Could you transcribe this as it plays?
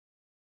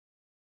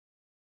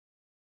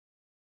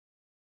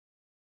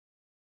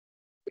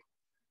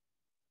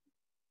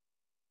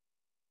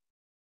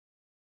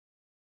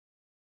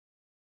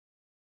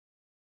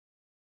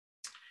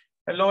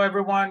Hello,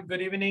 everyone. Good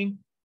evening.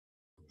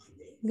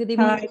 Good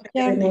evening.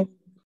 Hi.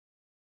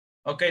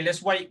 Okay,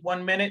 let's wait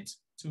 1 minute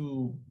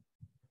to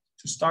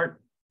start.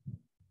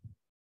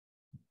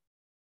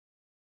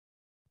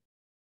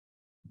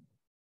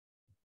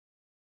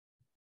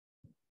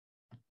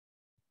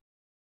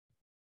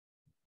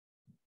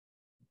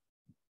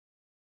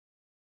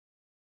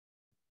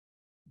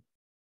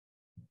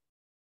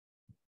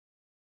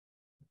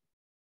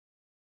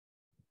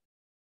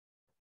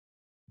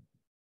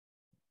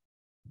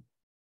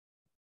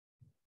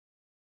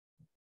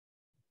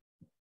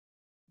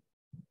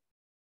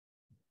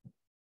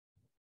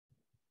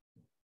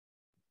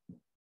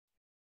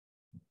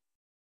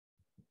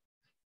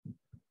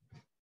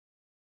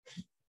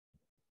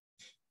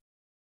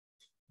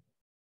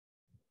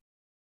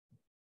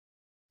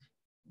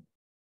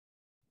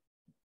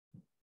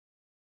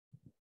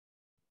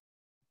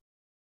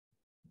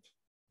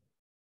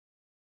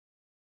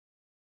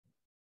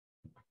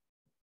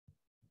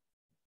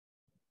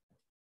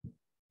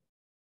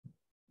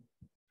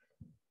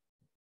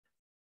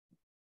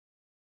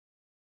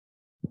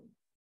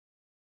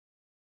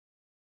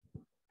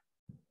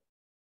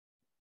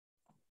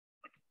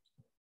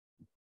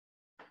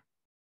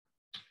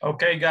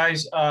 Okay,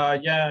 guys,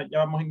 ya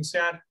vamos a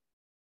iniciar.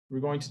 We're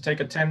going to take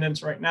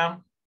attendance right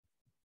now.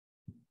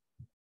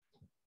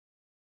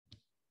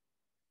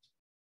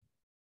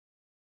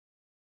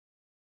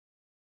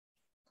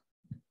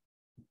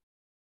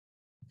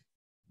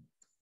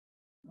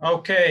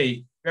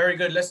 Okay, very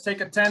good. Let's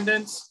take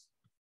attendance.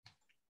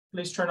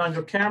 Please turn on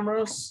your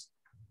cameras.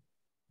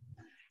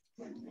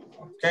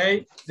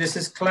 Okay, this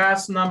is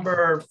class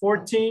number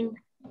 14.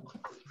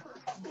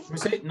 We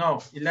say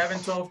no,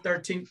 11, 12,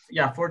 13,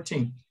 yeah,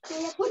 14.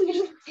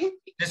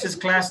 This is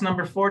class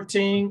number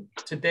 14.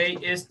 Today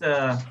is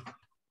the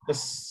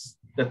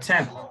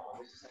 10th.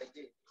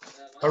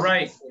 All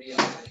right.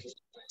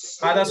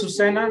 Ada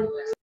Susana.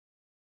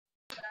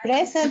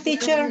 Present,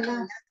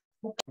 teacher.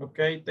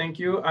 Okay, thank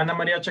you. Ana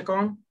Maria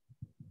Chacón.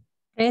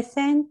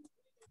 Present.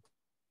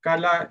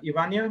 Carla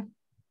Ivania.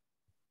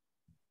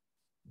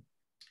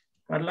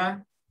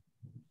 Carla.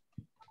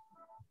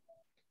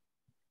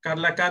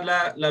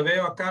 Carla, la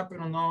veo acá,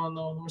 pero no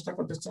me está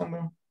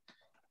contestando.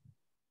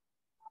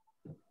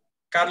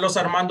 Carlos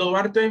Armando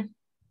Duarte.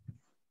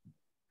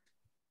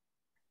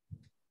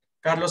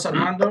 Carlos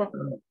Armando.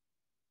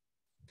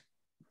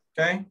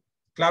 Okay.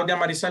 Claudia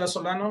Marisela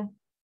Solano.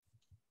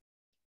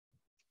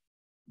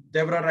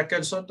 Debra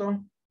Raquel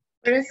Soto.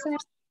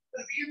 Present.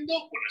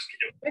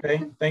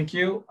 Okay, thank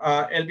you.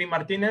 Elvin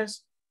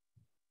Martínez.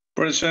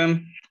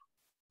 Present.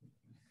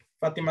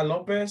 Fátima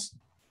López.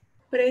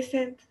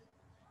 Present.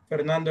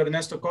 Fernando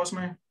Ernesto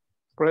Cosme.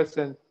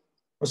 Present.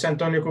 José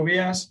Antonio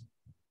Cubillas.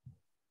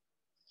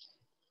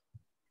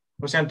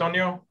 José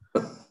Antonio.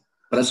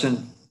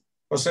 Present.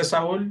 José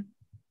Saúl.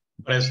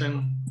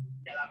 Present.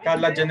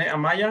 Carla Janet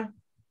Amaya.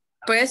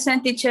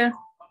 Present, teacher.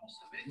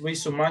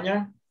 Luis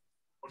Sumaña.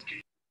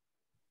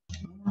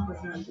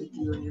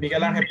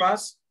 Miguel Ángel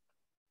Paz.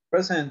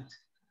 Present.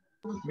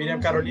 Miriam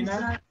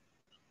Carolina.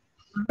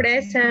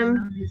 Present.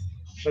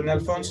 René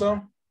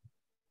Alfonso.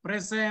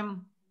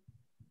 Present.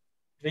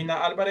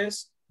 Rina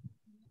Álvarez.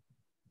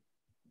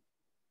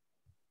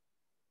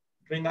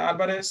 Rina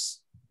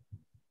Álvarez.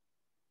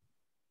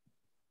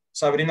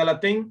 Sabrina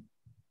Latín.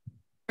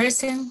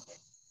 Present.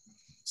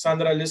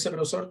 Sandra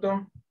Elizabeth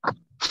Osorto.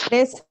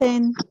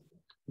 Present.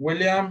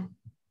 William.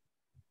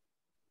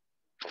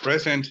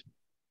 Present.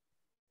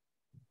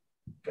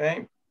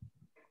 Okay.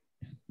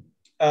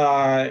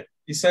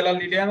 Isela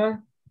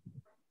Liliana.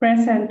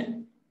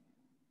 Present.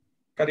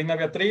 Karina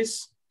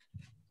Beatriz.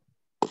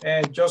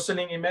 And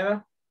Jocelyn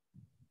Imeda.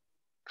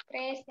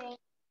 Present.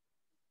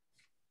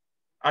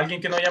 ¿Alguien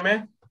que no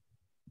llamé?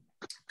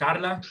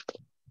 Carla,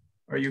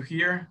 are you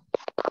here?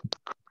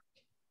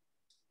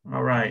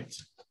 All right,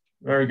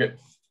 very good.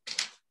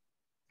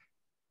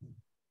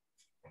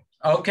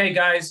 Okay,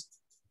 guys.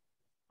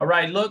 All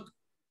right, look,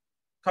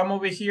 come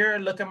over here,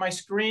 look at my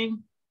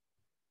screen.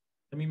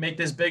 Let me make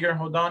this bigger,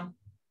 hold on.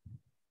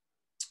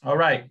 All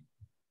right.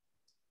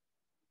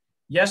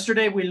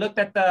 Yesterday, we looked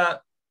at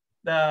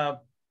the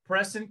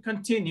present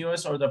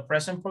continuous or the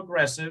present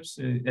progressives,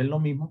 es lo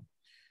mismo,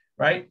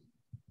 right?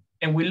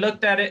 And we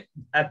looked at it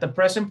at the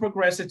present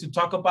progressive to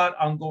talk about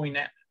ongoing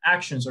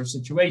actions or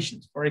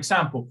situations. For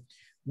example,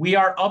 we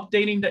are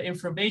updating the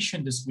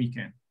information this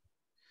weekend.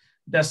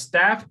 The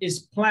staff is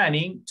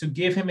planning to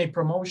give him a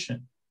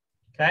promotion,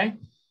 okay?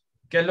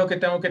 ¿Qué es lo que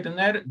tengo que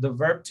tener? The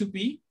verb to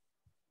be,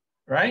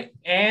 right?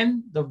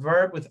 And the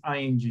verb with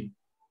ing,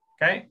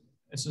 okay?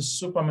 Eso es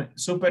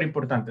súper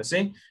importante,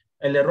 ¿sí?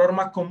 El error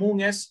más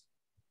común es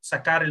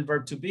sacar el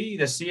verb to be y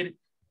decir,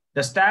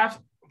 the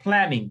staff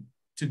planning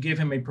to give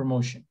him a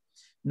promotion.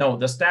 No,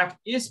 the staff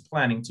is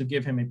planning to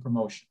give him a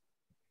promotion,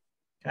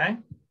 okay?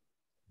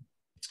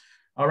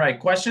 All right,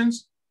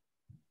 questions?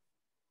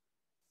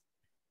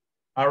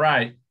 All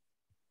right,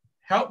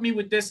 help me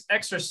with this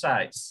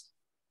exercise.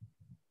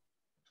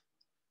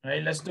 All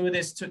right, let's do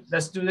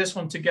this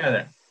one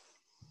together.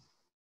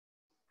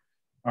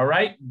 All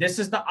right, this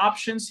is the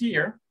options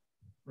here,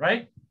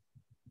 right?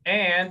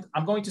 And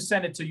I'm going to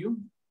send it to you.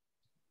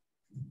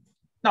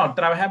 No,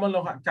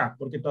 trabajémoslos acá,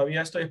 porque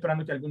todavía estoy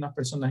esperando que algunas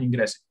personas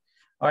ingresen.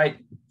 All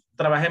right,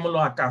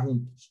 trabajémoslos acá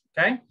juntos,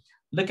 okay?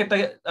 Look at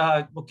the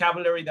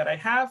vocabulary that I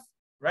have,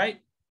 right?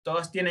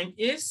 Todas tienen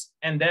is,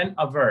 and then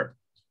a verb,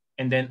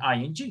 and then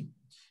ing.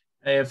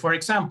 For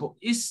example,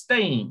 is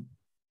staying.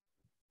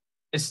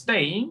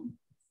 Staying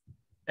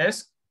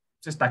es,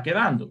 se está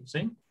quedando,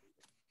 ¿sí?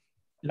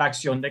 La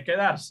acción de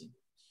quedarse.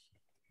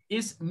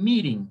 Is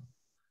meeting,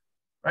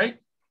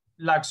 right?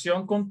 La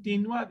acción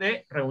continua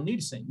de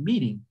reunirse,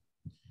 meeting.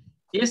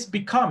 Is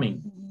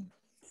becoming,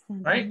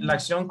 right? La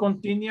acción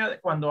continua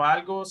cuando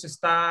algo se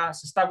está,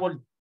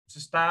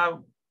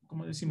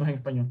 ¿cómo decimos en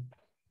español?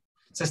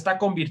 Se está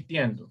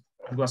convirtiendo,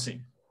 algo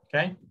así,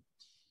 okay?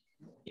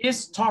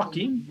 Is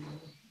talking,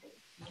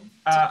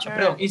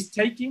 perdón, is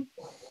taking,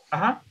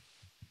 ajá.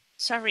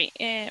 Sorry,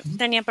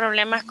 tenía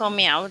problemas con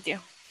mi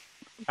audio.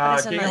 Por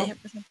eso no dije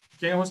presente.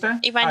 ¿Quién es usted?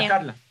 Ivania.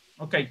 Carla.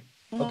 Ok,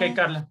 ok,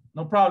 Carla,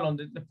 no problem.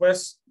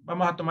 Después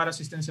vamos a tomar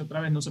asistencia otra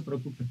vez, no se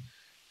preocupe.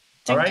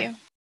 All right. You.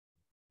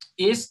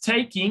 Is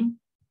taking,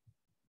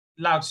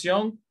 la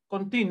acción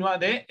continua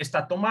de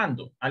está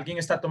tomando. Alguien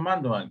está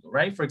tomando algo,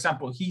 right? For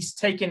example, he's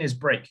taking his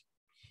break.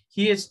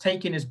 He is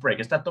taking his break.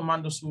 Está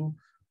tomando su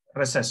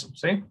receso,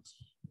 ¿sí?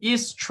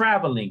 Is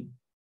traveling.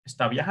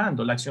 Está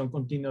viajando, la acción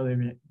continua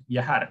de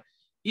viajar.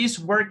 Is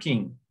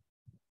working.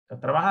 Está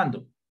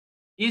trabajando.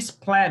 Is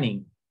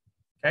planning.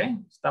 Okay?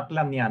 Está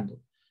planeando.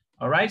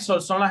 All right? So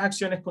son las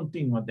acciones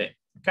continuas de,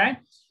 okay?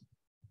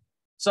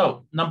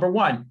 So, number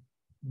 1.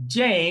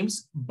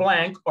 James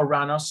blank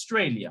around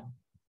Australia.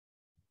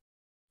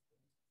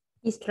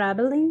 Is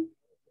traveling.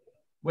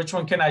 Which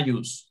one can I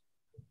use?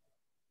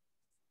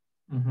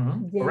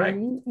 Correct.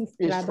 Is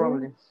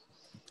traveling.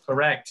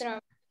 Correct.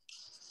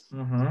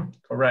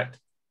 Correct.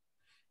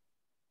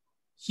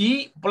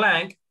 He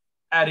blank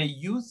at a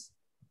youth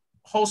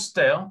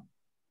hostel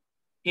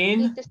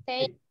in...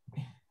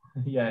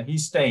 Yeah,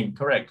 he's staying.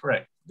 Correct.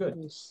 Good.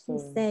 He's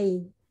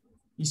staying.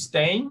 He's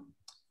staying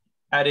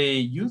at a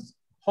youth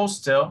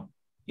hostel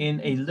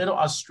in a little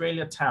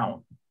Australia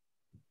town.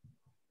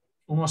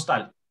 Un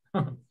hostal.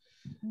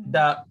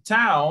 The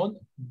town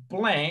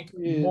blank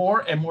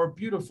more and more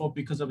beautiful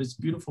because of its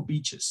beautiful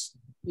beaches.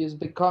 Is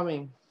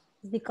becoming.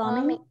 Is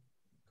becoming.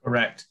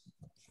 Correct.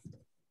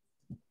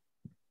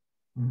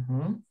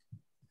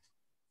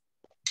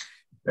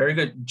 Very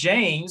good.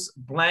 James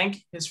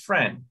blank his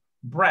friend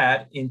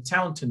Brad in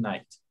town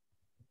tonight.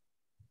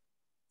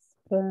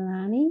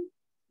 Planning.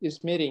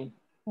 Is meeting.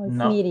 Or is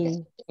No.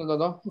 meeting.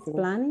 No. Is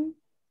planning.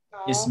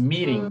 Is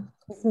meeting.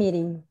 Is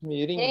meeting.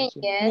 Meeting.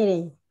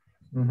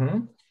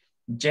 Meeting.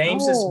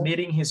 James is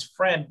meeting his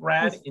friend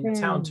Brad in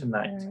town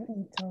tonight.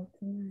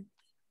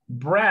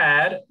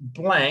 Brad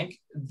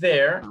blank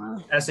there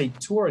as a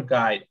tour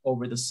guide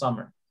over the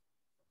summer.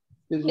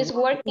 Is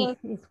working.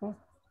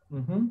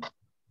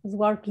 Is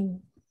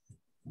working.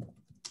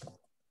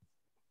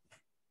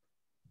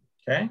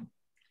 Okay.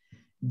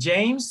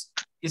 James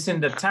is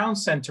in the town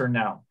center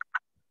now.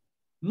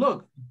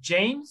 Look,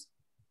 James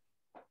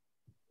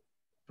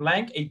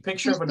blank a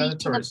picture of another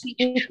tourist.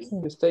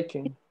 Is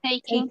taking.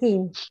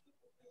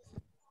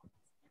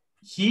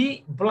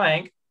 He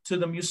blank to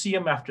the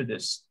museum after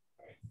this.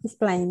 He's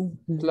planning.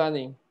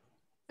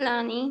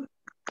 Planning.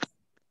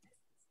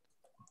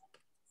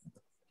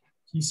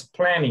 He's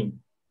planning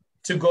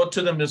to go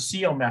to the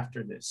museum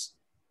after this.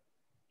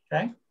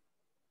 Okay.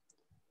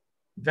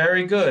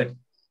 Very good.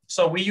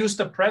 So we use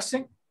the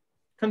present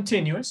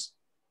continuous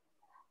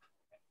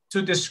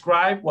to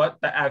describe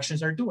what the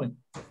actions are doing.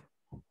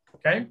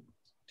 Okay.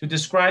 To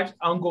describe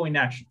ongoing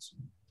actions.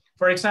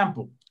 For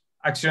example,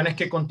 acciones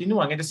que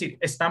continúan, es decir,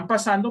 están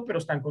pasando, pero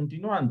están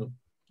continuando.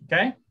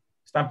 Okay.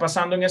 Están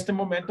pasando en este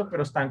momento,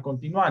 pero están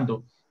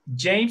continuando.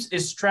 James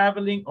is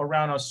traveling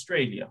around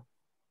Australia.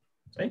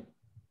 ¿Sí?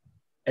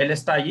 Él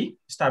está allí,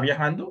 está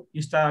viajando y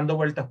está dando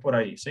vueltas por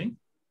ahí, ¿sí?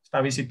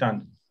 Está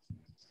visitando.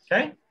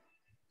 Okay.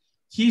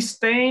 He's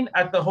staying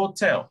at the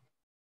hotel.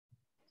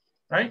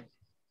 Right?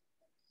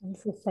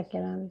 Se está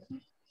quedando.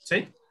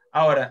 ¿Sí?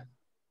 Ahora,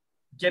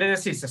 quiere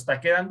decir, se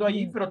está quedando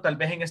allí, pero tal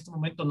vez en este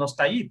momento no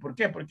está allí. ¿Por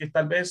qué? Porque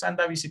tal vez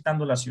anda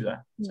visitando la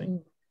ciudad. ¿Sí?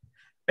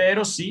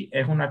 Pero sí,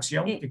 es una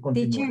acción que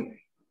continúa.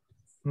 Teacher,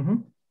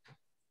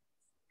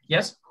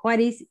 Yes. what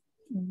is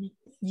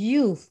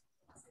youth?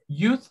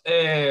 Youth,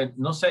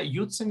 no sé,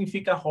 youth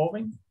significa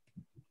joven.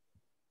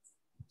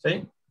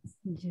 ¿Sí?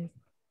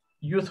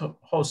 Youth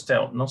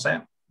hostel, no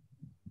sé.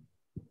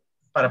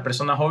 Para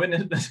personas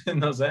jóvenes,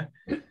 no sé.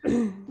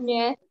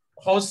 Yeah.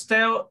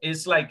 Hostel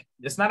is like,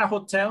 it's not a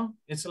hotel,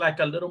 it's like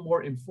a little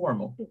more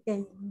informal.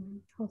 Okay.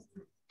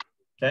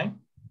 Okay.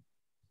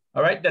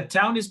 All right. The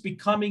town is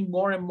becoming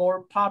more and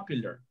more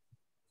popular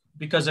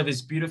because of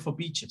its beautiful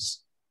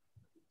beaches.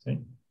 See?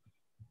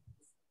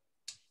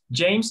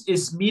 James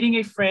is meeting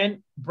a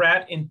friend,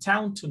 Brad, in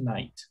town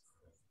tonight.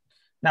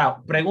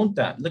 Now,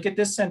 pregunta, look at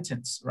this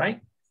sentence,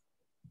 right?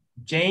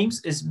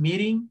 James is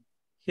meeting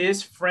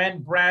his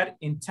friend, Brad,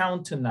 in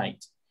town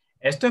tonight.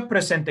 Esto es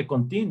presente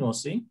continuo,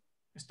 ¿sí?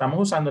 Estamos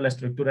usando la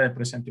estructura del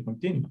presente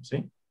continuo,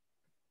 ¿sí?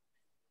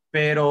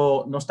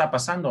 Pero no está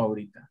pasando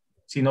ahorita,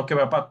 sino que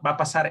va a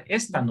pasar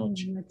esta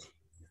noche.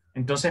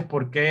 Entonces,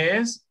 ¿por qué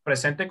es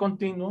presente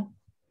continuo,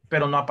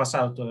 pero no ha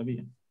pasado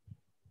todavía?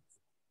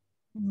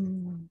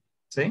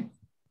 ¿Sí?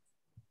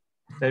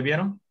 ¿Ustedes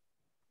vieron?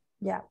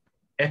 Ya.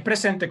 Es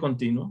presente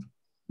continuo,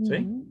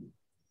 ¿sí?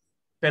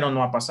 Pero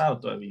no ha pasado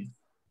todavía.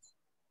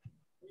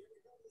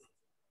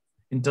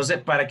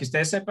 Entonces, para que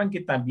ustedes sepan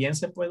que también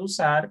se puede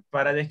usar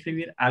para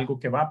describir algo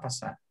que va a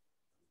pasar.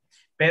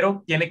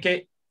 Pero tiene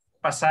que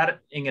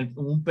pasar en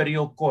un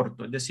periodo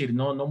corto, es decir,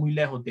 no muy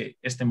lejos de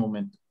este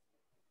momento.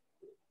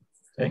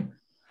 ¿Sí?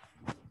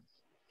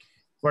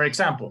 For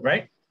example,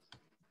 right?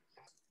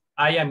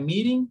 I am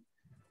meeting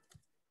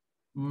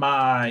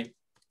my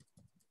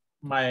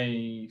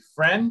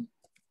friend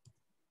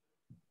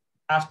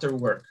after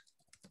work.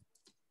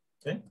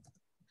 Okay?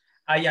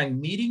 I am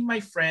meeting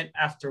my friend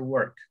after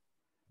work.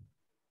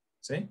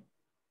 ¿Sí?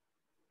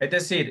 Es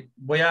decir,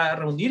 voy a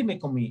reunirme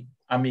con mi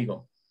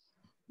amigo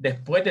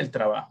después del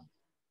trabajo.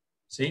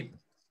 ¿Sí?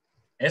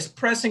 Es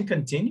present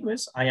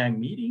continuous, I am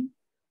meeting.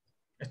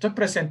 Esto es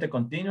presente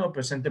continuo,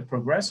 presente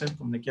progressive,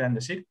 como le quieran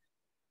decir.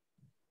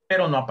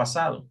 Pero no ha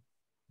pasado.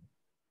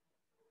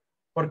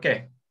 ¿Por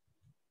qué?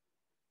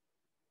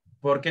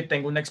 Porque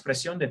tengo una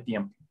expresión de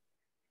tiempo.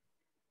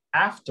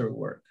 After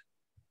work.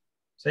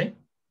 ¿Sí?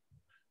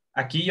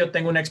 Aquí yo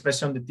tengo una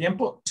expresión de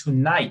tiempo,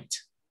 tonight.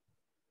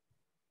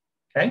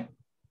 ¿Ok?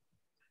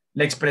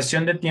 La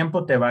expresión de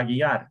tiempo te va a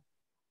guiar.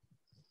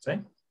 ¿Sí?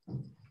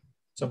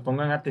 So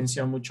pongan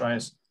atención mucho a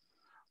eso.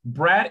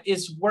 Brad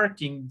is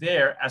working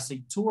there as a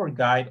tour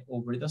guide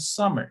over the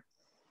summer.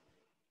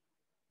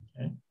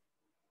 Okay.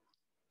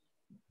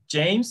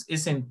 James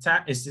is in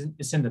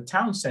the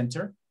town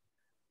center.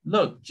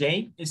 Look,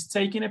 James is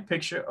taking a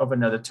picture of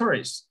another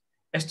tourist.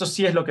 Esto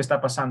sí es lo que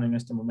está pasando en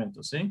este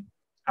momento, ¿sí?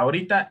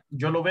 Ahorita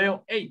yo lo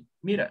veo, hey,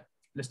 mira,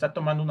 le está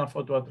tomando una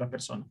foto a otra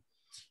persona.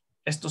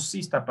 Esto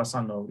sí está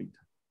pasando ahorita.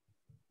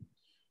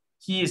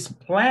 He is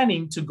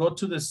planning to go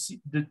to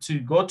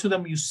the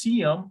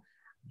museum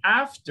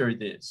after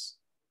this.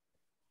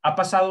 ¿Ha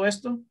pasado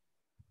esto?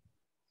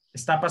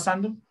 ¿Está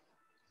pasando?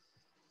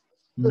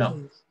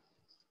 No.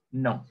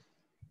 No.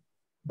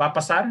 ¿Va a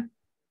pasar?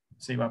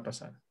 Sí, va a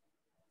pasar.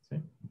 ¿Sí?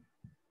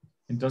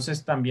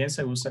 Entonces también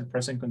se usa el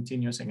present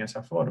continuous en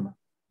esa forma.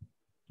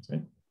 ¿Sí?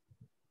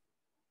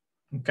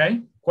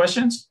 Okay.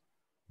 Questions?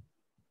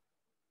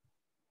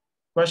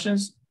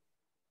 Questions?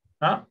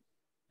 ¿Ah?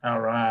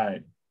 All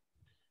right.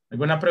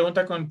 ¿Alguna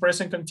pregunta con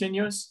present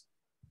continuous?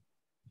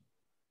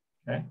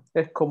 Okay.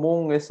 Es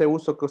común ese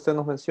uso que usted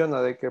nos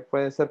menciona de que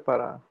puede ser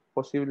para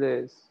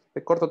posibles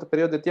de cortos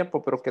periodos de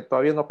tiempo, pero que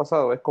todavía no ha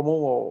pasado. ¿Es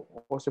común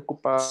o se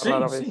ocupa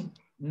rara vez? Sí.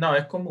 No,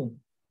 es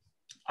común.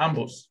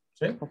 Ambos.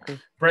 ¿Sí? Okay.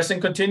 Present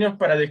continuous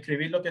para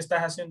describir lo que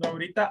estás haciendo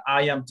ahorita.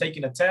 I am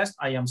taking a test.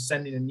 I am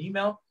sending an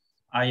email.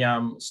 I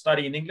am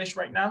studying English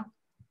right now.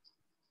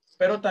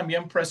 Pero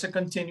también present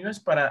continuous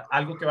para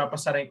algo que va a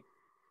pasar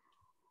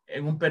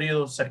en un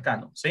periodo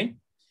cercano. ¿Sí?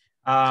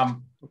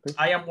 Okay.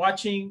 I am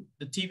watching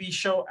the TV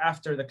show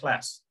after the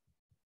class.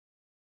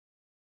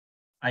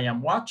 I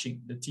am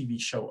watching the TV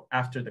show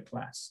after the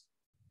class.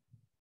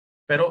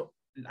 Pero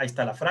ahí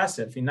está la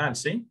frase al final,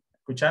 ¿sí?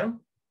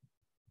 ¿Escucharon?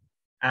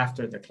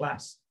 After the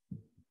class.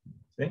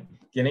 ¿Sí?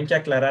 Tienen que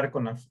aclarar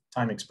con la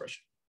time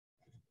expression.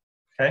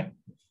 Okay?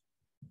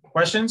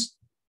 Questions?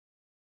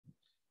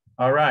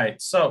 All right.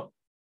 So,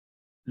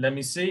 let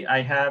me see.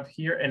 I have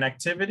here an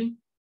activity.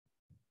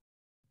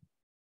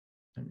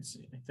 Let me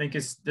see. I think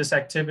this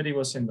activity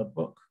was in the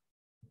book.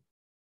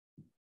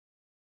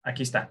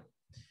 Aquí está.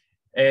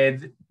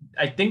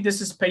 I think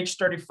this is page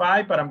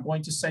 35, but I'm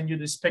going to send you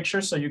this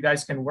picture so you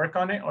guys can work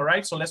on it. All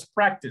right. So let's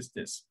practice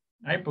this.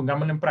 All right.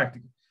 Pongámoslo en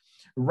práctica.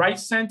 Write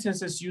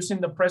sentences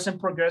using the present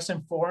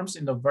progressive forms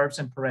in the verbs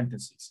and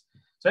parentheses.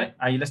 ¿Sí?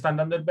 Ahí le están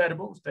dando el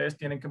verbo. Ustedes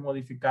tienen que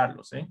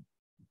modificarlo. ¿Sí?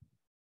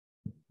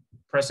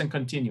 Present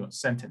continuous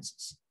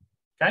sentences.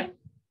 Okay.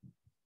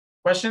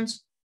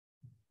 Questions?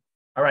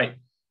 All right.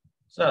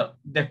 So,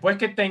 después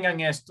que tengan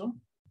esto,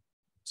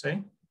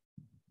 ¿sí?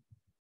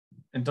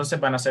 Entonces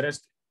van a hacer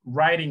este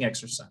writing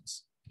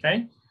exercise,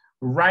 okay?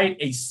 Write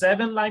a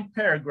 7-line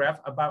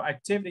paragraph about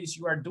activities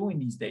you are doing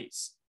these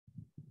days.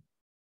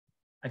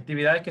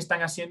 Actividades que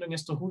están haciendo en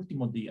estos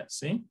últimos días,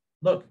 ¿sí?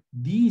 Look,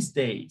 these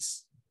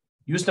days.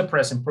 Use the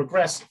present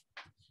progressive,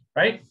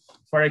 right?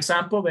 For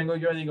example, vengo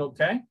yo y digo,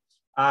 okay,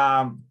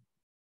 I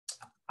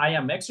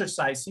am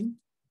exercising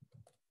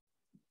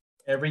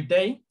every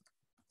day.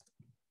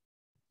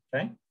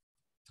 Okay.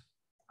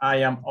 I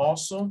am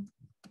also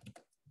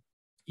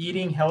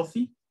eating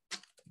healthy.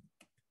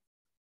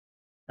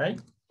 Okay.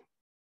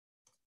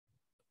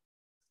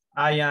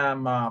 I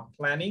am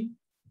planning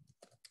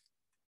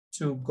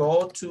to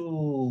go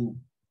to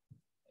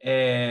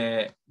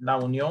La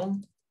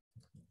Unión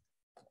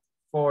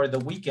for the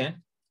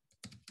weekend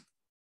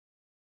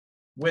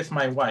with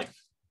my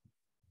wife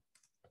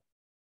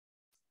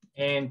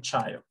and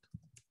child.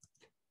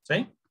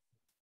 ¿Sí?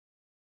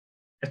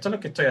 Esto es lo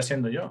que estoy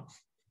haciendo yo.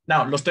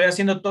 Now, ¿lo estoy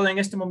haciendo todo en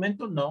este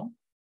momento? No.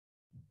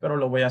 pero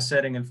lo voy a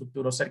hacer en el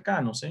futuro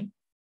cercano, ¿sí?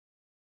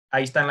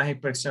 Ahí están las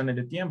expresiones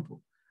de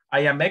tiempo.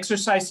 I am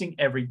exercising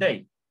every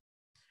day.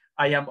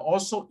 I am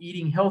also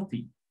eating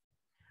healthy.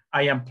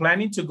 I am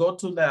planning to go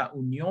to La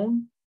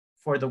Unión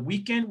for the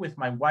weekend with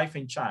my wife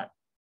and child.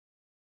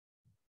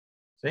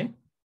 ¿Sí?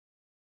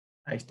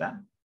 Ahí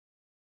está.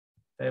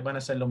 Ustedes van a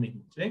hacer lo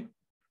mismo, ¿sí?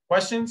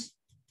 Questions?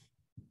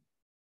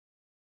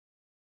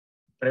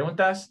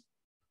 ¿Preguntas?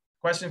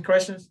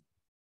 Questions?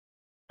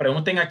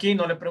 Pregunten aquí,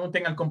 no le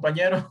pregunten al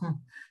compañero.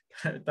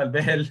 Tal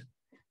vez él,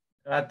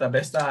 tal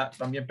vez está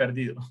también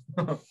perdido.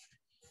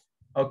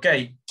 Ok,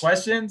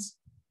 questions?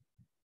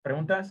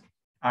 ¿Preguntas?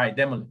 All right,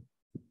 démosle.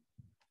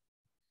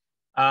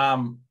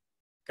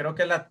 Creo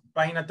que es la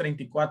página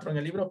 34 en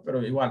el libro,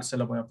 pero igual se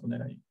lo voy a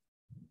poner ahí.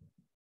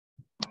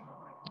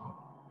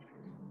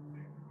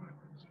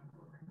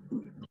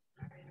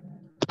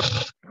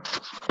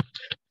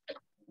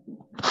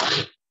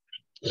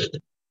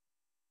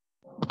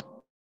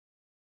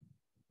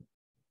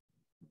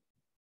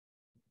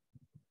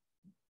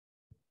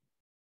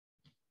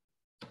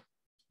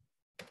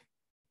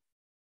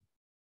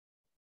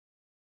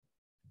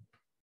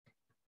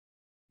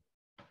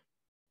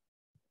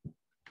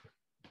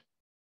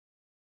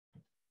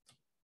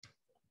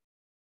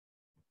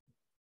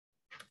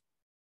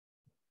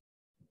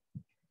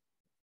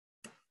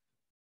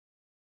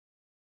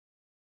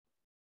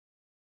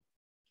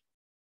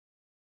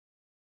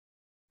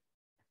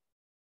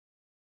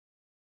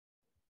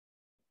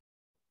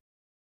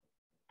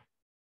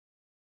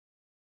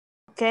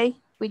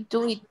 Okay, we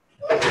do it.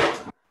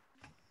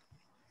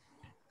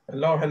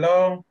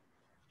 Hello.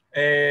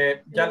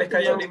 Ya les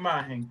cayó la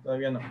imagen,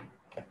 todavía no.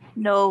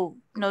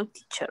 No,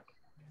 teacher.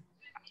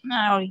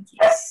 Oh,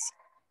 yes.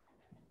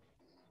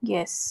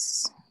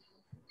 Yes.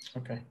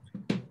 Okay.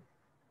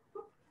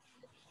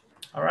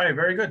 All right,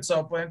 very good.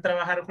 So pueden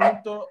trabajar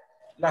juntos.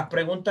 Las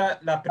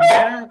preguntas, la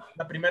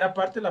primera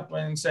parte la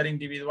pueden ser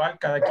individual,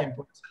 cada quien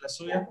puede hacer la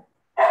suya.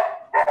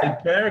 El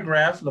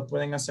paragraph lo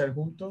pueden hacer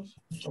juntos,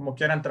 como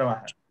quieran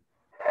trabajar.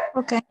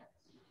 Okay.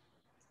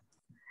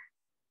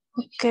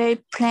 Okay,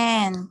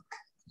 plan.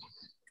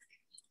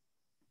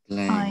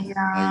 I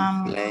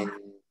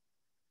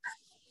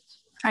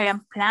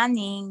am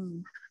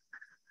planning.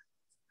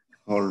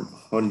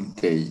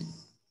 Holiday.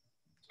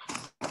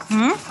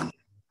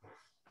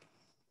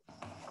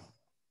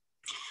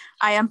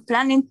 I am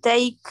planning to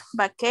take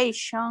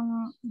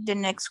vacation the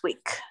next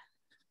week.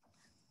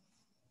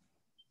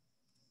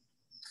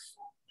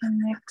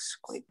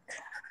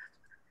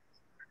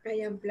 I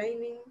am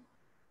planning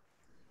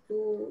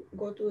to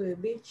go to the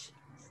beach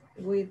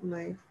with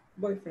my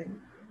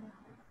boyfriend.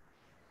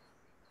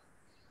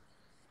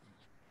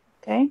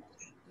 Okay.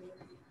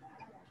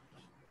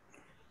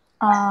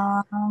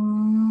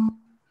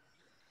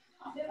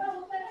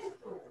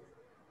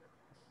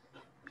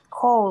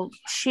 Call.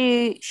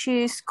 She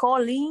is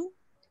calling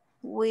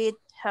with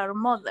her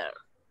mother.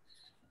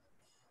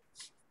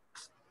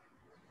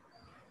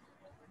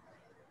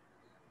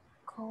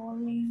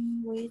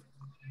 Calling with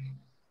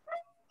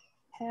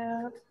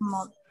her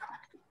mother.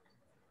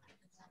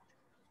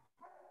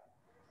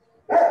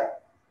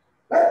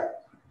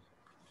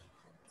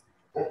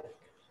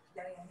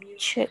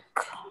 Check.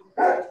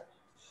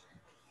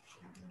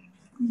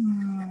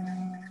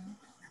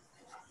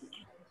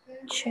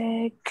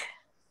 Check.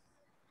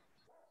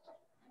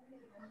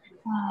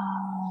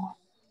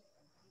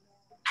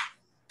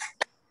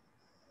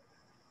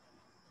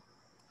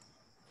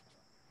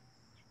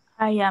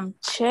 I am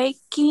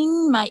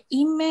checking my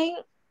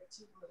email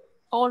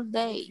all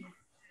day.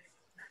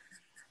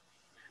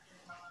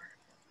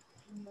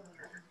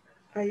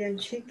 I am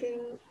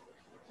checking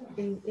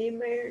in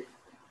email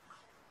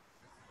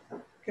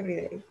every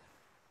day.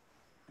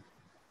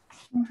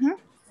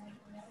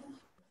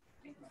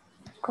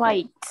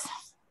 Right.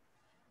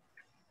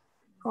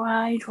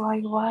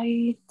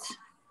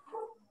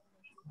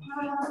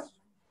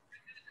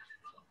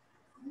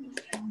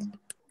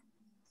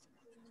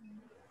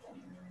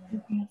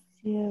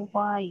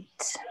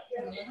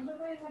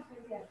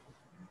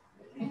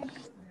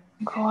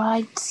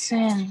 Right,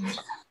 send.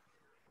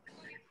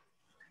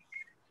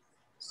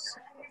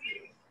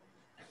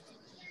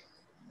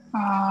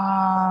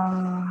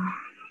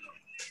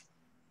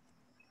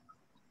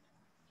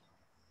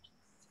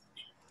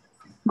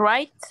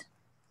 Right,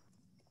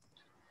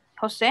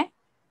 José?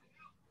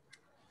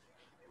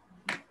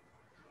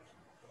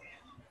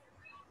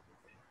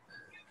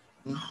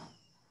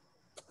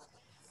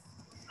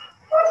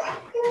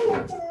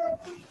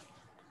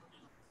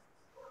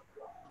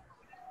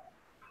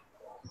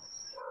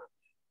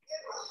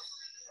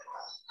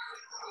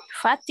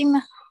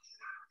 Fátima?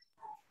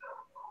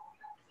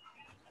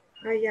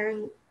 I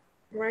am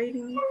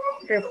writing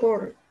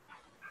report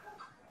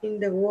in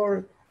the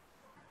Word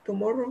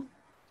tomorrow.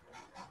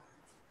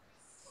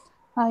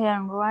 I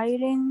am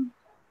writing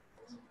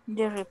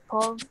the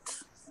report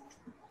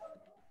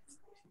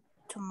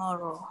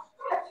tomorrow.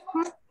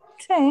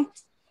 Sí.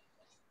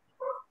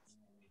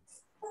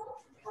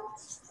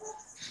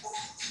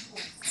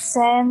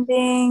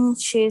 Sending,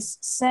 she's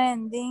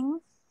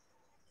sending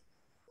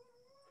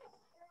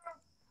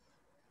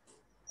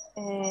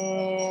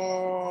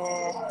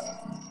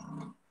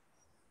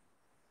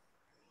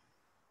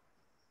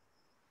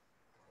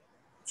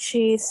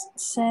She's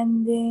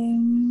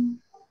sending.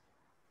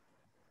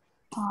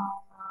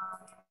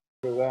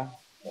 Okay.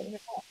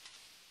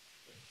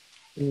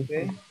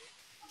 Okay.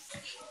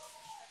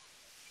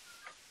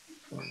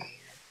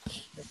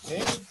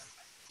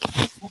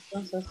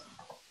 Entonces,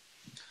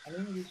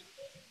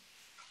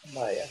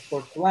 vaya,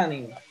 for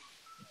planning.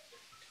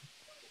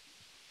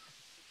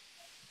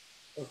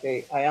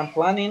 Okay, I am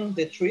planning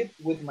the trip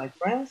with my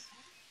friends.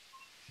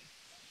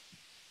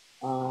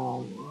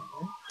 Call.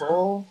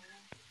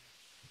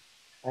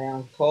 I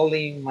am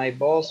calling my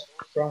boss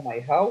from my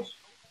house.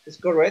 Is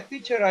correct,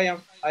 teacher? I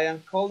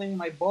am calling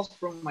my boss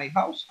from my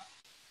house.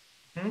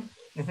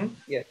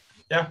 Yeah.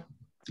 Yeah.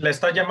 Le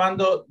está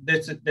llamando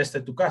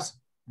desde tu casa.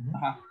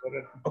 Ajá,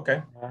 correcto.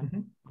 Okay.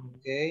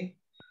 Okay.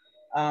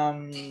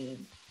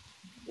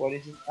 What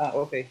is it?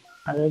 Okay.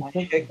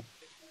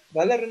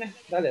 Dale, René.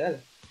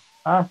 Dale.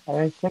 I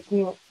am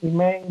checking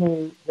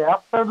email the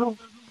afternoon.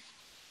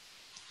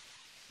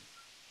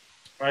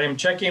 I am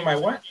checking my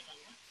what?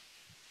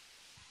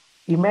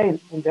 Email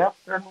in the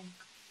afternoon.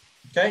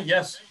 Okay,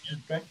 yes.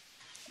 Okay.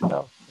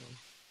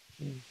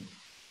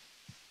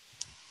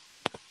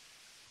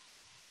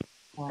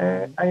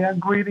 I am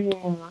reading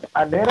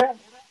a letter.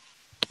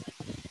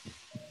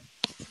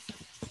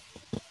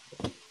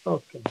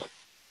 Okay.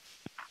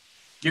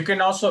 You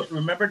can also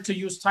remember to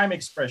use time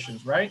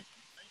expressions, right?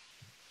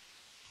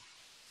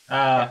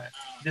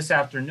 This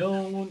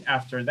afternoon,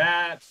 after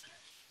that.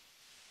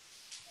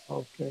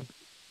 Okay.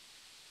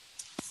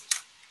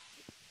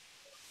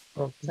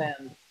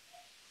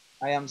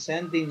 I am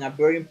sending a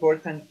very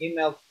important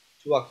email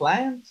to a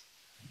client.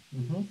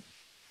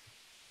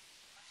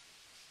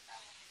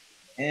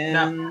 And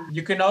now,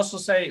 you can also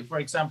say, for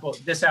example,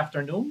 this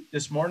afternoon,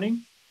 this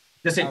morning.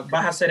 Decir, okay.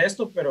 Vas a hacer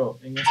esto, pero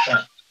en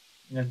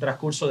el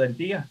transcurso del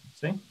día,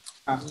 ¿sí?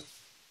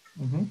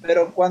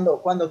 Pero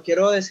cuando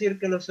quiero decir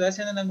que lo estoy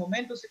haciendo en el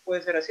momento, sí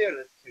puede ser así,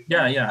 ¿verdad?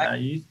 Ya,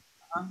 ahí.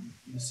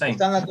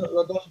 Están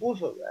los dos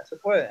usos, ¿verdad? Se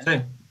puede.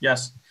 Sí,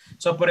 yes.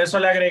 So, por eso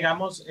le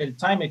agregamos el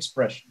time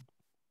expression.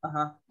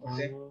 Ajá,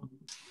 okay.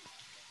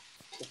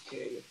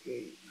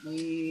 Okay.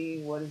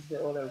 Y what is the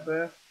other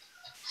verb?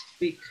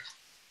 Speak.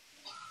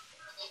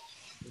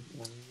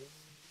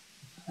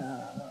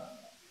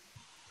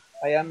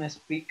 I am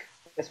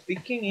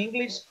speaking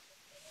English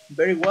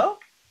very well.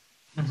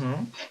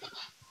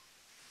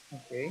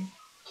 Okay.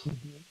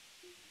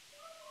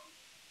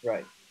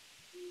 Right.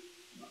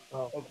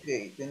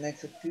 Okay, the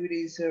next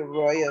activity is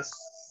Roya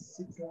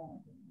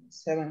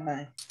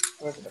 7-9.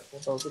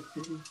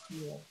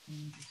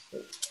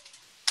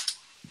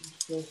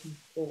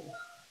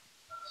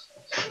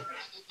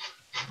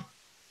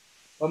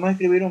 Vamos a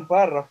escribir un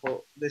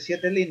párrafo de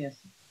 7 líneas.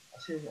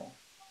 Así es.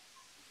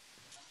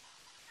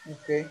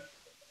 Okay.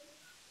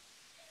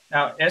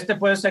 Now, este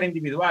puede ser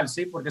individual,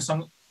 ¿sí? Porque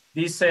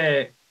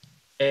dice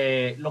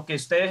lo que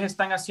ustedes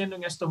están haciendo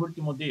en estos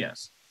últimos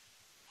días.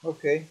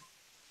 Okay.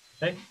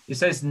 It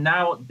says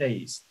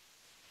nowadays,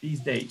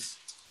 these days,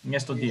 en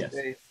estos días.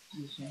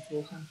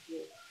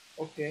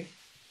 Okay.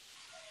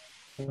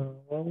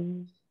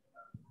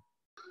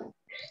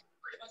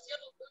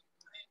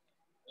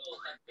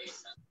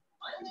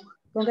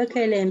 Ponga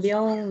que le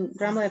envió un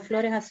ramo de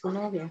flores a su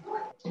novia.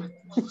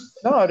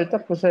 No, ahorita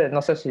puse,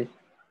 no sé si.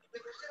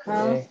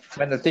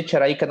 Bueno, el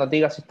teacher ahí que nos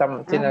diga si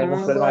tiene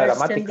algún problema de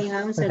gramática.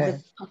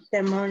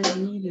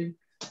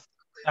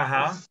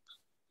 Ajá.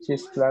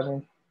 She's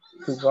planning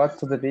to go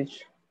to the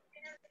beach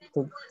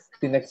to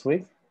the next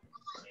week.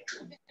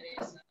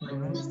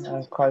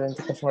 I'm calling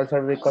the customer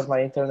service because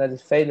my internet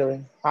is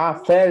failing.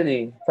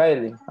 Failing.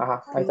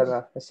 Ajá, ahí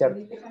está, es cierto.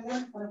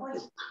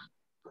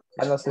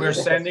 No sé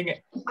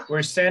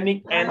we're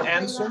sending an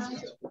answer.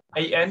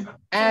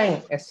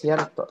 Es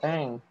cierto,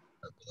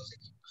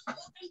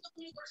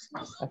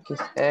 Aquí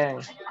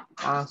es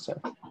answer.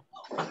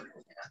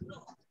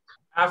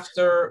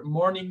 After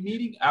morning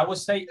meeting, I would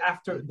say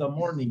after the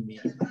morning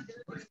meeting.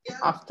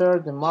 After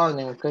the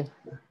morning, okay.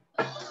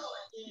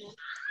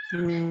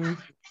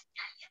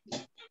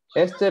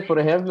 Por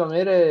ejemplo,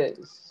 mire,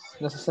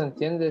 no sé si se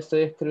entiende,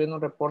 estoy escribiendo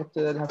un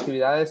reporte de las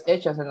actividades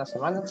hechas en la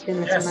semana.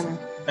 Yes,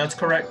 that's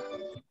correct.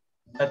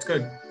 That's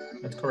good.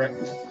 That's correct.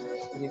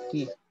 Y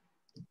aquí.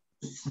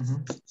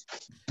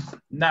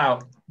 Now,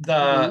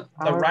 the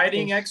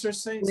writing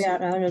exercise. We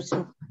are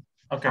also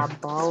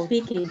about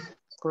speaking.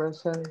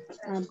 Present.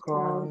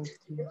 About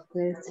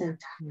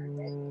present.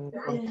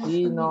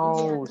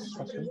 Continuous.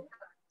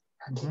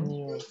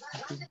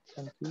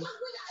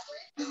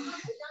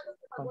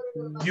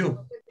 You.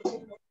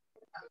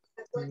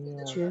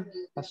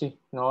 Así.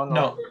 No.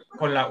 No,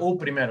 con la U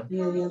primero.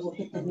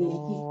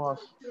 No.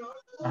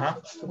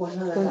 Ajá.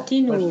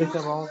 Continue.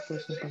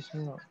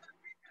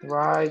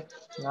 Right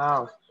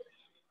now.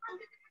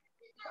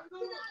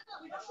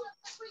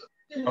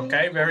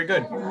 Okay, very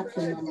good.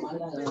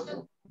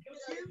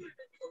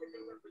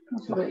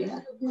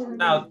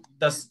 Now,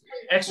 the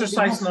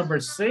exercise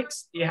number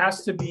 6, it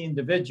has to be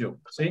individual,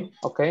 ¿sí?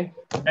 Okay.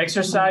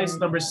 Exercise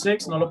number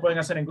 6, no lo pueden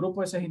hacer en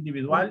grupo, ese es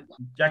individual,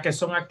 ya que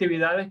son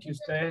actividades que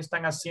ustedes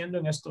están haciendo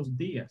en estos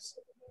días.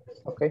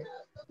 Okay.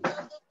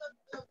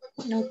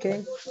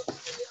 Okay.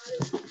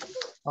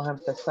 Vamos a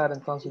empezar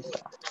entonces.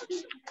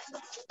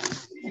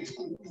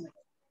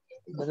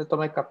 Yo le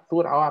tomé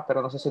captura,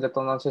 pero no sé si le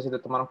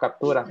tomaron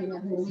captura.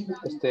 No,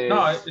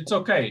 it's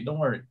okay, don't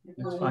worry,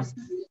 it's fine.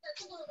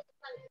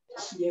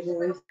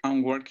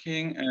 I'm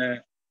working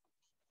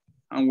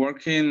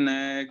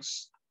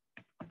next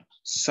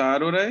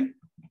Saturday.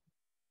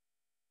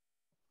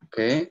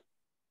 Okay.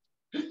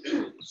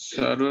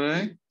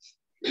 Saturday.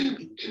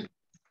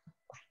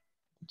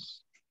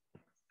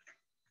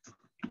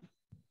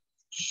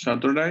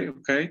 Saturday,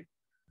 okay.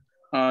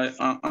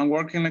 I'm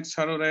working next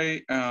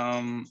Saturday.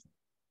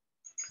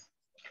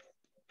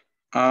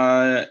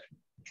 I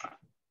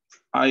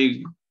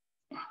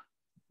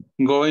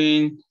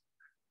going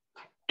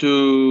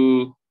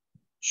to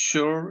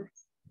church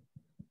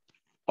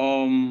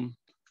on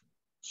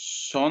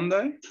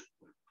Sunday.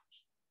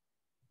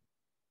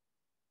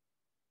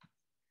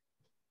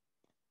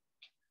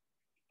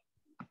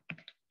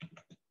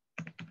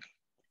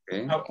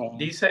 Okay.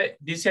 Dice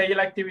ahí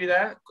la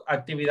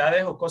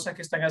actividades o cosas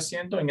que están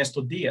haciendo en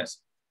estos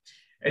días.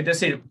 Es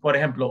decir, por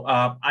ejemplo,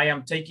 I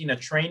am taking a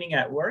training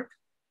at work.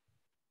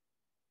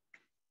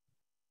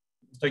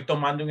 Estoy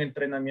tomando un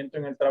entrenamiento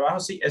en el trabajo.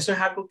 Sí, eso es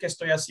algo que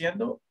estoy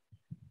haciendo,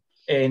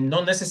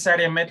 no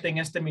necesariamente en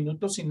este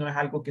minuto, sino es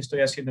algo que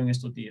estoy haciendo en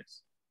estos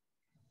días.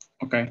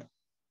 Okay.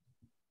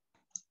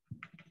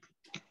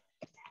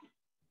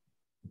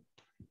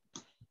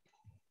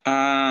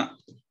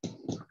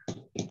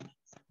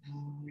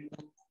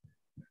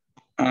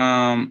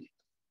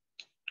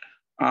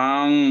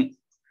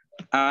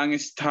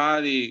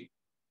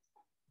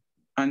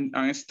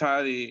 I'm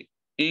study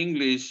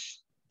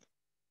English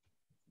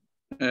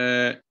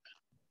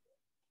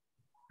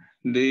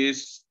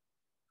this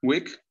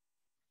week.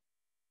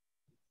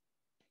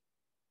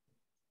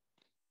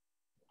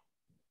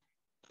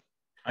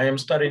 I am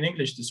studying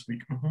English this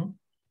week. Mm-hmm.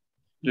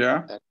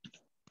 Yeah.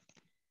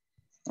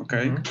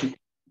 Okay. Mm-hmm.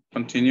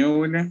 Continue,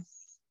 William.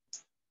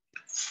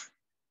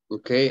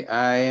 Okay,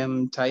 I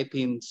am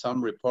typing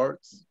some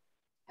reports.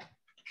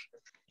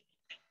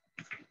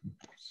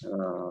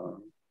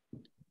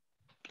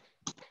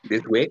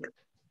 This week.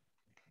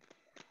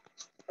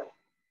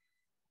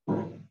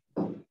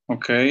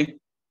 Okay,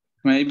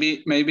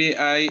 maybe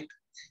I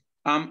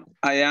am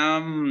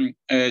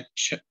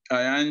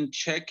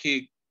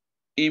checking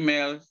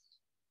email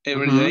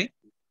every day.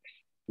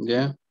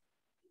 Yeah.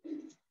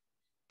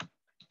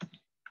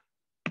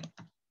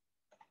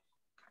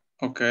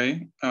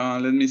 Okay,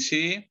 let me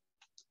see.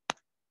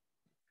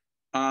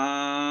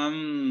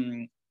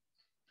 I'm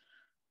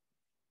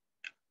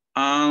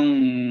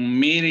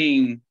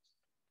meeting.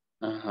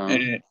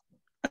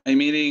 I'm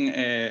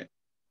meeting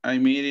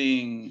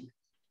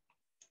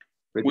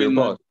with your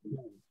boss.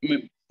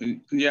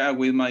 Yeah,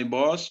 with my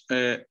boss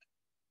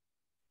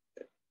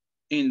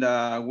in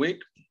the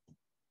week.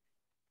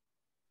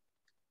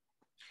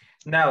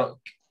 Now,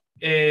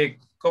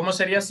 ¿cómo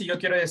sería si yo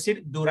quiero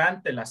decir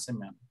durante la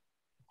semana?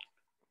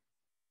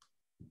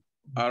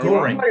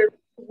 During the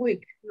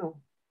week, no.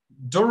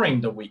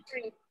 During the week.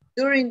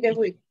 During the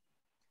week.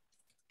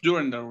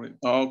 During the week.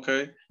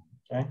 Okay.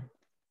 Okay.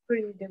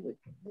 During the week.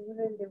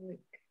 During the week.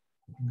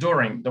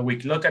 During the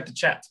week. Look at the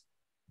chat.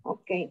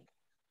 Okay.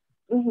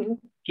 Mm-hmm.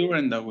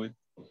 During the week.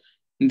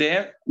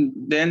 Then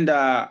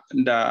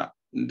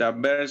the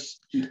verse.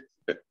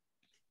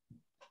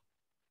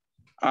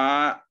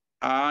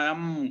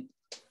 I'm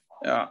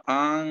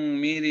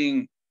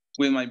meeting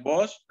with my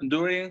boss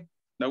during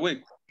the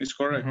week. It's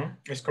correct. Mm-hmm.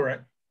 It's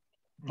correct.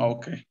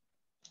 Okay.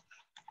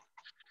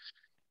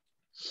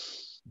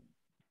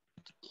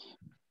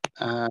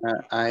 I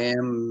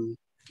am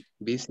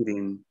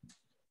visiting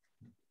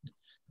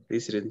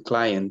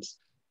clients.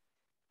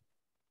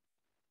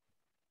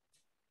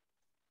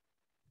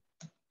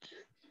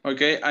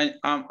 Okay,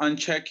 I'm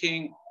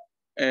checking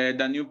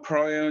the new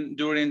program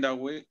during the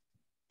week.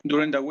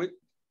 During the week.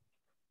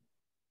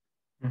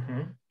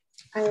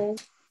 Mm-hmm.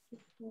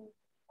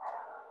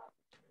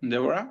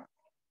 Deborah?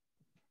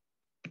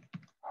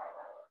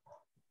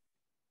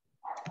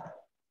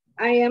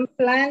 I am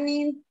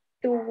planning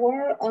to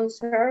work on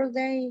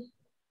Saturday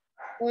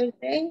all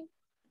day.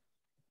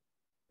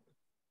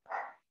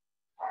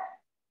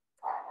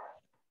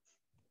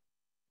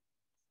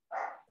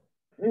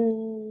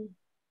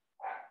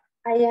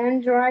 I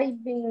am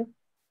driving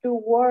to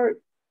work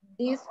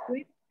this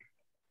week.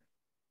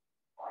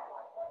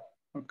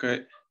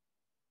 Okay.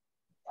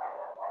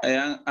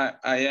 I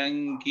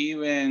am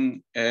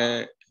given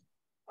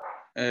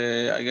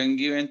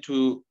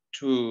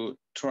to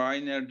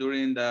trainer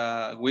during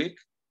the week.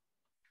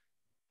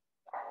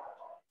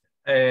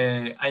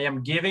 I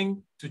am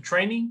giving to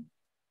training.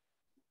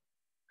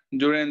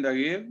 During the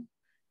give.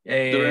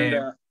 During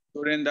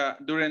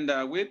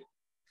the week.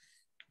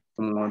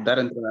 Como dar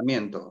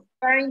entrenamiento.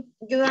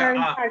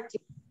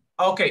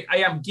 Okay,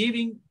 I am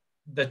giving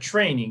the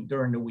training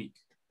during the week.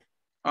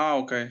 Ah,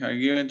 okay. I'm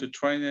giving to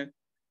training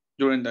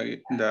during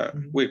the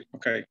week.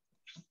 Okay.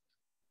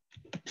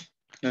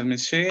 Let me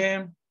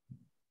see.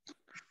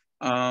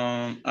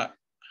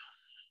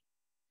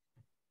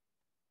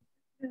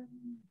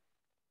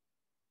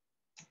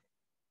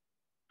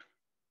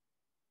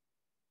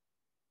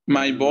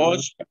 My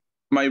boss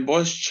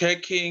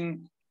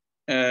checking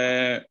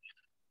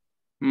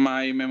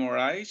my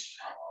memorize.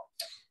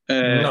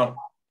 No.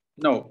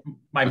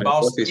 My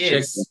boss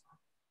is.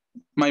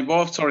 My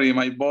boss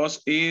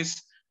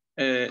is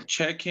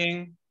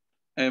checking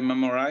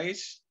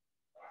memorize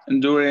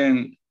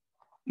during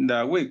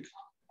the week.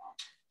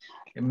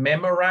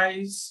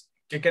 Memorize.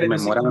 ¿Qué quiere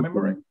decir con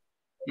memorize?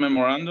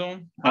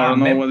 Memorandum. I don't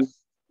know what.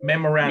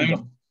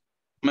 Memorandum.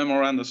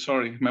 Memorandum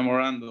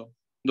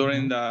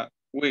during the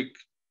week.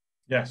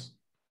 Yes.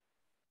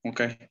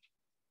 Okay.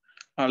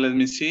 Let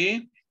me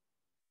see.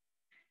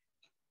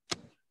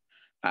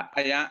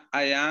 I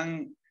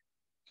am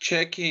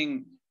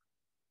checking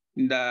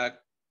the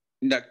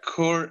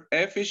core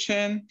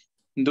efficient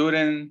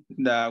during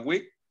the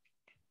week.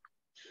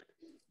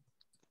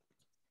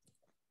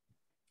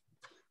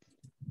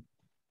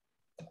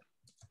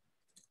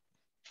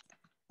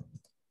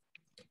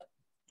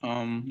 I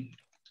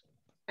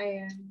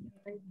am.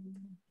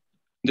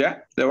 Yeah,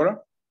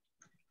 Deborah?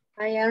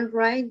 I am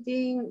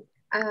writing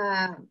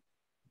a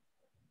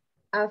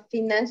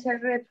financial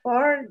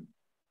report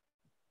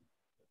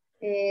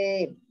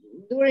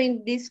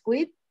during this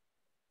week.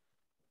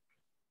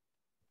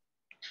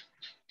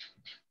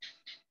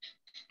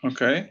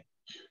 Okay.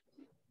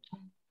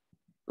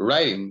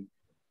 Writing.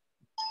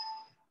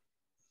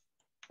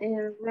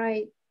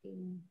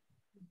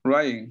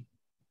 Writing.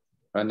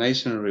 A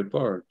national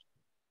report.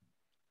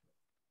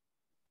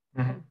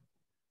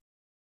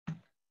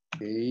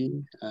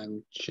 Okay,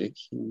 I'm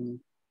checking.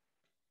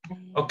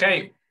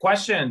 Okay,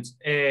 questions.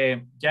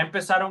 ¿Ya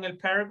empezaron el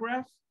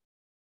paragraph?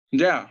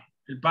 Yeah.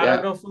 ¿El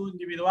párrafo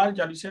individual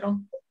ya lo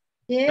hicieron?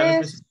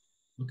 Yes.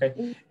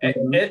 Okay.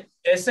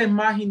 Ese es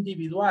más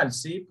individual,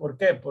 ¿sí? ¿Por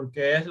qué?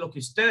 Porque es lo que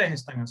ustedes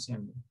están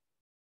haciendo.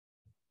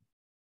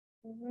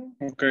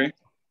 Okay.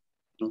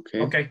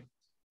 Okay.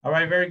 All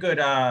right, very good.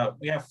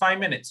 We have 5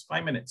 minutes.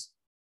 5 minutes.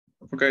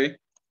 Okay.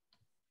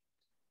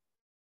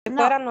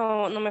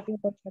 No me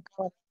fijo.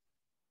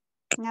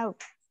 No.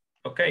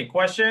 Okay,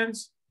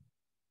 questions?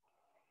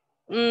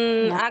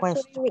 No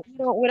actually,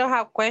 we don't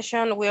have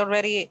questions. We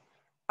already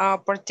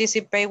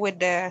participate with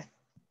the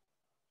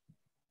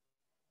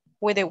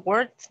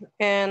work,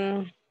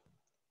 and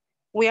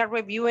we are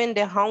reviewing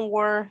the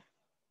homework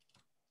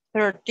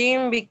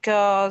 13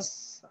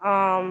 because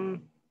I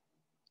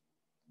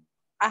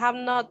have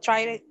not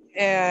tried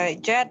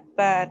it yet,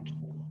 but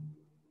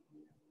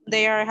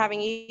they are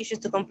having issues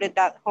to complete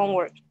that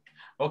homework.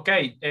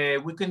 Okay,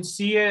 we can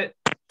see it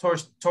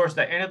towards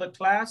the end of the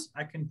class.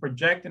 I can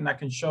project and I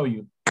can show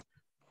you.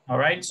 All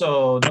right,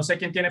 so no sé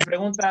quién tiene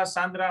preguntas,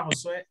 Sandra,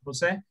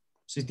 José.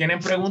 Si tienen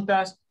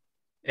preguntas,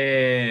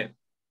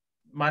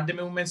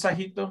 mándeme un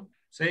mensajito,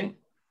 ¿sí?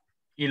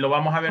 Y lo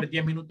vamos a ver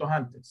 10 minutos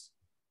antes.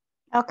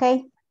 Ok, de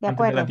antes de las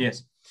acuerdo.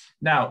 10.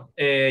 Now,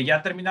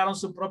 ¿ya terminaron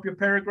su propio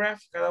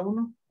paragraph cada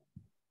uno?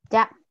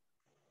 Ya.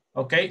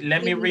 Okay,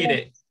 let me read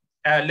it.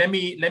 Let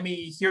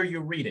me hear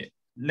you read it.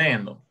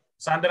 Léanlo.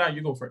 Sandra,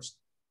 you go first.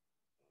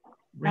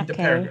 Read the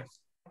paragraph.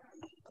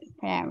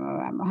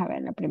 Vamos a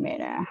ver la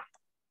primera.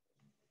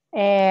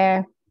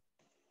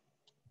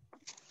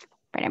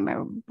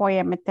 Espérame, voy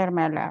a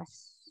meterme a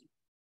las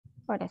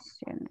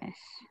oraciones.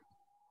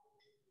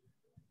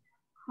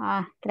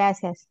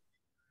 Gracias.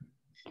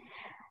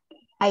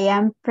 I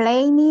am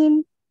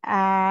planning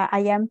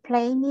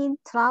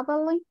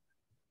traveling.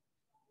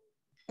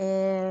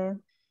 El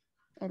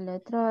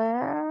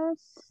otro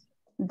es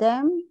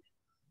them.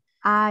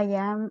 I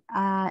am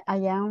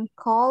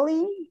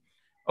calling.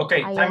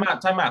 Okay, time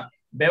out.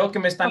 Veo que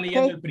me están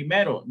leyendo el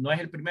primero. No es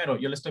el primero.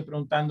 Yo le estoy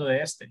preguntando de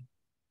este.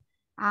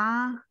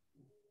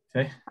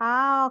 ¿Sí?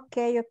 Ok.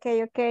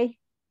 Okay.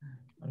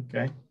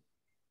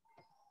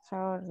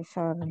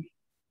 Sorry.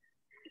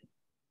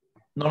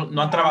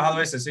 No han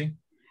trabajado ese, ¿sí?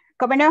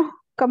 ¿Cómo no?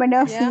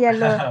 Yeah. Sí,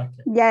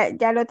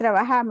 ya lo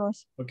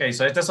trabajamos. Ok,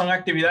 so estas son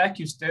actividades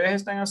que ustedes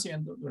están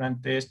haciendo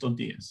durante estos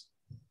días.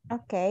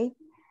 Ok.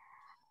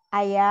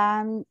 I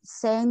am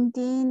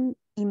sending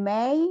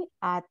email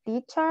a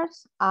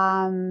teachers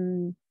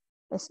and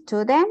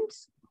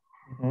students.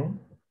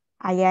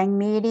 I am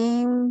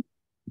meeting,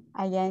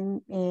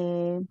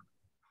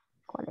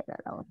 ¿cuál era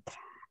la otra?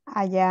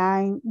 I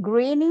am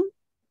greeting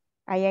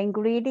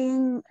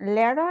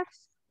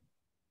letters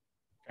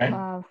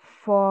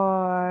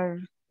for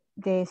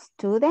the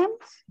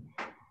students.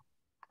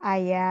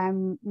 I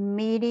am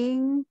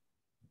meeting.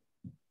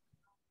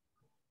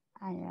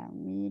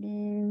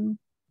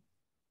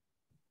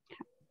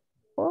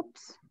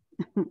 Oops.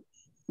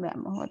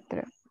 Veamos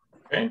otro.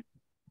 Okay.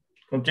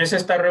 ¿Con quién se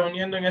está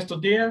reuniendo en estos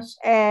días?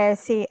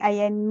 Sí,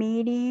 I am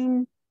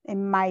meeting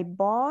my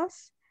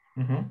boss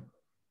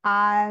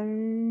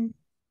and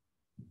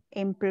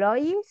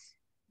employees.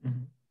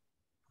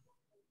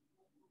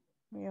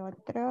 Y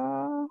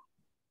otro.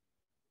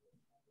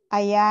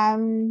 I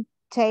am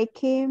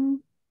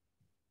taking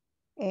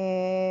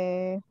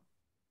I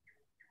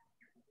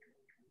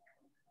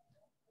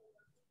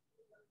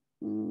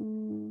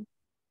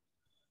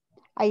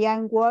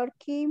am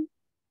working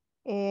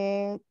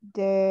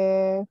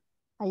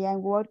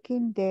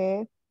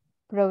the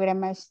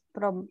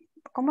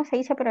 ¿cómo se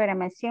dice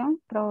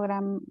programación?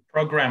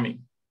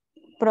 Programming.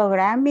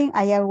 Programming.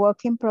 I am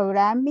working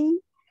programming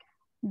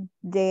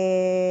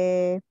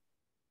the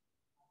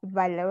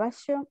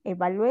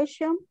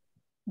evaluation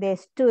the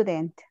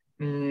student.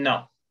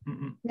 No.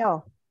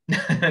 No.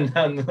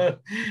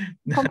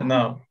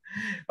 No.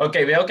 Ok,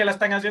 veo que la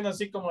están haciendo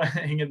así como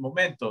en el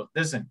momento.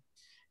 Listen.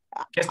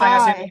 ¿Qué están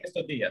haciendo en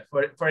estos días?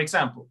 For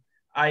example,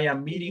 I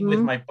am meeting with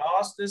my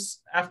boss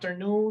this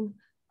afternoon.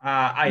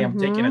 I am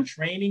taking a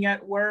training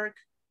at work.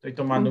 Estoy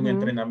tomando un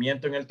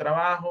entrenamiento en el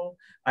trabajo.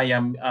 I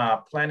am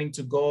planning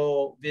to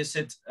go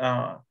visit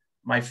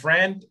my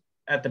friend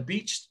at the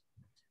beach.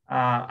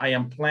 I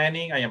am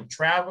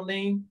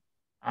traveling.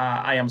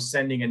 I am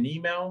sending an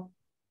email.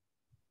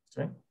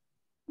 ¿Sí?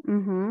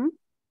 All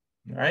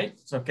right.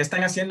 So, ¿qué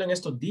están haciendo en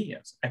estos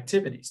días?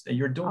 Activities that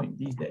you're doing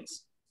these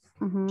days.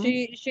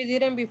 She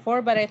didn't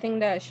before, but I think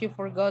that she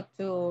forgot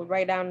to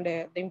write down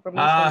the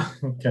information.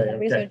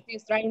 Okay. So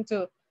she's trying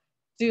to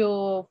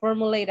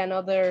formulate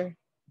another,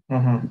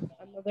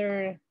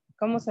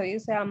 ¿cómo se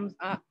dice?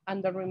 I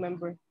don't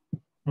remember.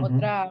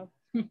 Otra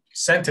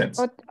sentence.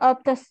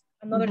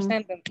 Another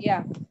sentence,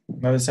 yeah.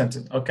 Another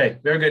sentence. Okay,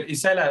 very good.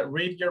 Isela,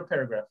 read your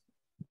paragraph.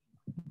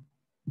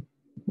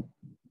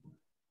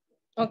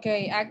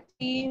 Okay,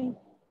 actually,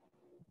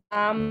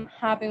 I'm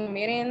having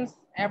meetings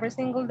every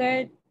single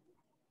day.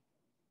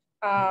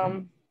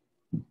 I'm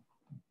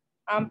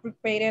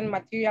preparing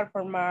material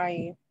for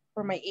my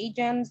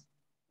agents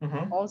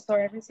also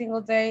every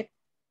single day.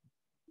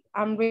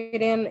 I'm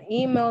reading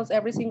emails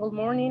every single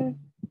morning,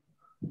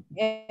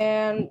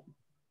 and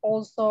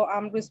also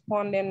I'm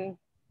responding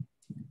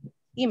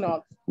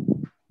emails.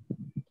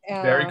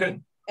 Very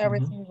good.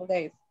 Every single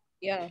day.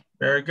 Yeah.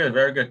 Very good.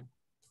 Very good.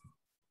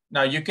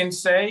 Now you can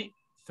say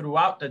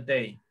throughout the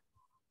day.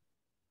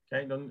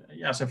 Okay,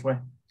 ya se fue.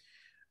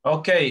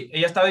 Ok,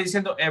 ella estaba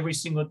diciendo every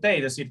single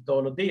day, decir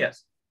todos los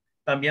días.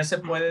 También se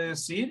puede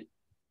decir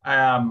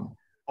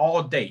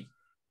all day.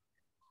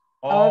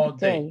 All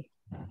day.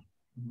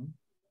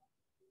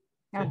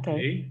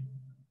 Okay.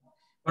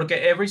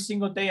 Porque every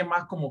single day es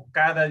más como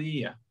cada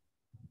día.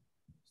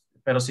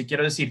 Pero si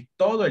quiero decir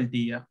todo el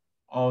día,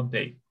 all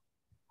day.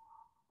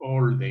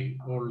 All day.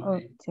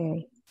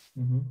 Okay.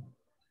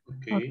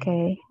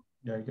 Okay.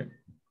 Very good.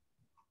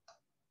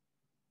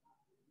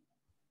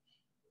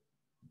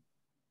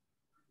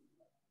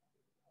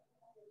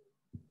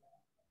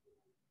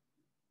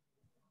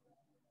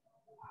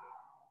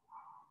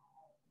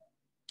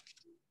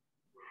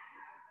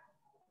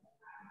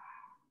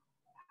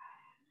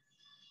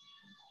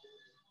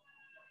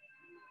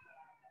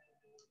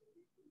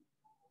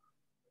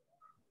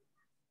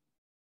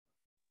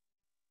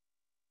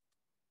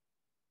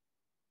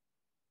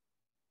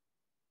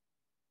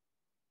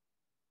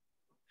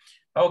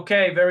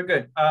 Okay, very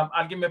good.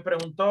 Alguien me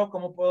preguntó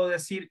cómo puedo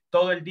decir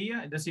todo el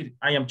día, es decir,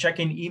 I am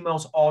checking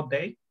emails all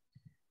day.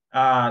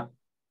 Hay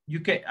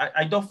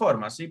dos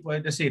formas, ¿sí?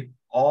 Puedes decir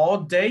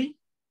all day.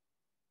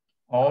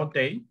 O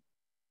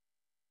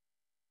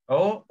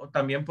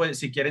también puede,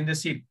 si quieren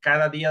decir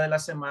cada día de la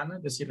semana,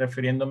 es decir,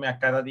 refiriéndome a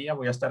cada día,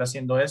 voy a estar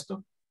haciendo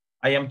esto.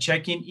 I am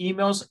checking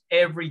emails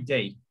every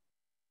day.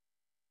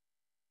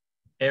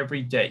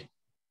 Every day.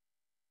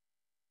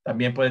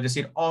 También puedes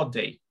decir all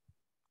day.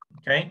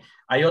 Okay.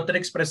 Hay otra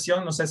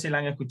expresión, no sé si la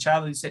han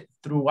escuchado, dice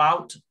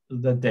throughout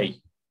the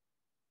day.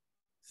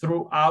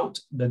 Throughout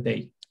the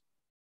day.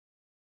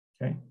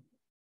 Okay.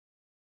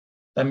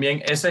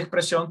 También esa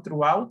expresión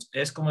throughout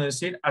es como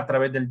decir a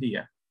través del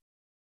día.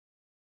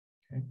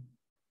 Okay.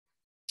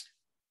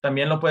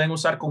 También lo pueden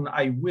usar con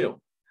I will.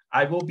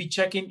 I will be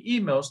checking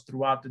emails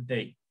throughout the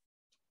day.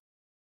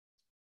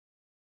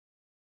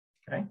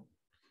 Okay.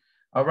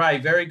 All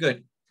right, very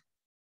good.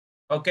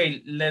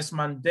 Okay, les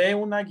mandé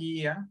una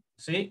guía,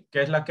 ¿sí?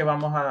 Que es la que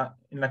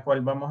en la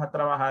cual vamos a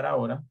trabajar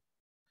ahora.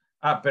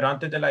 Pero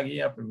antes de la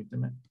guía,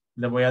 permíteme,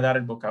 le voy a dar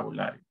el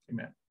vocabulario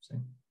primero, ¿sí?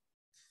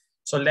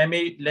 So let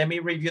me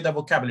review the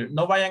vocabulary.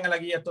 No vayan a la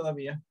guía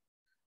todavía.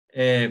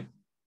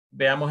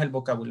 Veamos el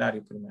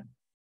vocabulario primero.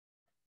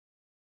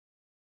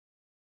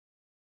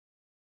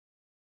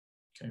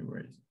 Okay,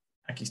 where is it?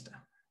 Aquí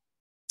está.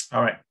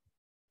 All right.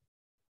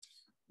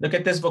 Look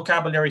at this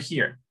vocabulary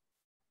here.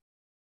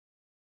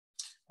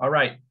 All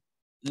right.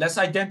 Let's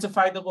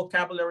identify the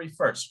vocabulary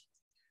first.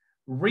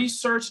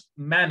 Research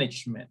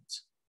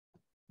management.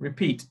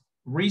 Repeat.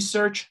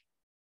 Research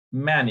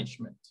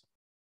management.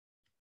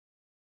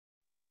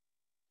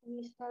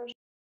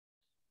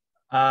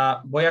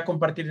 Voy a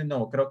compartir de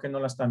nuevo. Creo que no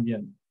la están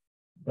viendo.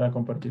 Voy a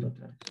compartir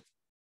otra vez.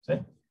 ¿Sí?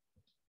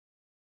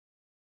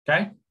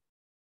 Okay.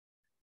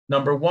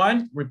 Number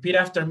one, repeat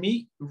after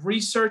me.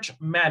 Research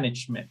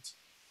management.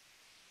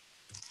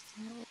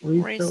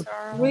 Research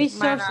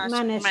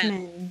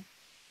management.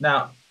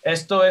 Now,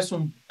 esto es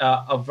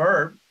a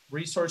verb,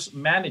 resource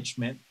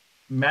management.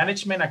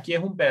 Management aquí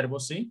es un verbo,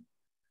 ¿sí?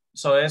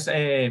 So es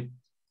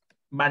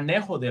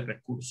manejo de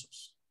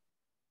recursos.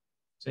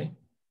 ¿Sí?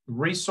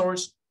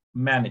 Resource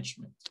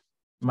management.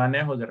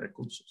 Manejo de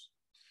recursos.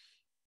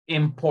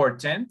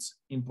 Important,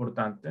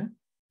 importante.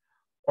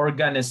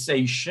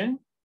 Organization.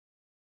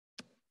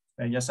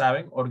 Ya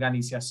saben,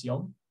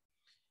 organización.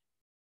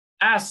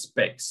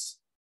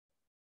 Aspects.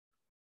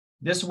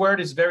 This word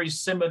is very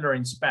similar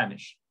in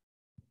Spanish.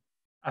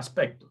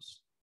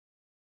 Aspectos.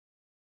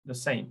 The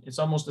same. It's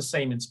almost the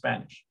same in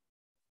Spanish.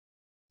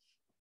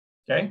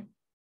 Okay.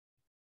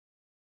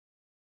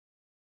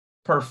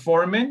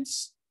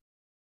 Performance.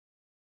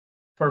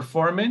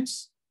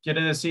 Performance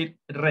quiere decir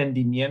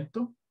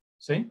rendimiento.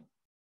 ¿Sí?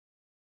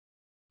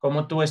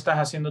 Cómo tú estás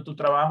haciendo tu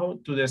trabajo,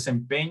 tu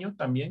desempeño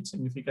también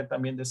significa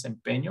también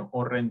desempeño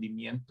o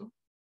rendimiento.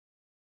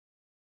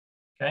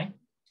 Okay.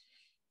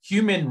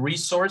 Human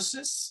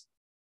resources.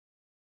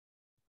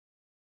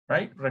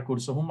 Right?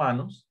 Recursos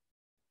humanos.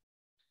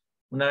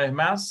 Una vez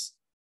más,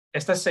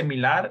 esta es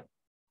similar.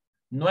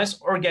 No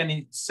es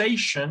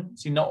organization,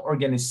 sino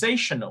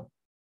organizational.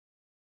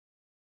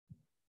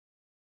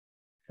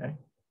 Okay.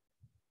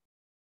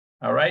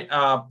 All right.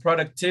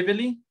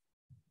 Productively.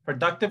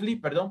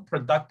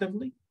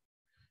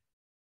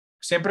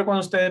 Siempre cuando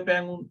ustedes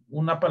vean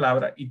una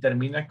palabra y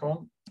termina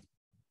con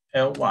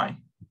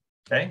ly.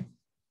 Okay.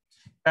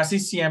 Casi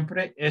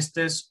siempre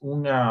este es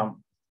un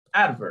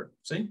adverb,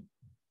 ¿sí?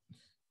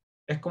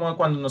 Es como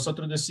cuando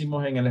nosotros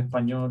decimos en el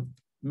español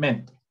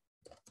mente,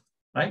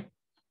 right?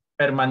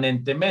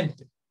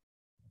 Permanentemente,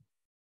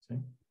 ¿sí?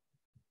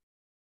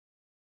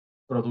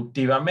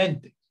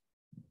 Productivamente,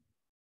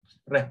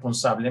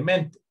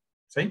 responsablemente,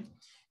 ¿sí?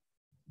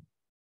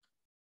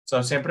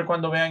 So, siempre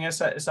cuando vean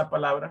esa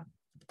palabra,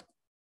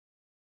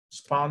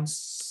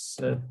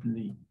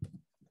 responsibly,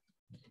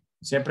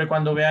 siempre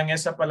cuando vean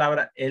esa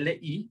palabra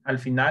li al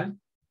final,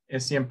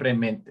 es siempre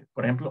mente.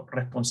 Por ejemplo,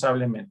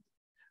 responsablemente,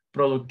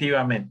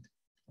 productivamente.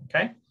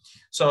 Okay,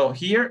 so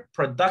here,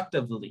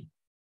 productively.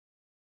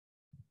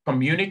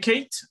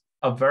 Communicate,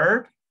 a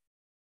verb,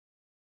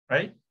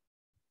 right?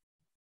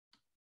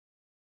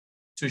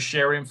 To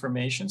share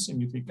information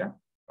significa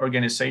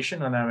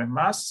organization, una vez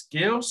más.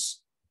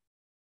 Skills,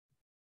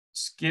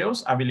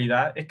 skills,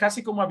 habilidad. Es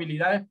casi como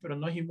habilidades, pero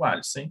no es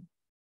igual, ¿sí?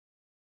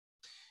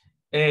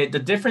 The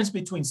difference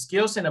between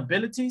skills and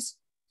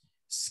abilities.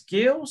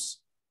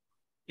 Skills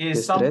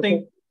is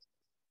something...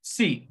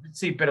 Sí,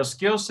 pero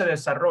skills se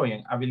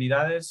desarrollan.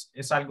 Habilidades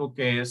es algo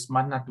que es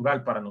más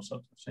natural para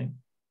nosotros, ¿sí?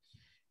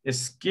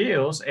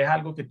 Skills es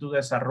algo que tú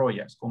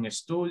desarrollas con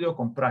estudio,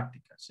 con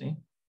práctica, ¿sí?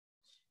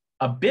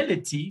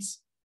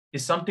 Abilities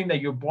is something that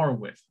you're born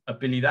with.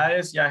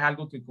 Habilidades ya es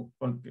algo que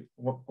con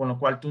lo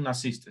cual tú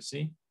naciste,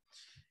 ¿sí?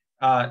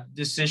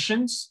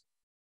 Decisions,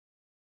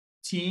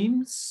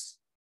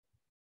 teams,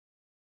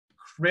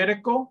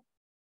 critical,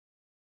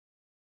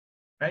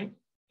 right?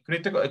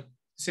 Critical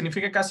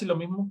significa casi lo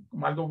mismo,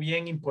 como algo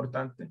bien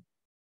importante.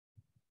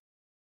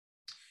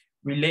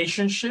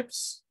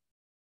 Relationships.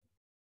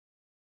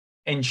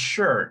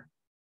 Ensure.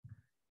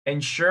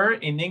 Ensure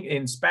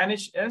in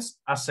Spanish es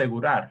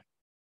asegurar.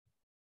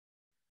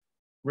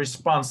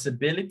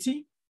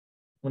 Responsibility.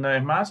 Una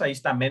vez más, ahí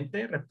está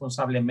mente,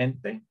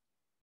 responsablemente.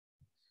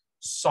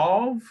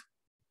 Solve.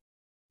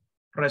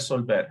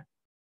 Resolver.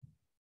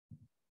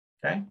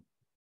 Okay.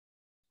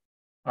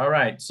 All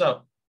right.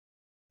 So,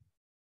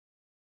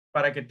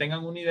 para que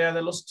tengan una idea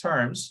de los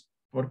terms,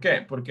 ¿por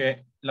qué?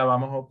 Porque los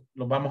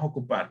vamos a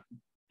ocupar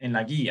en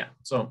la guía.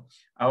 So,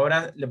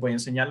 ahora les voy a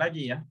enseñar la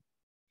guía.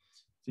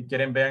 Si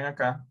quieren, vean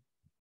acá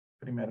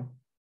primero.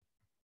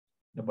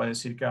 Les voy a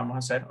decir qué vamos a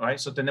hacer. All right.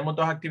 So, tenemos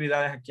dos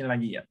actividades aquí en la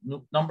guía.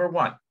 Number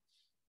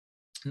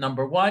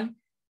one,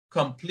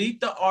 complete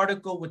the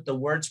article with the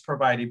words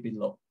provided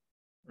below.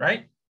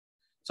 Right?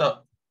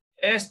 So,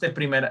 esto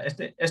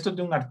es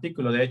de un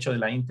artículo, de hecho, de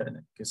la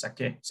internet que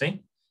saqué,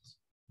 ¿sí?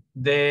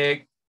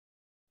 De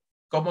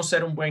cómo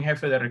ser un buen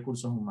jefe de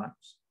recursos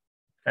humanos.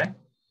 Okay.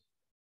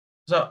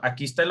 So,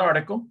 aquí está el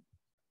artículo.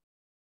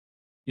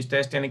 Y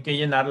ustedes tienen que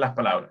llenar las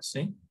palabras,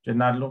 ¿sí?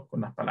 Llenarlo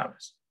con las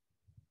palabras.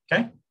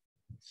 Ok.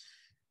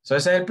 So,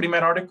 ese es el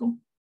primer artículo.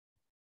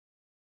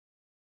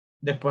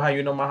 Después hay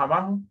uno más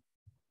abajo.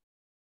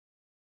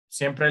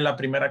 Siempre la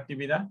primera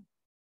actividad.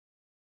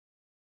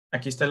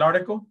 Aquí está el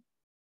artículo.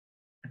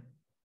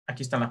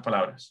 Aquí están las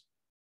palabras.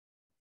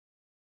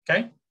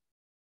 Ok.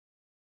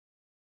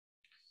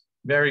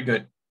 Very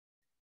good.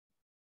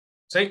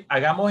 Sí,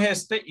 hagamos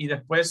este y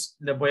después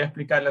les voy a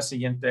explicar la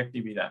siguiente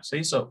actividad.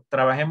 Sí, so,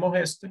 trabajemos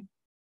este.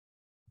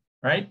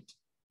 Right.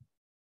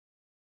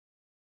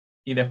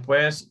 Y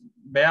después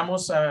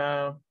veamos,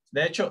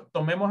 de hecho,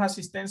 tomemos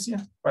asistencia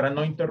para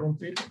no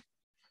interrumpir.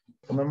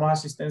 Tomemos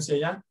asistencia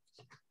ya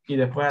y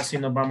después así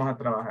nos vamos a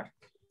trabajar.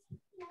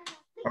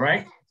 All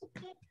right.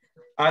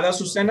 Ada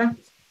Azucena.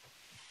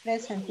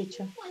 Present,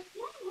 teacher.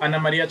 Ana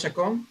María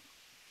Chacón.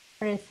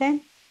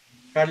 Present.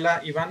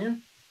 Carla Ivania.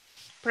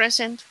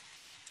 Present.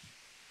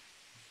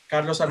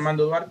 Carlos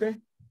Armando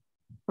Duarte.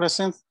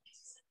 Present.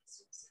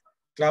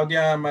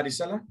 Claudia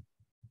Marisela.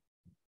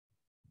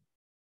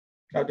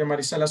 Claudia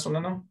Marisela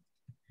Solano.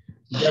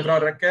 Debra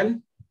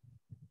Raquel.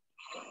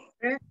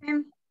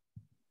 Present.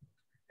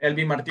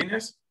 Elvi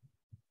Martínez.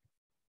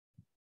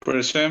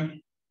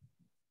 Present.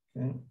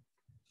 Okay.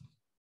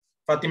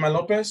 Fátima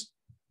López.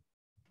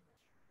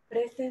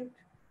 Present.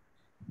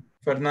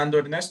 Fernando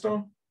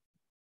Ernesto.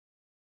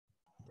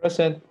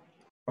 Present.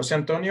 José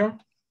Antonio.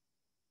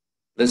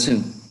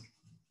 Present.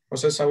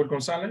 José Saúl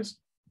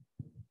González.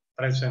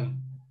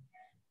 Present.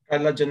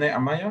 Carla Janet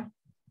Amaya.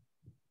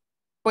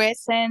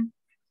 Present.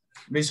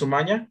 Luis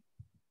Umaña.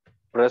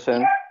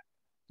 Present.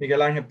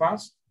 Miguel Ángel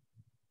Paz.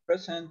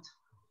 Present.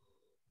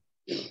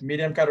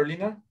 Miriam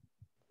Carolina.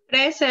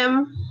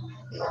 Present.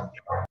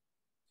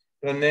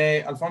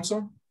 René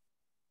Alfonso.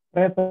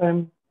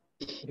 Present.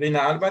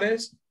 Rina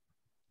Álvarez.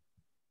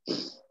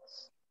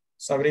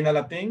 Sabrina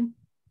Latín.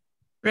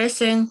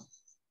 Present.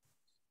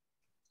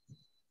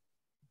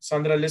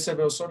 Sandra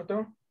Elizabeth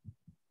Osorto.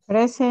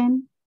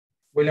 Present.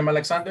 William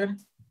Alexander.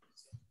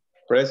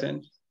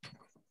 Present.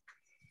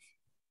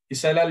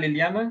 Isela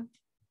Liliana.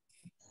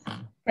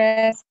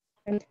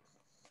 Present.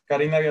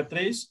 Karina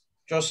Beatriz.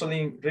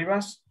 Jocelyn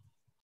Rivas.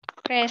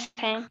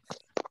 Present.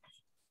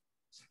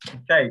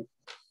 Okay.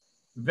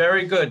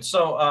 Very good.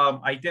 So,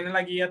 ahí tienen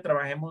la guía.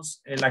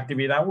 Trabajemos en la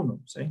actividad 1.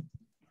 ¿Sí?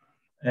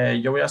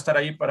 Yo voy a estar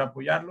ahí para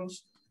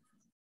apoyarlos.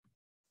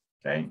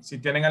 Okay. Si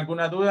tienen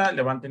alguna duda,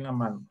 levanten la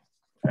mano.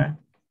 Okay.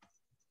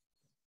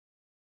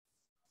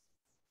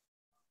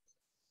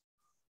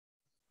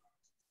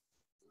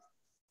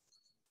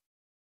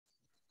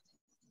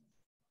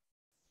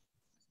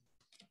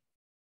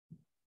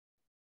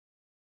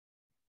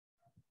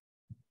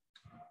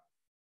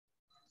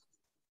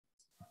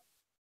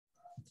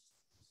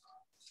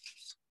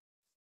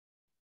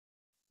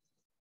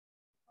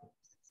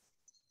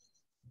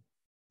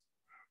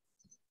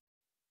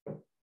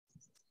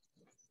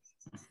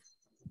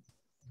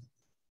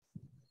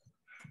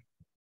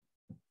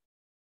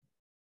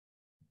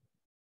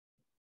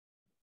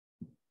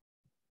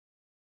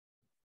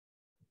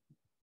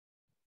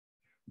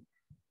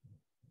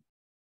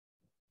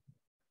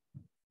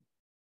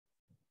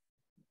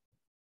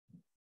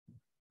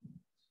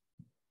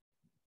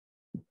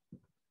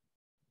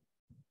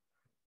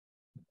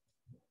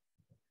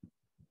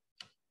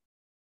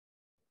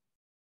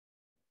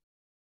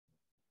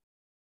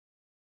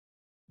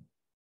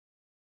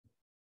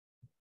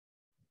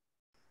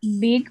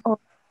 Big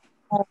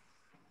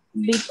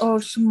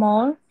or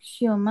small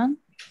human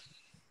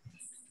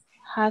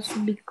has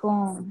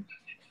become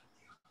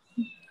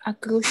a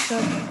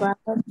crucial part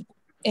of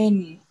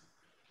any,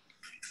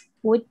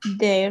 with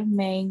their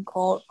main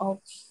goal of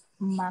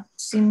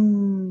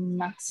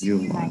maximizing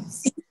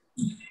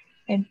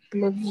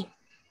employee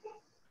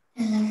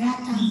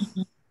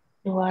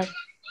to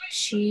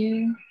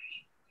achieve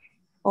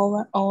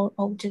overall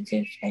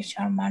objectives.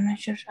 HR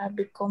managers are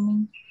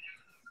becoming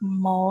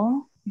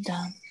more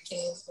than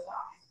ever.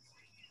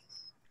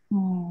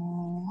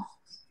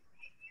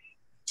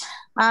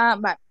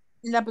 Vale.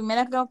 La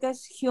primera creo que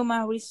es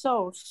human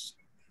resource.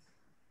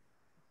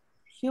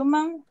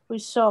 Human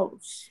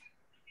resource.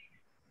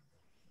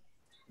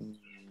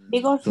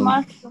 Big or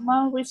small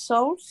human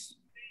resource.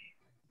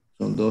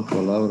 Son dos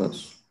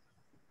palabras.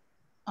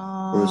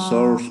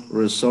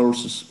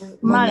 Resources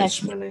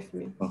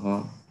management.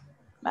 Ajá.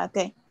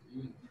 Okay.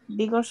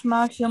 Big or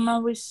small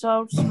human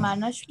resource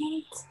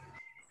management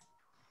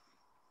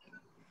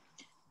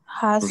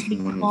has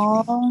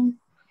become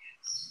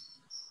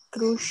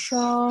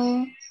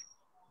crucial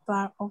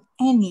part of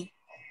any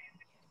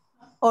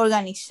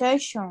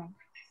organization.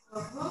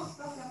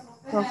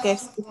 Porque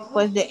es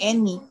después de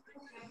any.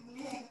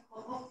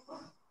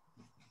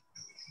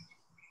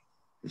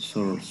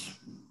 Resource.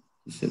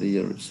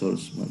 Sería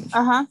resource management.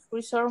 Ajá,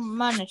 resource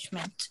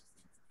management.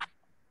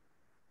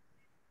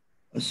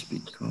 Has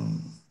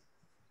become.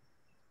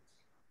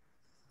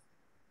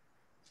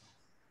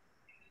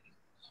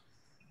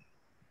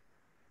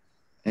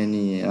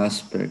 Any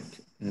aspect.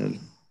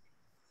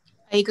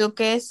 Ahí creo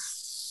que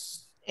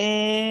es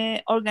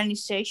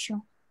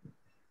organization.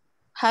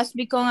 Has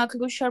become a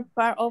crucial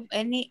part of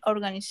any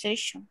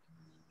organization.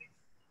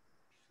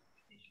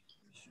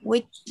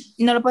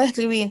 No lo puedo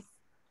escribir.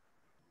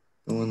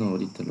 Bueno,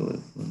 ahorita lo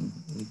veo. Bueno,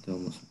 ahorita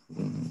vamos a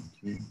poner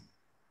aquí.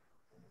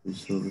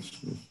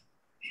 Resources.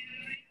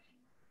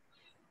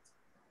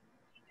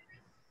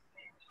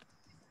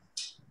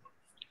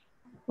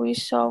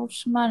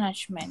 Resource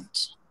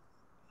management.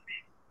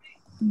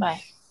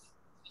 Vale.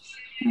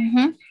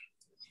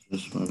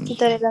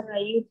 Quitaré la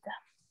rayita.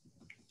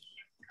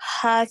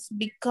 Has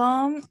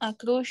become a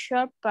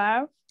crucial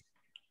part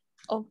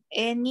of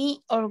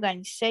any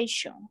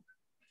organization.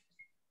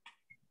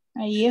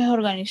 Ahí es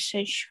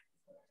organization.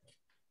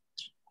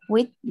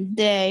 With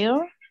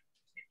their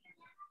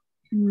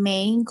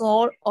main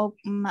goal of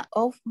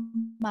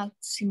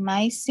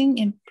maximizing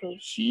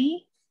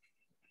employee.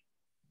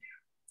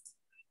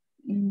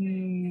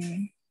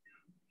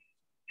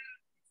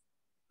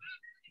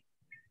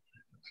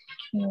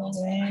 Quiero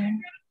ver.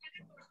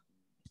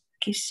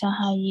 Quizás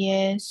ahí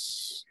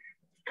es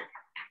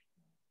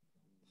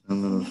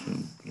Buscando los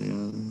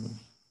empleados.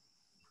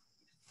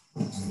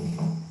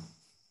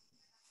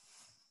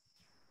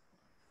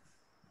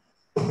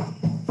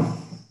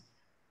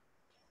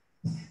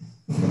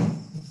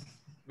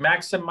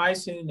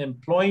 Maximizing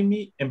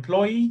employee.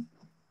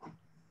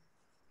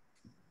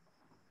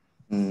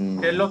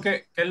 ¿Qué es lo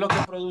que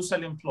produce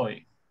el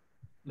employee?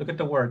 Look at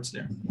the words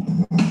there.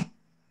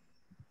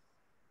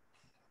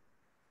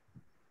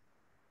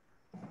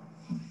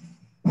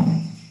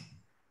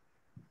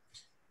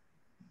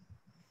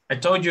 I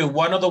told you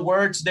one of the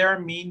words there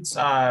means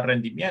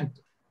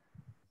rendimiento.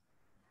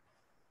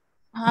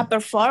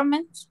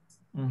 Performance.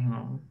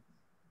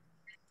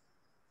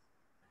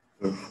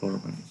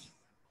 Performance.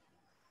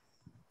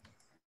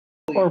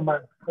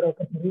 Performance, creo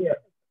que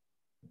sería.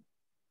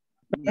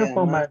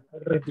 Performance,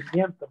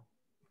 rendimiento.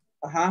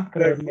 Ajá,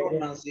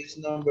 performance is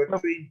number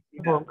 3.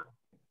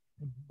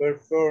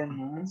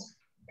 Performance.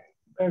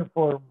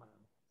 Performance.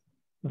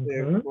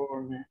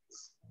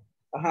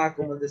 Ajá,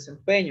 como el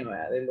desempeño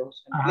de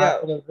los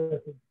empleados.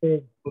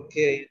 Ok,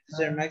 is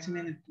there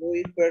maximum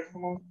employee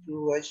performance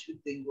to achieve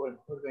the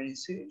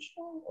organization?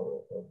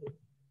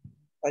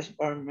 As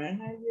our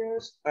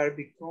managers are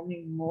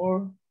becoming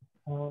more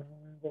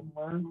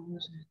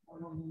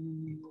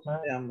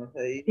veamos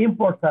ahí.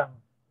 Important,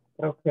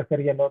 creo que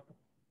sería el otro.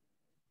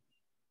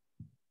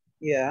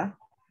 Yeah,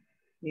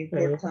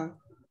 important.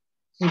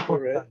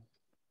 Correct.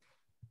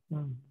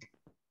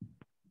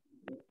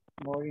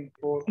 More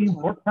important.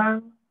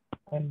 Important.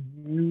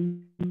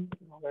 And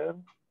a ver.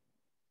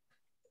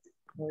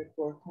 More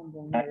important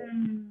than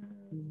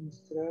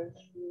administration.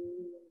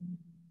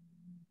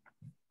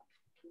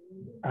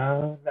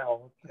 La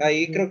otra.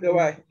 Ahí creo que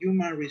va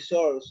human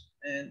resource.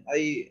 And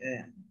ahí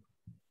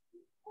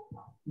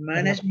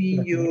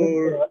managing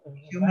your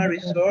human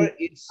resource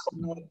is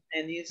not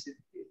an easy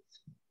feat.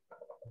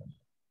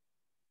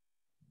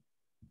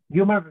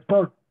 Human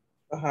resource.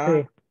 Ajá.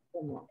 Sí.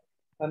 Como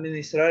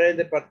administrar el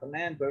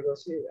departamento, algo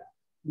así.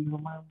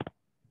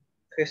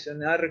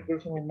 Gestionar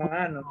recursos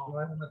humanos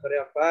no es una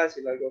tarea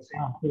fácil, algo así.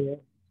 Así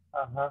es.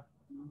 Ajá.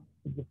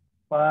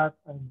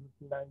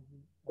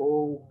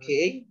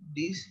 Okay,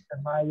 this.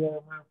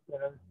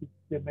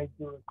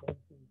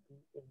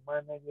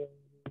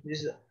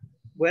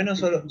 Bueno,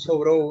 solo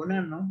sobró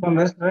una, ¿no?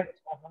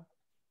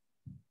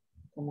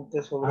 Como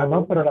que sobró.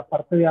 No, pero la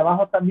parte de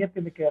abajo también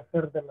tiene que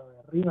hacer de la de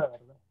arriba,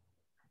 ¿verdad?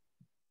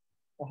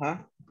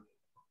 Ajá.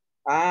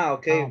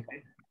 Ok.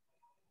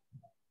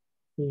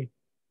 Sí.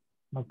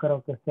 No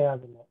creo que sea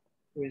de la...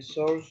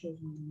 Resources.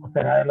 O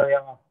será de lo de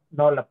abajo.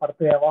 No, la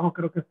parte de abajo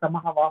creo que está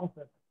más abajo.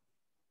 Pero...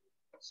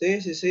 Sí.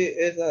 Es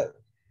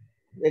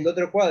el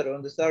otro cuadro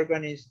donde está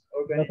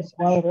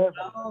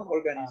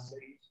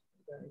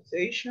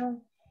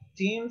organization,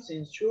 teams,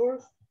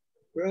 insures,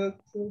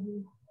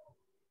 productivity.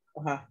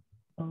 Ajá.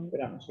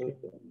 Esperamos.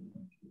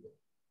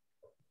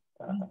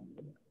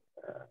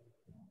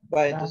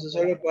 Entonces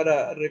solo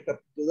para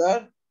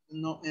recapitular,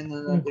 en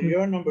el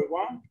anterior, number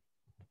 1,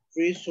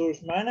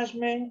 resource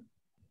management.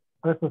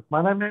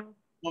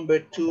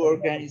 Number 2,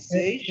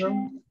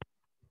 organization.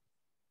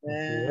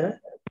 And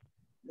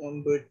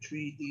number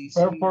 3, this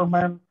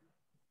performance.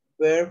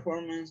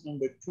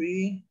 Number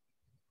 3.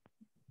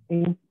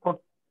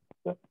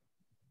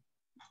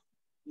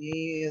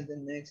 Yeah, the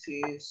next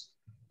is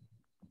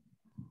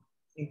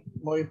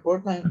more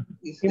important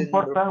is the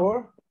number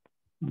 4.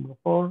 Number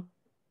 4.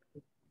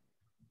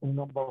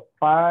 Number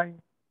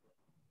 5.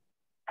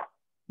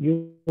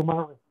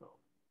 Human resource.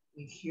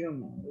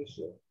 Human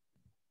resource.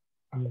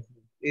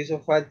 Hizo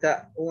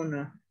falta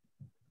una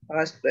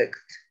aspect.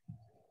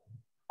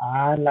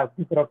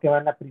 Creo que va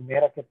en la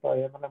primera que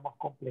todavía no la hemos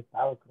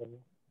completado, creo.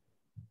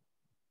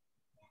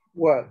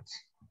 What?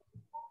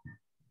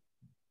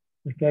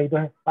 Es que hay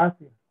 2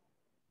 espacios.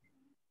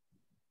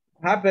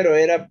 Pero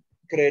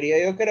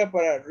creería yo que era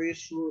para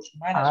resource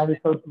management.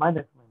 Resource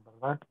management,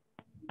 ¿verdad?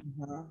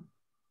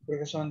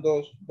 Porque son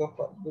dos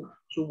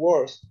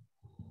words.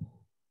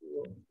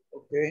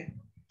 Ok.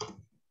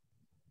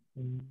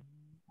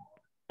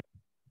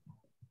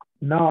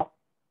 No.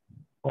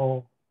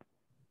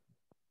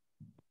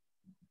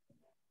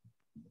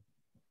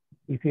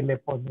 Y si le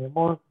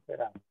ponemos,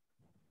 espera.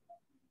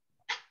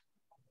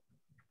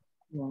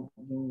 No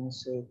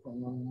sé,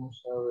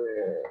 vamos a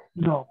ver.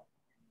 No.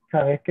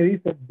 ¿Sabes qué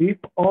dice? Big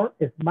or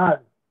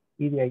small.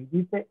 Y de ahí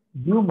dice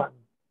human.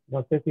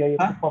 No sé si ahí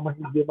ocupamos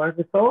el human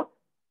resource.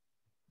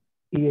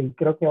 Y ahí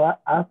creo que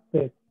va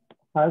aspect.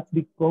 Has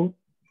become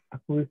a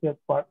crucial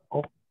part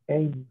of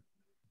aim.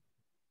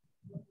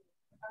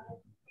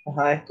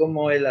 Es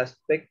como el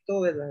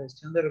aspecto de la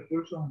gestión de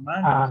recursos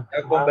humanos. Se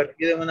ha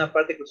convertido en una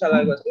parte crucial,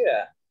 algo así,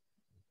 ¿verdad?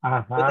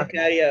 Entonces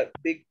quedaría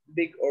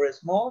big or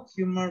small,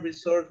 human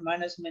resource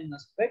management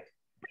aspect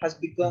has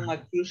become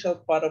a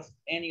crucial part of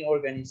any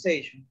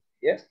organization.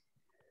 Yes?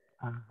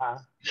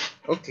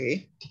 Ok.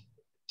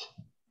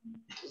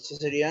 Ese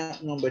sería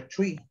number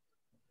 3.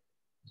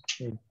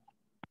 Sí.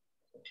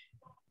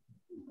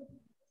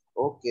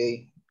 Ok.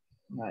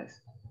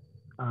 Nice.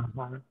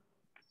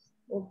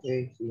 Ok,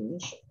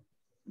 finish.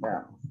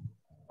 Veamos.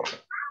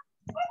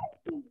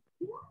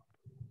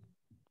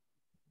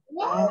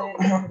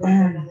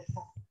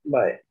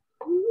 Vale.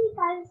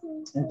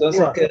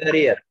 Entonces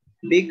quedaría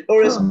big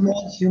or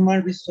small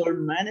human resource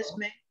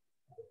management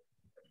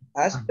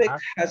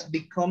aspect has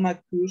become a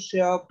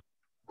crucial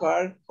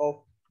part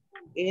of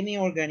any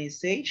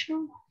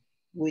organization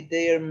with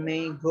their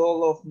main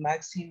goal of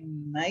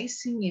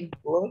maximizing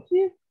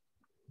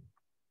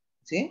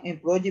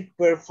employee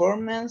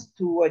performance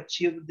to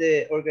achieve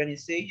the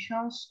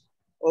organization's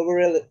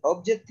overall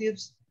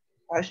objectives.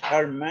 As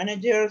our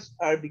managers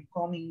are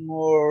becoming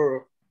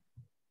more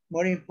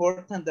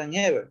important than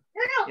ever.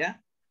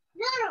 ¿Ya?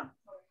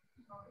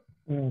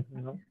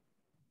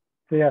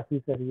 Sí,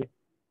 así sería.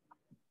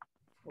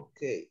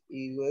 Ok,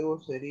 y luego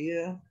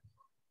sería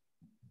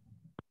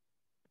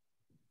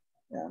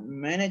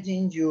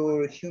managing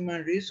your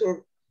human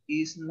resource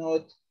is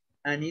not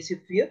an easy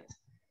feat,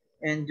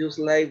 and just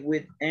like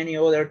with any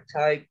other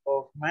type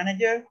of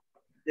manager,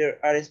 there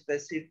are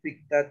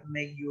specific that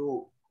make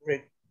you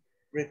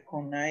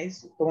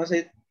recognize. How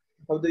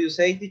do you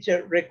say,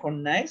 teacher?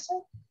 Recognize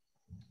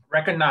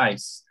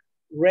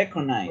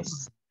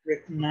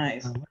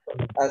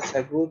as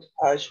a good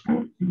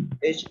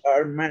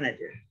HR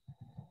manager.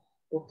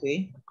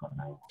 Okay.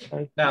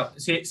 Now,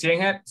 si es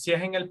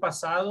en el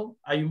pasado,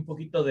 hay un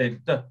poquito de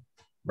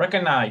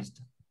recognized.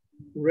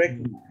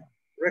 Recognize.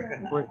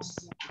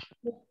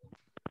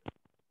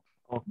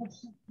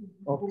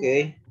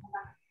 Okay.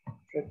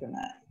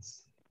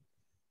 Recognize.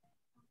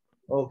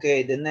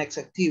 Okay, the next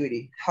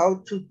activity.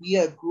 How to be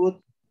a good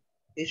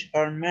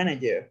HR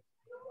manager.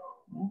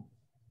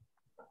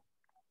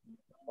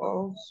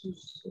 Oh,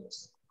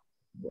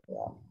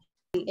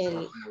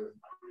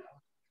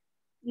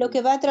 lo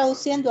que va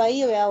traduciendo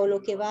ahí, ¿vea? O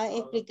lo que va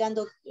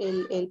explicando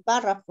el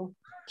párrafo.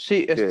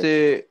 Sí,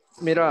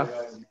 mira,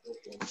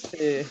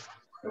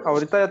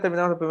 ahorita ya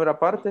terminamos la primera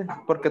parte,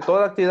 porque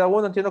toda la actividad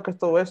 1 entiendo que es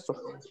todo esto.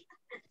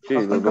 Sí,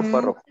 los dos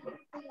párrafos.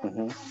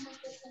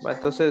 Bueno,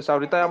 entonces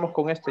ahorita vamos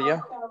con este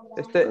ya.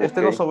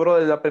 Este nos sobró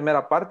de la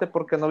primera parte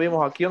porque no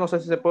vimos aquí. Yo no sé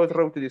si se puede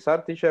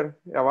reutilizar, teacher,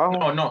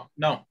 abajo.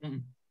 No.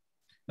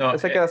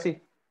 Ese queda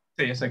así.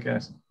 Sí, ese queda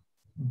así.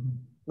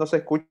 No se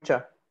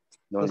escucha.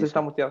 No sé si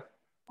está muteado.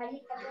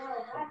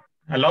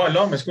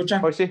 Aló, ¿me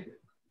escuchan? Hoy sí.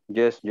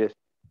 Yes.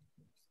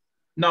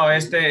 No,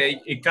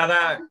 y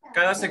cada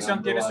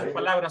sección tiene sus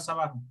palabras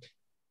abajo.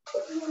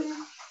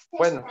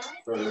 Bueno,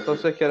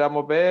 entonces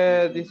queramos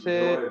ver,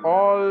 dice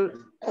all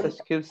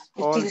skills,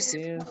 all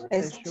skills,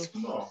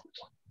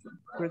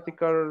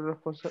 critical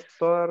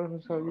toda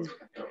responsabilidad.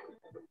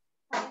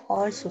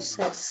 All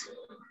success.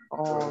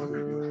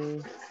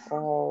 All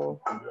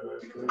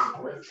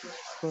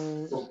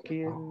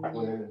skill,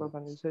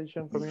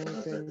 organization,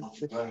 community,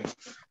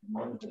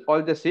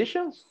 all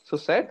decisions,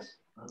 success?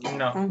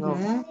 No,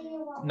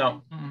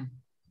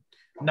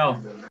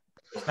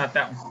 it's not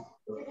that one.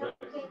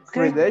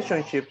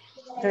 Relationships.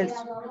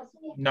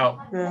 No.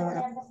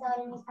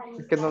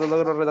 Es que no lo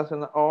logro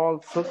relacionar.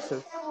 All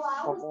success.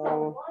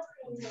 All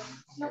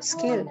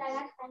skill.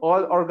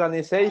 All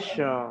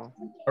organization.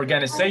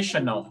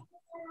 Organizational.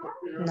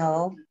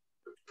 No.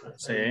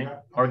 Sí.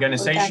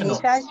 Organizational.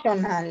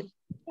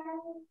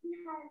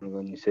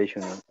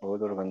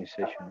 All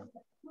organizational.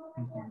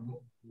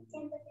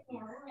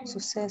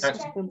 Sucesos.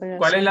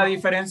 ¿Cuál es la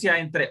diferencia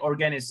entre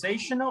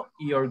organizational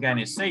y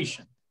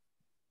organization?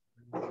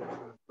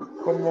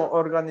 Como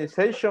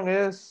organization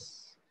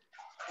es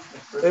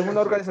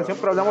una organización,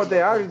 pero hablamos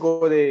de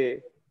algo,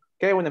 de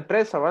 ¿qué? Una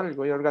empresa o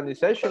algo. Y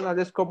organizational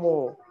es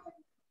como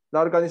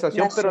la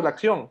organización, pero la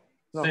acción.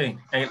 No. Sí,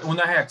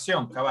 una es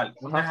acción, cabal.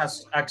 Una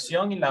es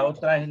acción y la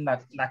otra es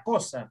la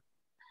cosa.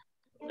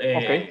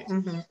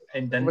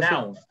 En the Pues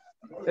noun. sí.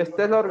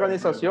 Esta es la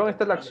organización,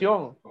 esta es la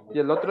acción. Y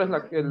el otro es la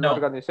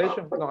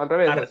organization. No, al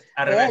revés.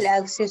 Al revés.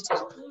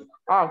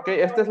 Ok.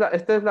 Esta es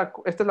la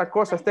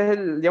cosa. Esta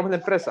es digamos, la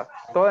empresa.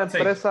 Toda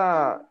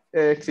empresa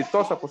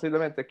exitosa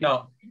posiblemente. Aquí.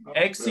 No,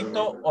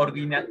 éxito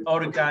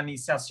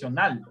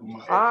organizacional.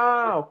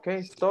 Ok.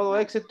 Todo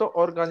éxito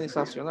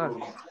organizacional.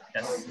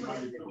 Yes.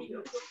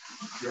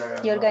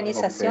 Y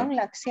organización,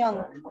 la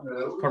acción.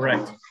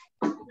 Correct.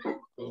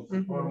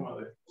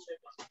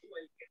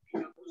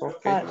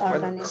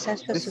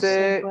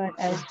 Dice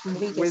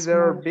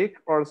whether big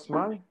or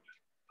small.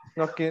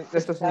 No, que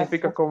esto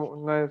significa como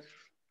no es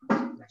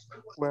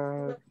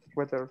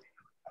whether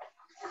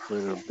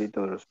big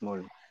or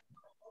small.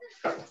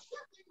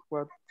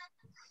 What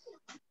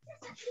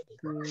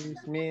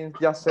this means,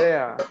 ya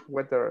sea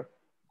whether.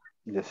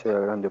 Ya sea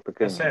grande o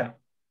pequeño. Ya sea.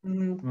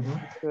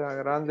 Sea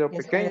grande o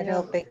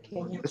pequeño.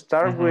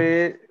 Start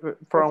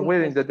from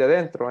within, desde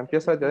adentro.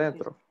 Empieza desde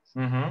adentro.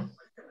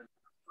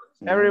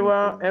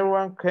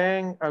 Everyone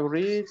can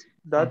agree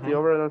that the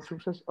overall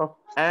success of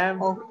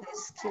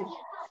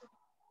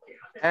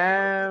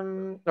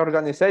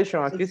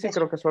organization. Aquí sí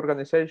creo que es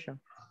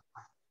organization.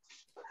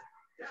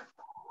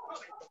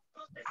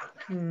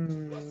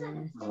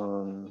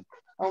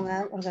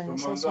 Una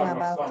organización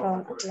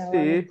about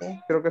sí,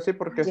 creo que sí,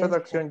 porque esa es la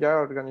acción ya,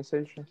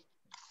 organization.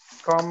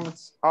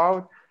 Comes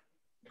out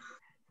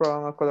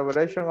from a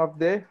collaboration of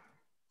the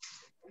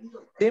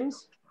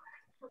teams.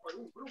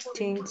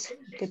 Teams,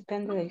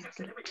 depende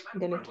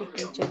del equipo.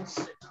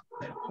 Just.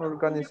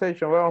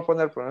 Organization, vamos a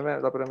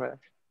poner la primera.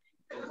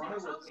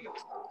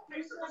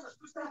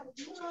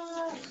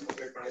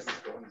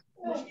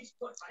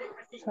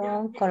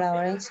 Son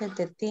colaboradores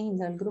de team,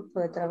 del grupo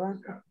de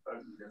trabajo.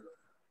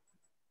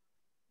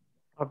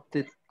 Of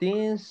the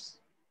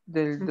teams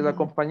de la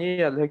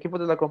compañía, los equipos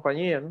de la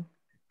compañía, ¿no?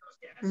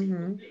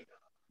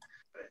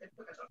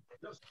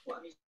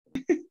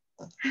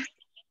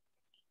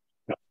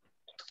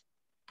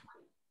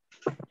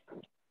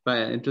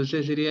 Vale,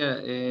 entonces sería,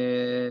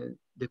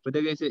 después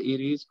de que dice,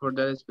 it is for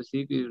that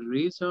specific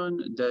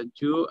reason that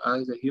you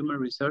as the human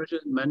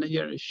resources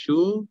manager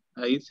should,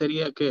 ahí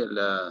sería que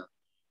la...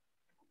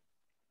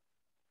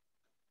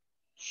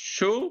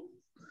 Should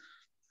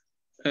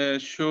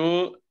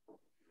ensure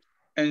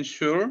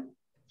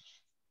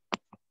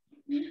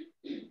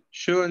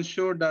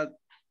that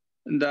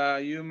the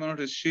human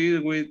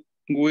resources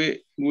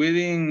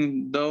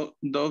within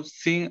those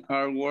things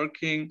are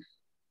working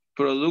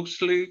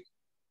productively,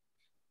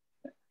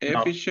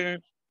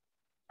 efficient. No.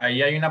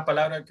 Ahí hay una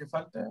palabra que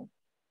falta.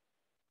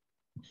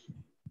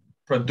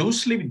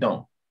 Productively,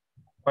 no.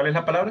 ¿Cuál es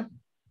la palabra?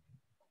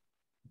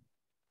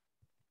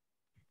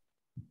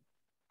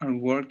 Are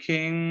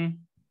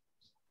working.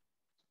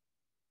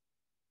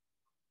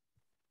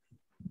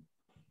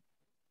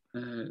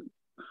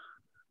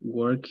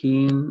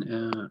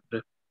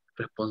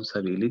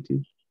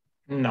 Responsibility.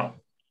 No.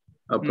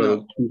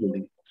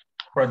 Productively.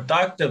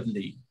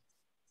 Productively.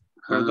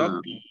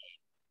 Productively.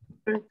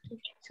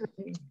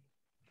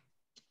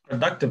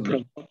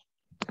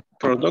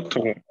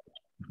 Productively.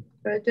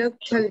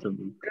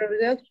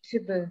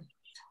 Productively.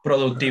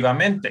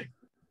 Productivamente.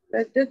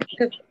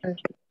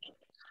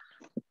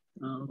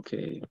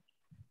 Okay.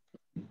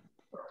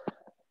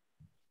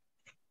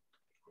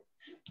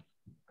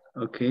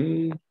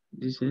 Okay.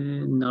 This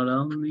is not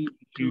only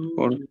 3,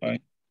 4, 5.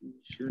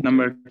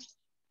 Number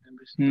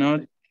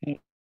not.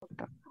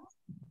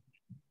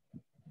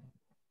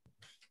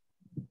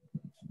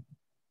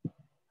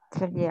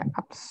 Sería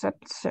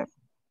accept.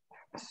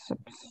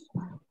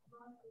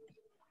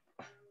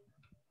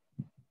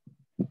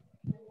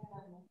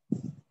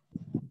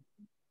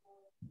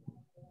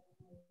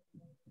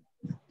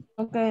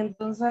 Ok,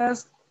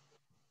 entonces,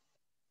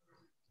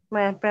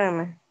 bueno,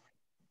 espérame.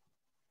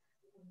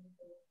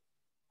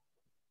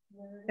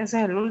 Ese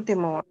es el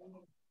último.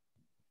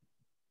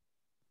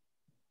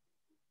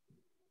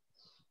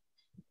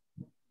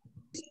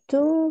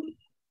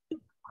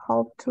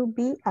 How to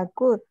be a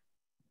good.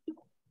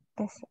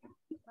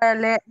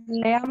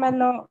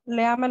 Léamelo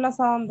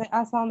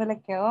hasta donde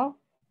le quedó.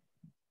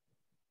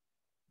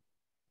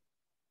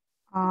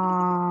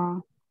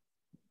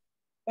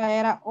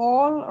 Era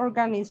all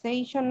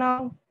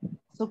organizational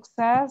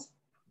success,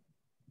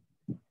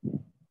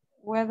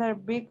 whether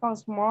big or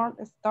small,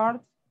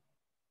 starts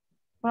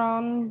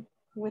from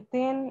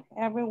within.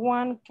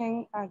 Everyone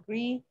can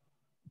agree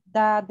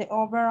that the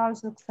overall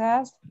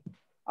success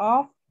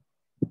of,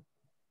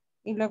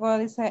 y luego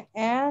dice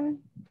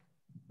and,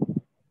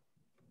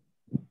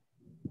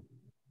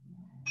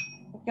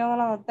 ¿qué no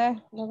lo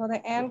anoté? Luego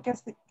de and,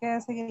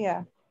 ¿qué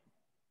seguiría?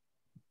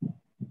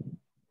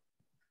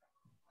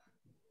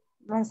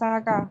 ¿No están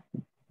acá?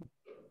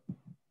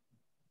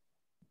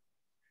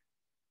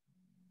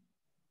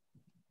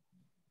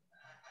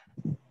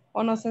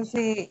 O no sé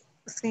si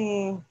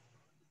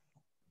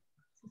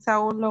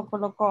Saúl lo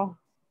colocó.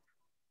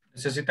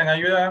 ¿Necesitan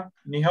ayuda?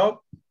 ¿Need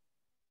help?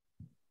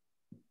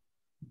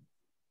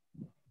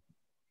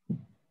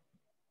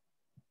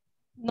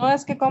 No,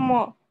 es que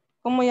como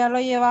ya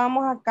lo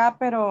llevamos acá,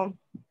 pero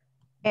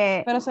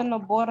se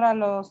nos borra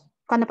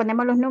cuando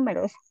ponemos los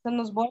números. Se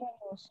nos borran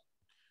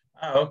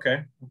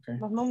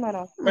los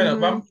números.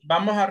 Bueno,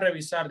 vamos a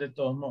revisar de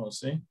todos modos,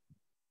 ¿sí?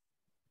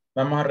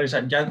 Vamos a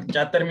revisar.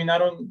 ¿Ya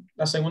terminaron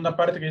la segunda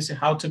parte que dice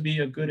how to be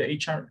a good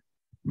HR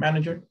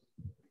manager?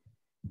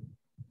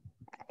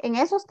 En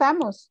eso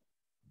estamos.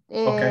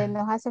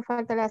 Nos hace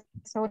falta la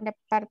segunda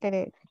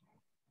parte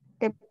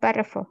del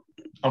párrafo.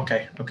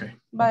 Okay.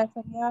 Vale,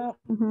 sería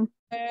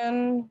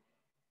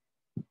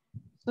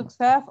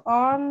success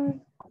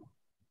on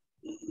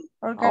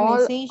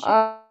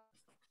organization.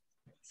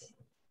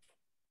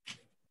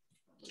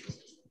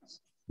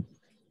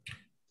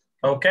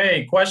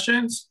 Okay,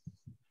 questions?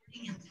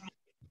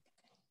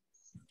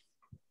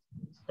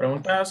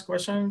 ¿Preguntas,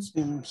 questions?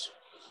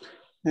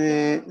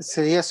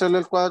 ¿Sería solo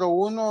el cuadro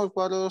 1 o el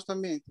cuadro 2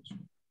 también?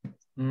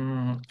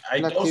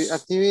 Hay dos.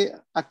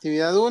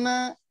 Actividad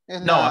 1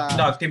 es no,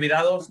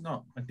 actividad 2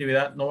 no.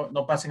 Actividad,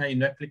 no pasen ahí,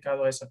 no he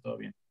explicado esa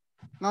todavía.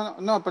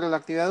 No, pero la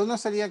actividad 1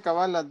 sería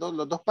acabar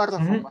los dos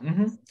párrafos.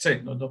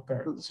 Sí, los dos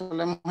párrafos.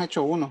 Solo hemos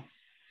hecho uno.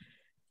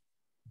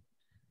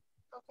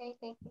 Okay,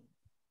 thank you.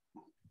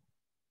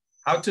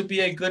 How to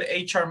be a good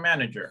HR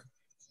manager.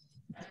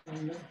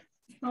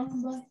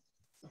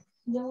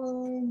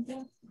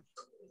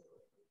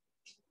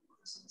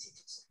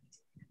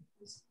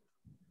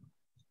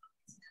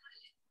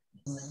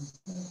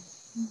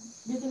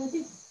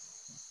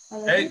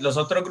 Hey, los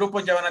otros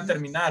grupos ya van a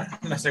terminar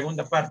la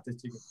segunda parte,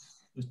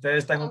 chicos. Ustedes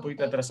están un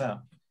poquito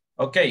atrasados.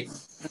 Ok.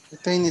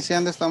 Está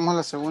iniciando, estamos en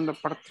la segunda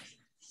parte.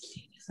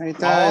 Ahí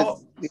está.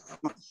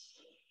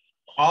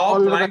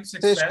 All blank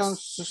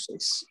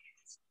success.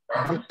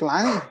 All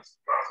planning.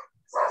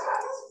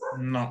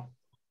 No.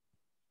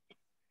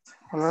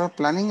 All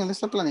planning, ¿dónde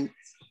está planning?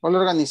 All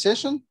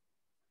organization.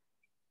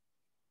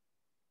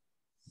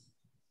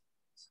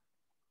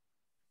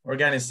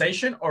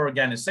 Organization or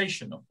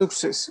organizational?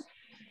 Success.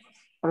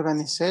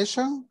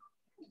 Organization.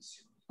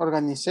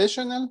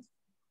 Organizational.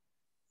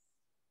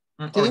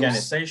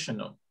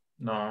 Organizational.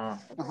 No.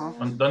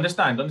 ¿Dónde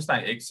están? ¿Dónde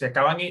están?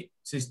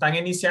 Si están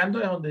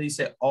iniciando es donde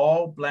dice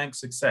all blank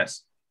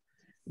success.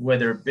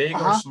 Whether big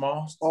or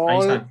small. Ahí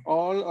están.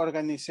 All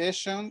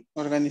organization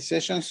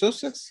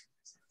success.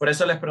 Por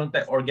eso les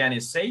pregunté,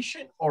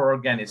 organization or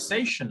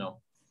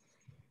organizational?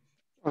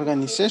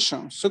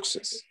 Organization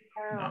success.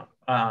 No,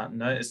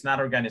 it's not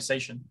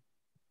organization.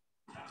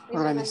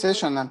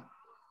 Organizational.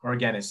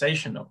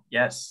 Organizational,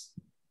 yes.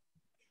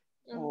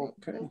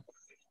 Okay.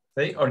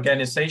 ¿Sí?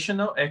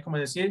 Organizational es como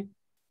decir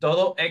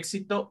todo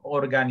éxito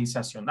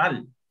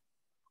organizacional.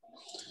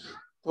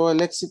 Todo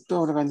el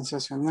éxito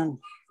organizacional.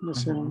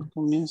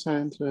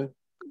 Comienza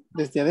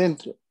desde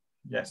adentro.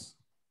 Yes.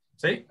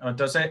 ¿Sí?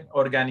 Entonces,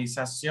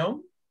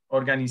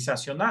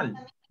 organizacional.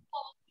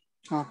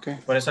 Okay.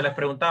 Por eso les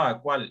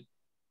preguntaba cuál.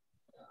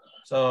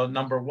 So,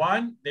 number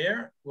one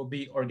there will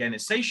be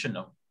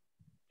organizational.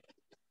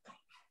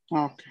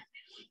 Okay.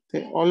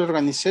 All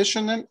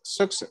organizational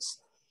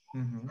success.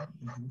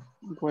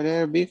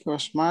 Whether big or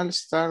small,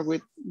 start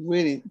with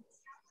it.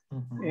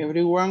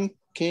 Everyone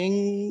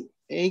can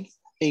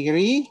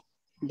agree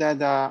that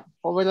the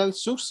overall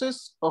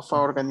success of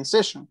our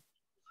organization.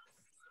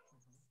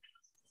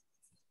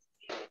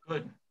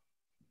 Good.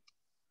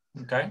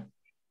 Okay.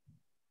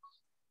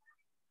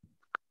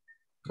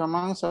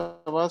 Commands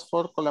about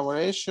for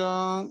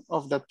collaboration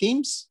of the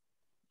teams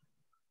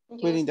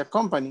within the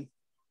company.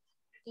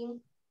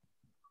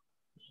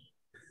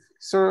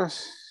 So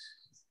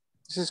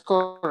this is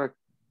correct.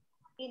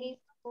 It is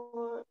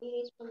for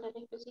that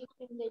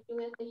specific in the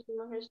US the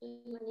human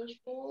resources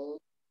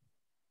management.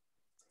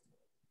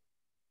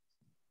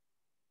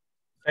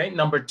 Okay,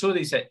 number two,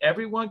 they said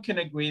everyone can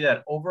agree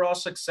that overall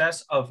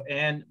success of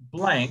an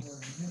blank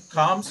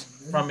comes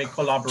from a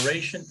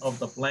collaboration of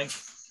the blank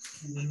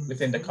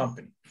within the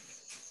company.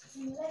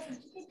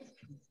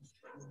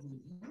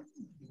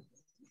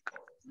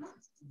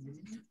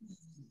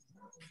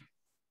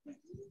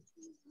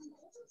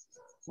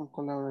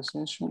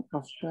 Collaboration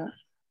of the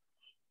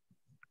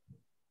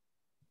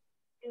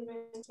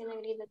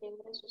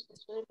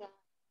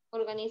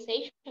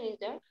organization is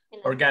there.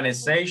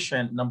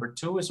 Organization, number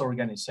two is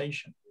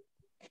organization.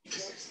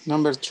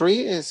 Number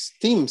three is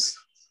teams.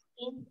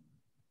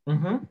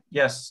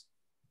 Yes.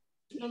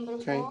 Number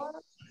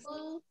four,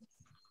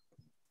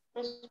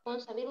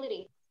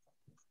 responsibility.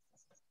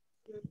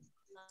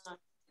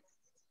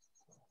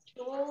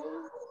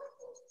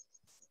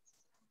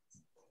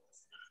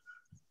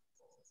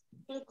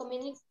 To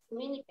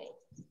communicate.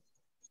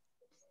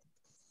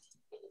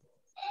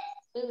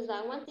 Is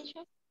that one,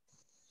 teacher?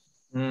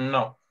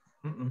 No.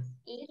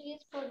 It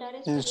is for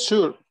that.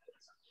 Ensure.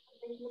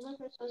 The human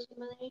resource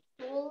manager.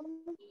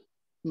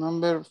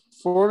 Number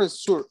four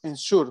is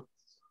ensure.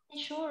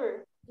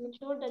 Ensure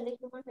that the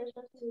human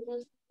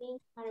resources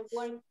teams are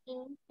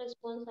working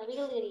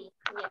responsibility.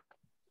 Yeah.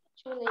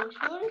 Should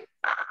ensure.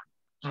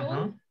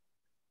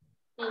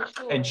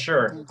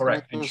 Ensure,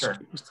 correct, ensure.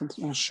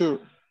 Ensure.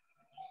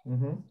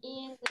 And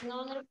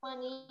another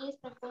one is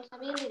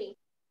responsibility.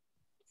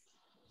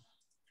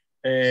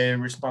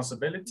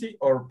 Responsibility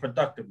or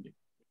productively?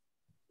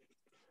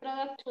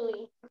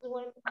 Productively.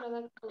 Work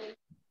productively.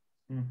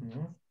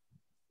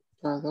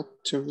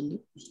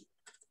 Productively.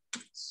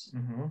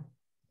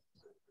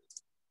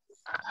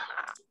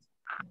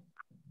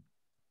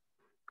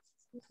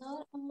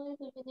 Not only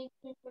do we need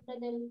to ensure that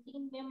the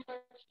team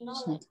members'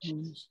 knowledge,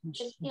 the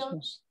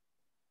skills,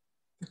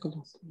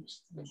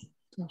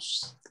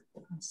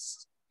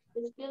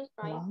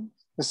 right?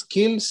 The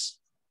skills.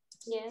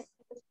 Yes,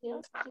 the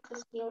skills. It's the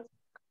skills.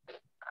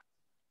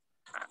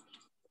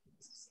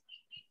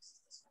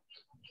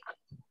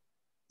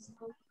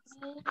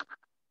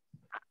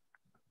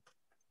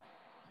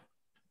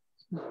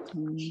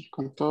 Okay.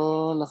 Con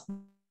toda la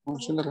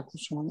función de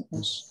recursos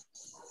humanos.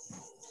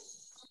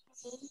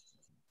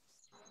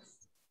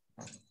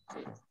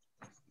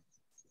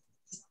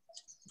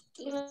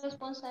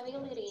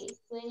 Responsibility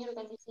to any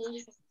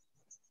organization.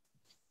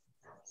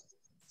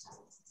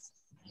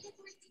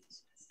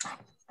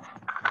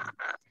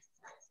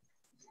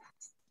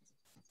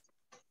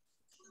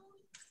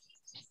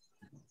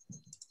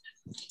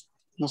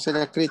 No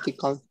será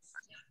critical.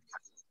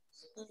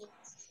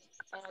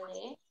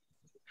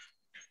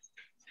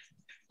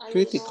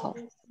 Critical.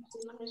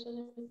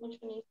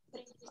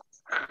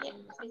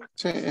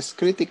 Sí, es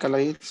critical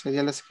ahí,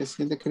 sería la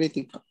sección de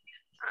crítica.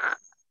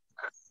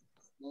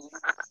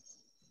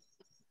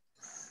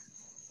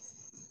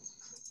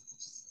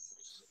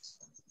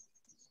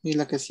 Y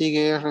la que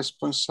sigue es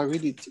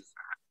responsibility.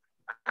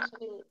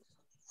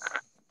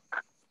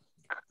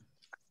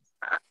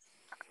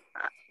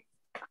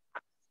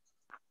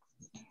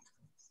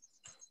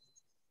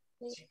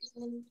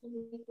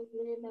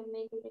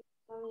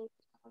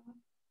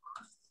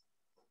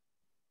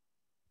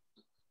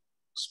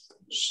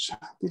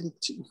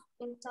 Responsibility.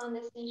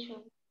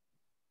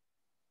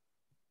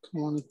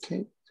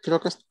 Communicate. Creo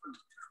que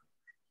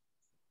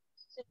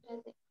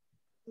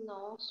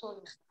no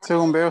son.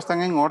 Según veo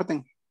están en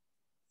orden.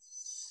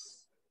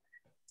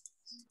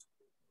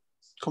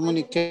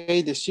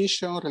 Communicate,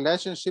 decision,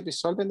 relationship y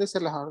solvent de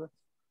ser las órdenes.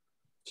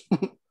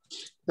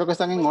 Creo que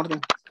están en orden.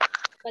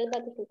 ¿Cuál va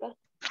a disculpar?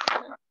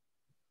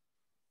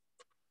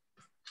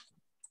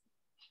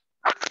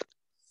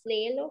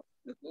 Léelo.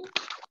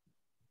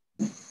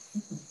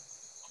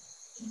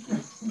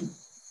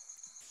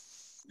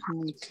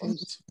 Communicate.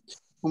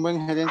 Un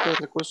buen gerente de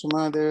recursos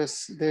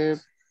humanos debe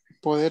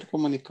poder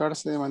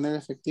comunicarse de manera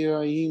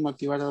efectiva y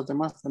motivar a los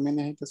demás. También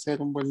necesita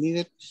ser un buen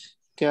líder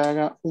que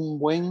haga un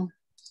buen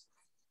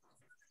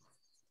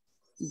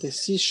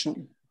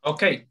decision.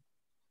 Ok.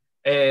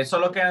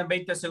 Solo quedan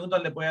 20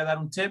 segundos. Les voy a dar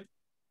un tip.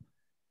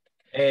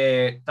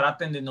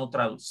 Traten de no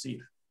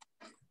traducir.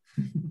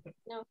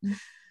 No.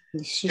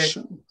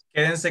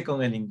 Quédense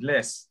con el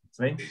inglés.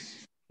 ¿Sí?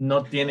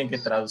 No tienen que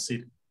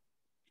traducir.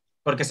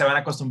 Porque se van a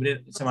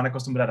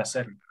acostumbrar a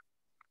hacerlo.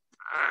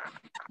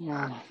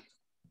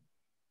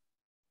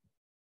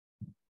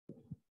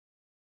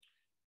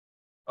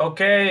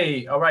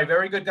 Okay, all right,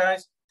 very good,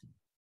 guys.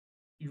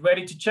 You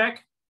ready to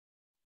check?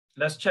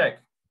 Let's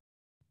check.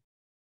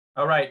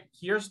 All right,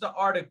 here's the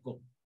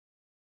article.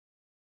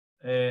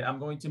 I'm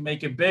going to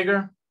make it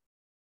bigger.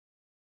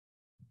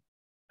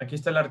 Aquí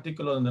está el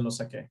artículo donde lo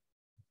saqué.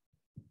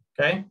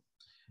 Okay,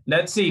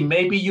 let's see,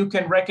 maybe you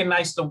can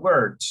recognize the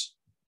words.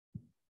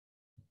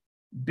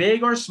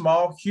 Big or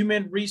small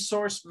human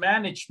resource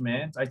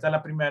management. Ahí está la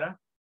primera.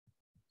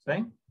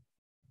 ¿Sí?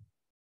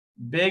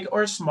 Big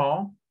or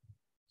small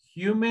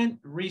human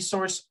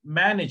resource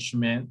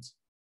management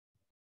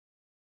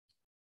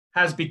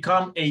has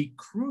become a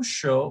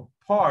crucial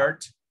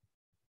part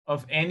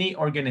of any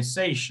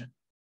organization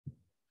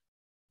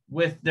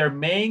with their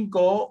main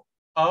goal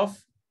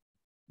of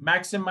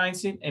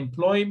maximizing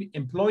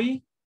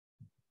employee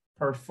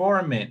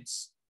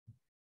performance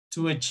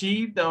to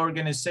achieve the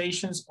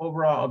organization's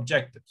overall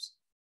objectives.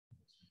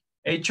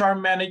 HR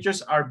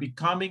managers are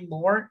becoming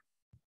more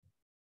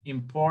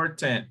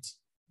important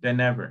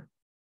than ever.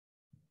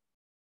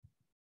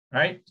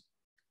 Right?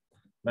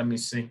 Let me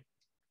see.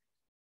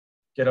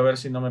 Quiero ver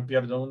si no me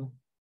pierdo uno.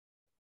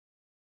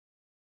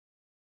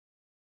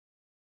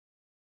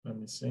 Let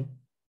me see.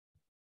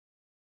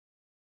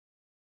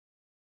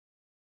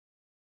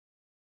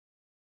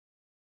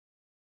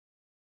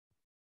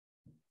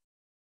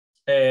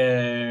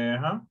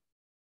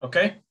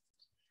 Okay.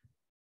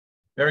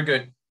 Very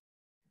good.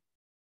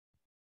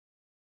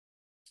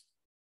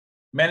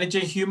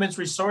 Managing human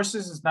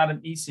resources is not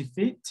an easy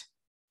feat.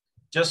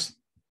 Just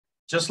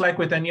like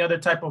with any other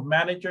type of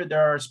manager,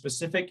 there are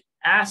specific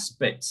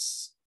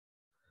aspects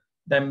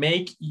that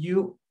make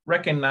you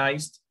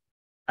recognized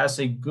as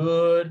a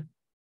good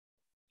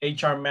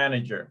HR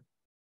manager.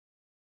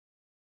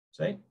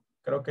 ¿Sí?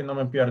 Creo que no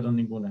me pierdo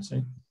ninguna,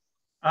 ¿sí?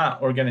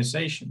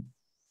 Organization.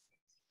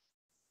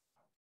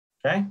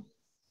 Okay.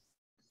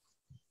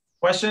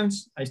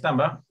 Questions? Ahí están,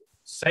 ¿va?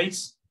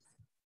 6.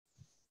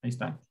 Ahí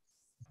están.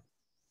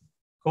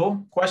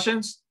 Cool.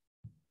 Questions?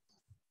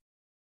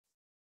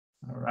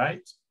 All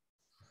right.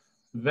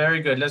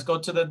 Very good. Let's go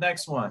to the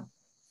next one.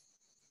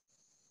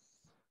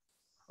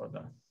 Hold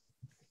on.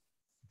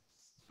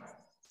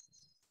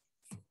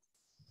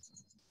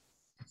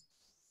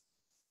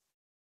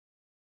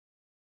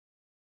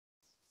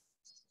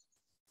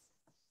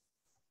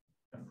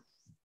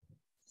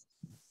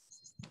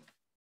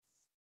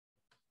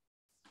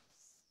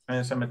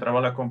 Se me trabó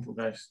la compu,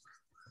 guys.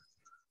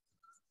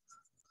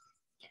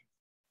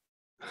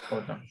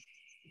 Hold on.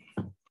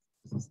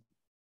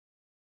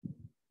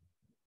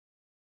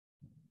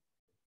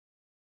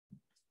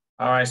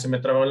 All right, se me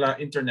trabó la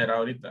internet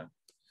ahorita.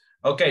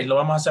 Ok, lo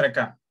vamos a hacer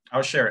acá.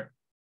 I'll share it.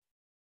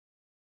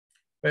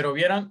 Pero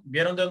 ¿vieron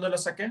de dónde lo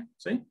saqué?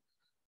 ¿Sí?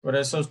 Por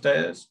eso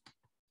ustedes,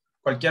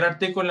 cualquier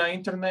artículo en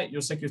internet,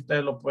 yo sé que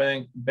ustedes lo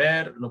pueden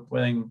ver, lo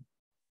pueden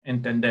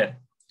entender.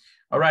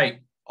 All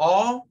right,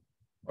 all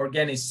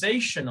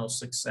organizational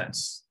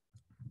success.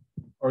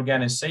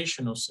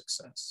 Organizational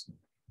success.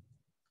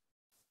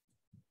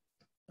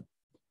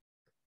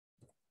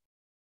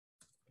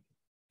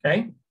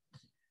 Okay.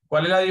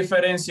 ¿Cuál es la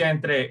diferencia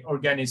entre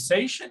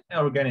organization y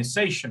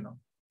organizational?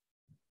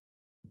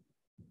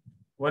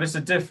 What is the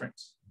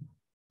difference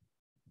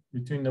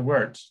between the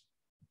words?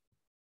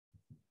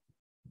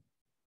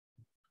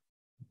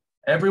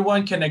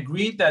 Everyone can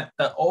agree that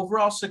the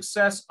overall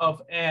success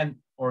of an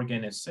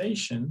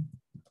organization,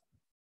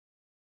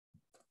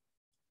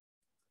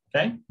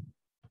 okay,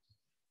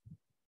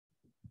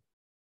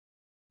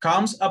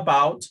 comes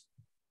about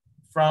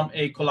from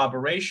a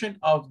collaboration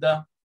of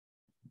the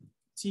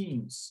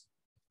teams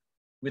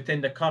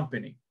within the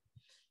company.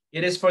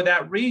 It is for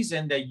that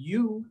reason that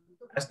you,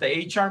 as the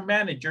HR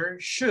manager,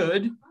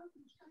 should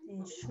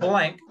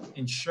blank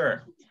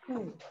ensure.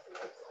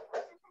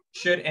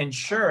 should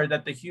ensure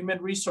that the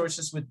human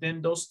resources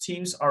within those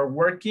teams are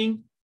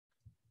working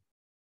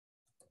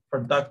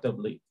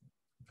productively.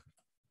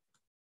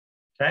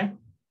 Okay?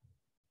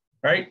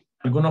 Right?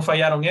 Algunos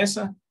fallaron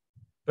esa,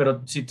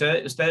 pero si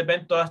ustedes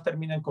ven, todas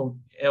terminan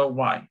con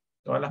ly,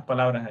 todas las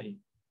palabras ahí.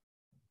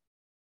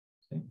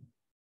 ¿Sí?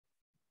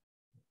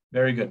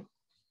 Very good.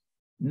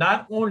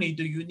 Not only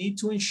do you need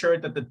to ensure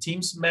that the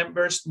team's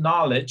members'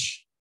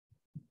 knowledge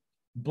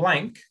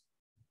blank.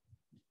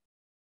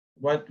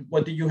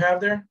 What do you have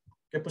there?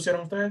 ¿Qué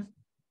pusieron ustedes?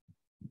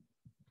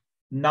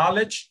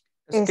 Knowledge.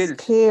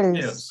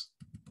 Skills.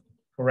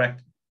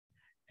 Correct.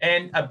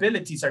 And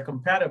abilities are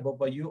compatible,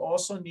 but you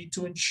also need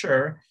to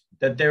ensure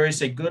that there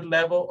is a good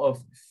level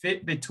of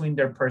fit between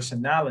their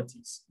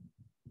personalities.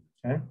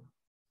 Okay.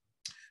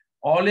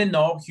 All in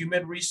all,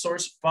 human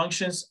resource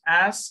functions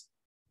as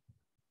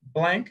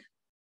blank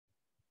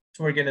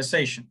to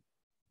organization.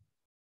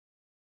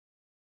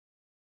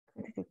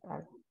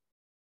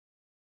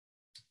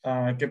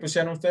 ¿Qué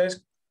pusieron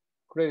ustedes?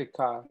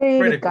 Critical.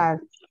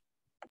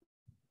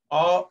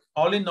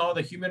 All in all,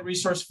 the human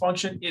resource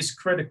function is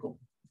critical.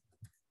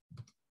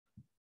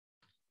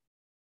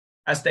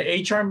 As the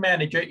HR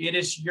manager, it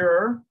is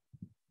your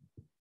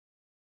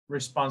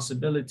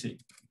responsibility.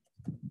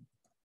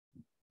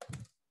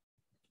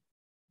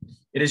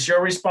 It is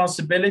your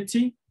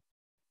responsibility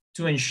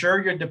to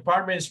ensure your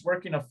department is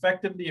working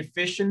effectively,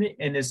 efficiently,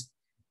 and is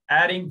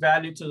adding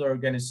value to the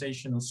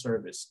organizational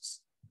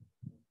services.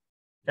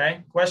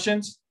 Okay,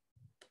 questions?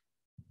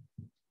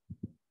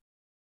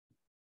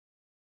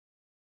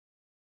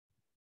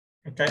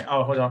 Okay,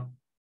 oh, hold on.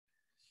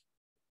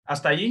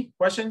 Hasta allí,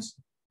 questions?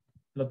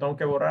 Lo tengo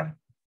que borrar.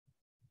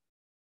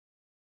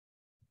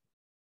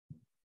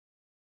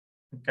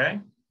 Okay,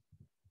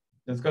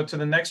 let's go to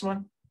the next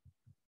one.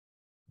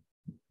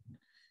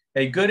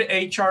 A good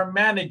HR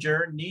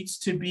manager needs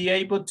to be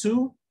able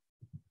to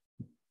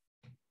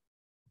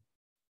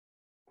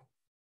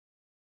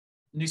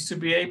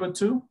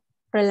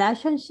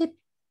relationship.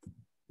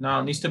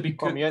 No, needs to be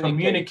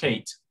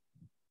communicate.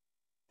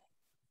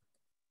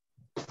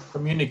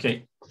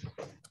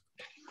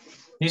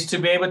 Needs to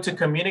be able to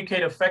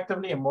communicate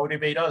effectively and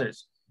motivate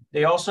others.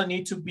 They also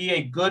need to be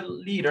a good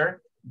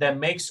leader that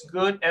makes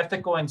good,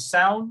 ethical, and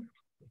sound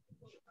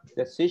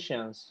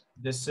decisions.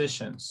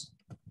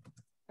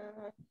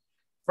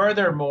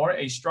 Furthermore,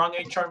 a strong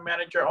HR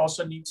manager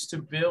also needs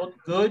to build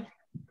good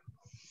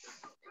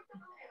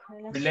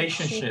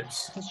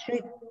relationships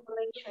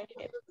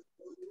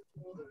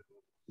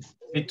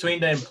between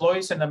the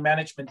employees and the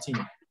management team.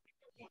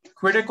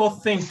 Critical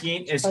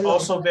thinking is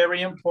also a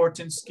very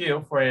important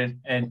skill for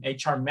an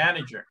HR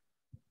manager.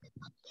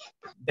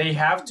 They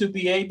have to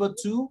be able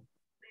to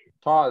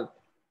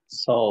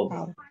solve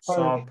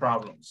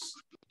problems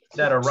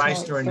that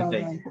arise during the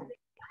day.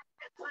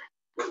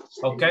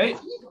 Okay,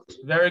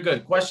 very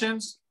good.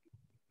 Questions?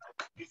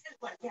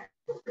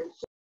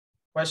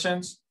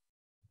 Questions?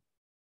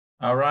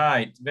 All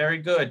right, very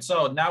good.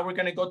 So now we're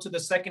going to go to the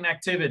second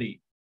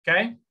activity.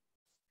 Okay,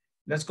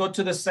 let's go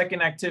to the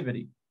second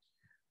activity.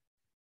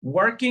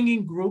 Working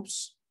in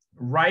groups,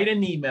 write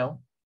an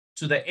email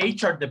to the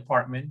HR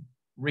department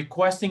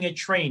requesting a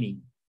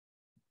training.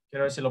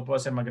 Quiero ver si lo puedo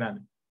hacer más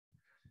grande.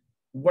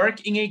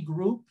 Work in a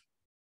group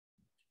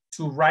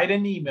to write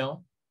an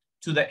email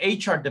to the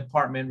HR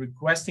department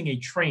requesting a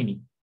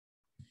training.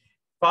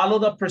 Follow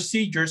the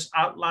procedures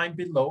outlined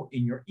below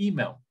in your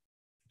email.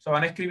 So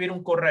van a escribir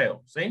un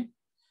correo, ¿sí?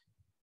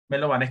 Me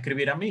lo van a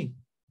escribir a mí.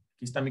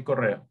 Aquí está mi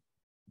correo.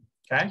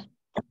 Okay.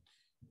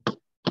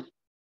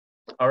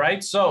 All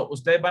right, so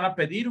ustedes van a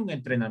pedir un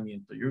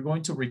entrenamiento. You're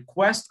going to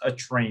request a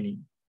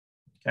training,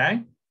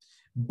 okay?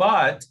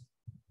 But,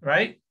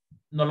 right,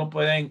 no lo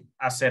pueden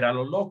hacer a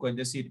lo loco, es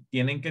decir,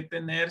 tienen que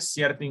tener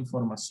cierta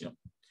información.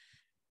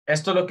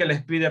 Esto es lo que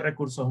les pide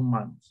Recursos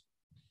Humanos.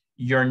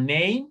 Your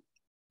name,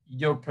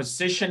 your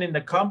position in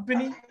the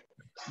company,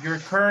 your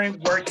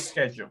current work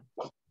schedule,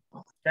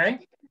 okay?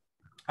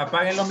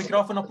 Apaguen los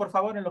micrófonos, por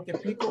favor, en lo que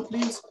explico,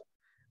 please.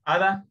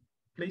 Ada,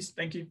 please,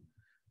 thank you.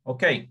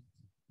 Okay.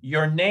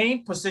 Your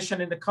name,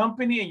 position in the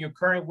company, and your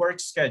current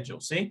work schedule,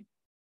 ¿sí?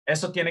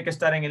 Eso tiene que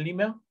estar en el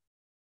email,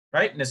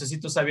 right?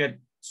 Necesito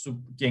saber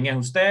quién es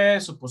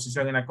usted, su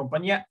posición en la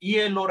compañía y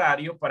el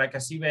horario para que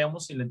así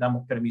veamos si les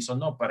damos permiso o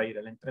no para ir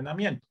al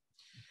entrenamiento.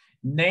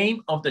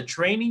 Name of the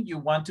training you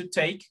want to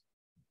take,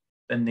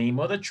 the name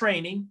of the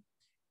training,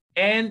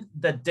 and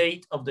the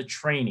date of the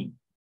training,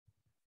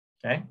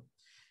 okay?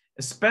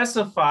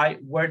 Specify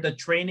where the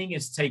training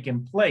is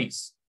taking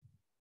place,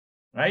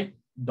 right?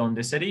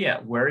 ¿Dónde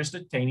sería? Where is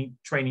the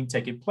training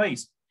taking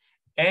place?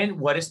 And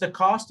what is the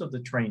cost of the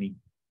training?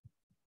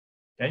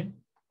 Okay,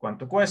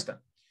 ¿cuánto cuesta?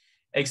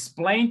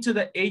 Explain to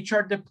the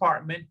HR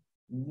department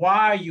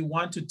why you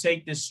want to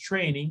take this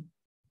training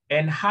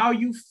and how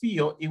you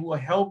feel it will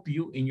help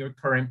you in your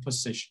current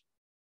position.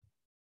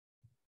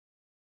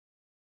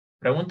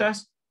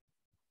 ¿Preguntas?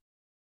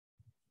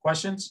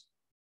 Questions?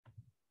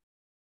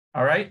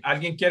 All right,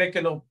 ¿alguien quiere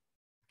que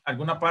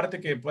alguna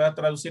parte que pueda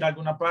traducir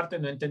alguna parte?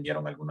 ¿No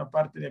entendieron alguna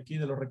parte de aquí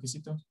de los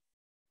requisitos?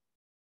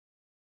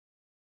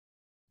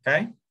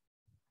 Okay.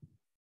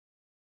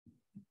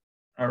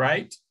 All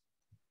right.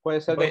 Puede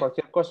ser de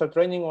cualquier cosa, el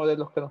training o de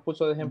los que nos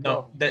puso de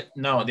ejemplo.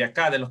 No, de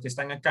acá, de los que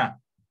están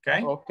acá.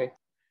 Okay. Ok.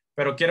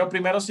 Pero quiero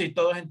primero si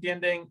todos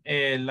entienden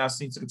las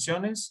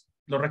instrucciones,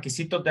 los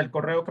requisitos del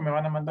correo que me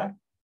van a mandar.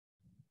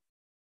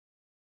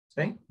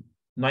 ¿Sí?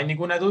 ¿No hay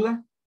ninguna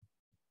duda?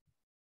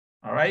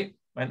 All right.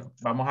 Bueno,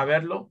 vamos a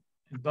verlo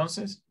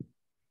entonces.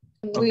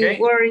 We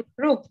were in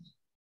group.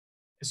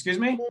 Excuse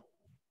me?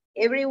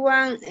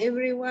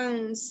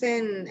 Everyone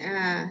send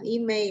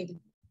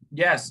email.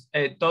 Yes,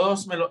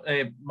 todos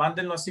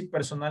mándenlo así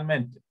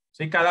personalmente.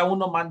 ¿Sí? Cada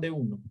uno mande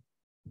uno.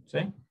 ¿Sí?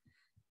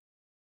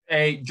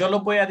 Yo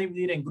lo voy a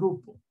dividir en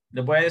grupo.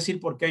 Les voy a decir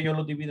por qué yo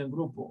lo divido en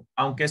grupo,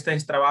 aunque este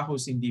trabajo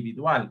es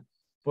individual,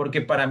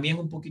 porque para mí es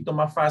un poquito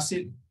más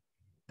fácil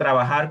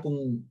trabajar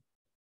con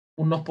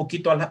unos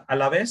poquitos a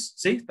la vez,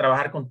 ¿sí?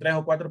 Trabajar con 3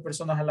 o 4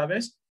 personas a la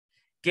vez,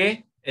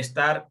 que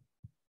estar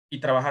y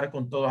trabajar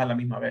con todos a la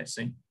misma vez,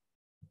 ¿sí?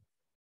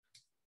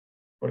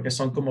 Porque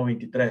son como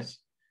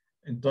 23.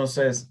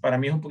 Entonces, para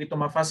mí es un poquito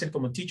más fácil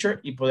como teacher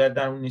y poder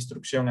dar una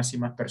instrucción así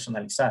más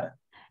personalizada.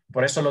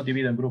 Por eso lo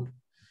divido en grupo.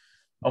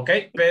 Ok,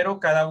 pero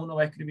cada uno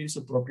va a escribir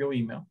su propio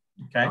email.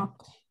 Ok.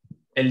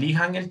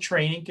 Elijan el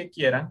training que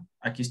quieran.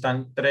 Aquí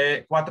están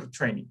 4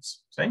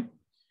 trainings. ¿Sí?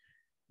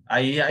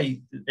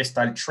 Ahí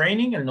está el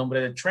training, el nombre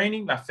del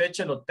training, la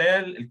fecha, el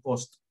hotel, el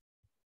costo.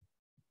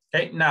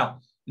 Ok, now,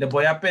 les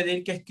voy a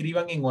pedir que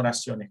escriban en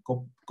oraciones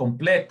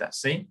completas.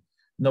 ¿Sí?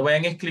 No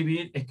vayan a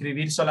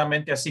escribir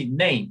solamente así.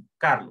 Name,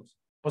 Carlos.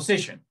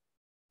 Position,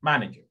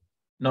 manager.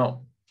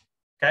 No.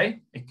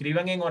 ¿Ok?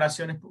 Escriban en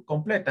oraciones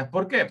completas.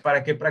 ¿Por qué?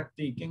 Para que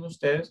practiquen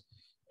ustedes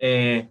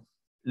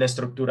las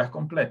estructuras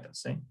completas.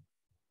 ¿Sí?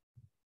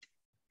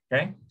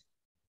 ¿Ok?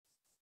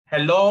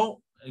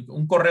 Hello,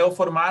 un correo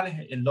formal.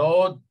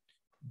 Hello,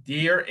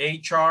 dear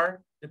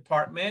HR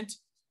department.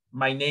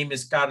 My name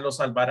is Carlos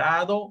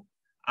Alvarado.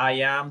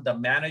 I am the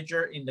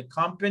manager in the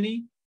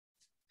company.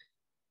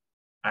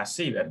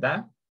 Así,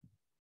 ¿verdad?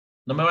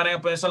 No me van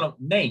a poner solo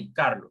name,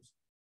 Carlos.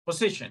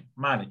 Position,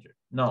 manager.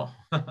 No.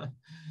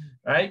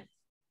 Right?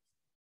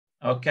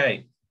 Ok.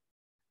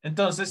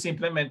 Entonces,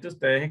 simplemente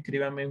ustedes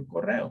escríbanme un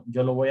correo.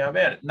 Yo lo voy a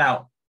ver.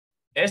 Now,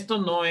 esto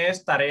no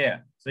es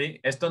tarea, ¿sí?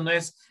 Esto no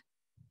es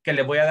que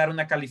le voy a dar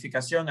una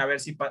calificación a ver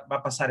si va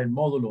a pasar el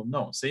módulo.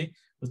 No, ¿sí?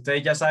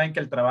 Ustedes ya saben que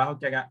el trabajo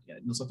que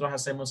nosotros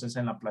hacemos es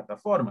en la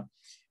plataforma.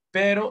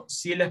 Pero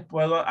sí les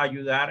puedo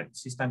ayudar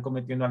si están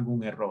cometiendo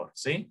algún error,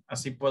 ¿sí?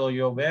 Así puedo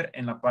yo ver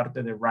en la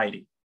parte de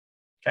writing.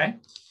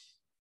 ¿Ok?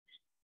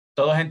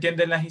 ¿Todos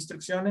entienden las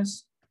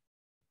instrucciones?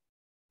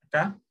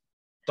 ¿Acá?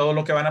 ¿Todo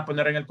lo que van a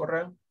poner en el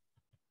correo?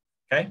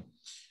 ¿Ok?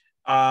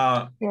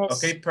 Yes.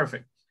 Ok,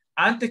 perfecto.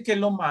 Antes que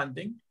lo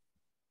manden,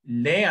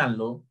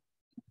 léanselo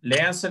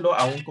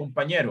a un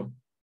compañero,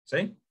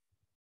 ¿sí?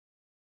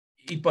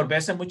 Y por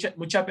veces,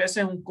 muchas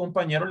veces un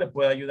compañero le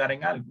puede ayudar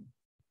en algo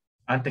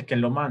antes que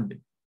lo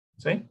mande,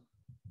 ¿sí?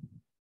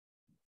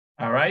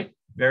 All right,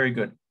 very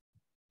good.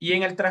 Y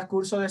en el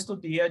transcurso de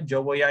estos días,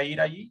 yo voy a ir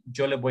allí,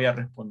 yo les voy a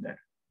responder,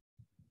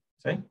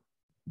 ¿sí?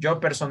 Yo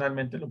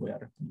personalmente les voy a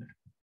responder.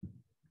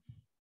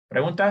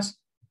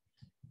 ¿Preguntas?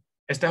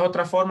 Esta es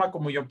otra forma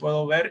como yo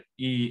puedo ver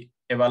y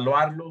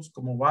evaluarlos,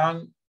 cómo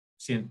van,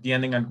 si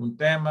entienden algún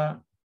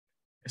tema,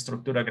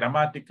 estructuras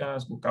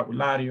gramáticas,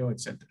 vocabulario,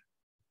 etc.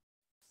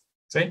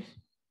 ¿Sí?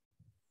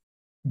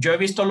 Yo he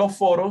visto los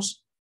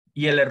foros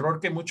y el error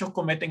que muchos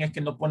cometen es que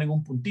no ponen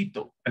un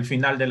puntito al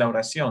final de la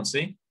oración,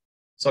 ¿sí?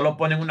 Solo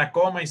ponen una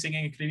coma y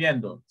siguen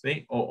escribiendo,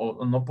 ¿sí?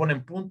 O no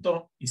ponen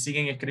punto y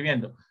siguen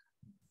escribiendo.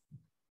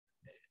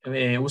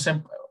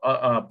 Usen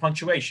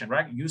punctuation,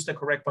 right? Use the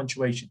correct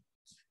punctuation.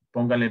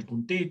 Pónganle el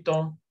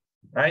puntito,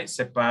 right?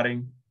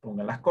 Separen,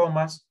 pongan las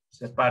comas,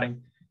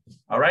 separen.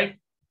 All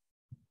right?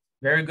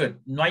 Very good.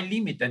 No hay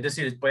límite, es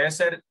decir,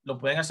 lo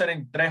pueden hacer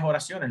en 3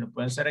 oraciones, lo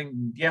pueden hacer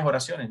en 10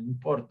 oraciones, no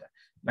importa.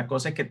 La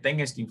cosa es que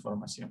tenga esta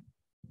información.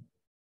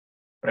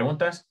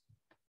 ¿Preguntas?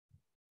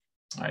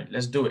 All right,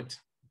 let's do it.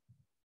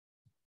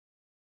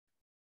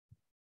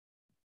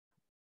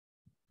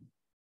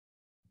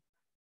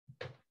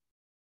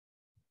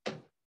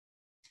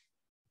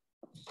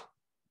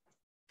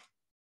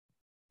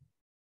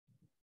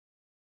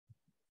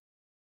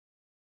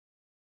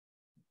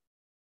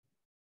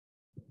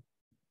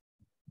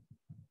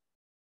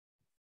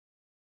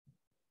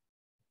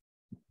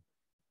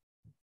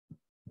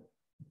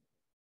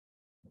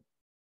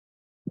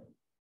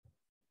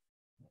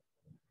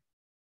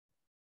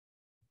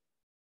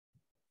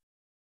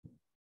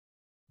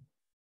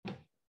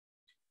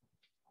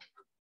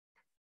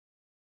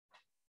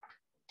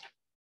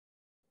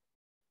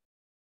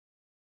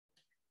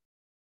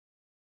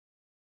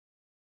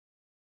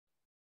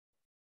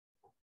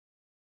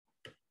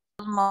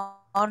 Good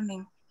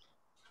morning.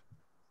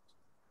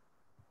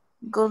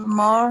 Good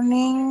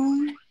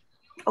morning.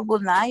 Or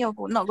good night. Or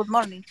no, good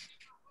morning.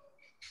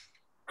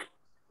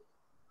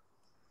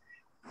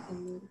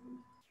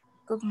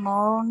 Good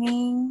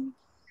morning,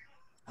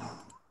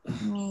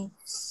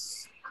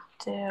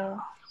 Mr.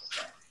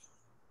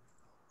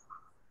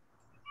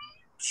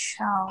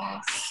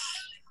 Charles.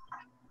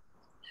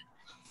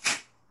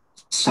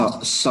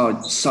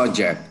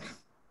 Subject.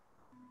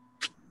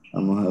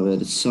 Vamos a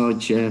ver,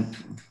 subject.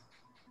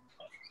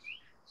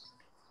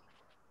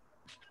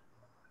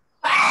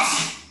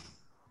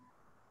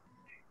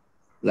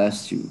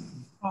 Last you.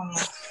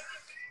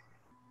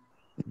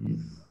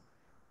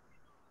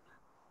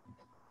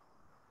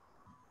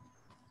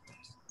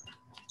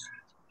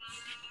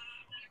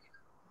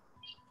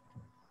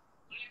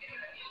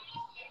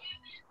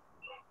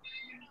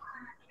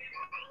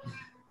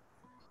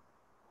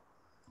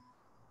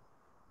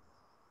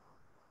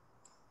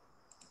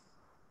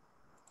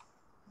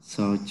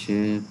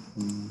 Subject.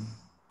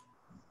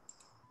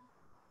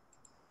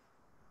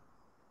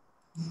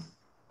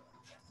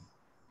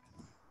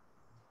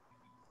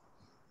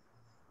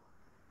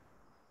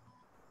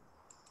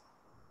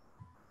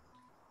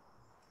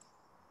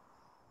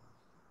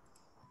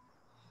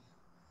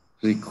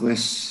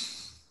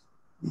 Request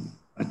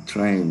a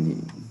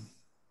training.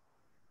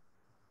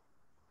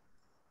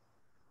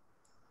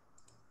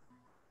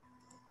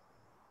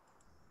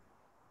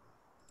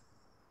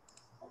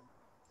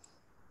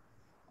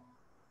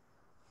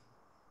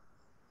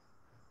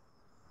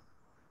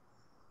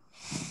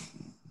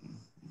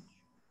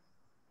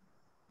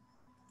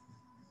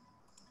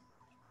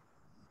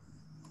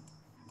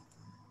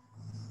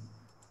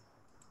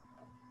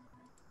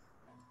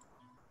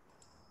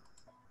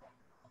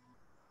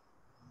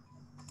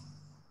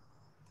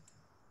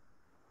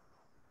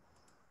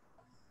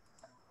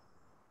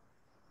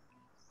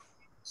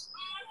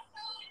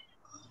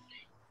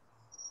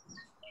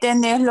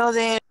 Tenés lo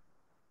de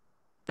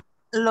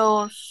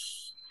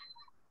los,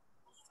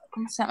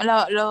 ¿cómo se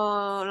llama?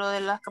 Lo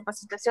de las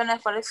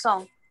capacitaciones, ¿cuáles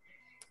son?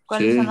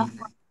 ¿Cuáles son las?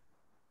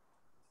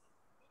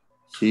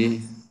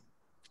 Sí.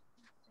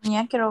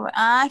 Ya quiero ver.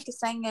 Ah, es que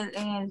está en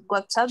el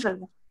WhatsApp,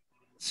 ¿verdad?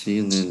 Sí,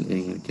 en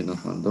el que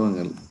nos mandó,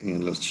 en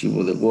el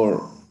archivo de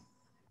Word.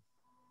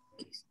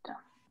 Aquí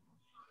está.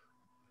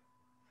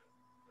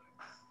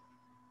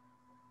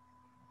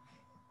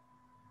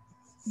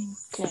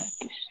 Ok,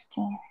 aquí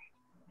está.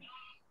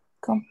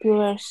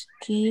 Computer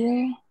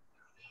skill,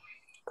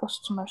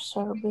 customer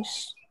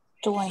service,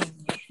 20.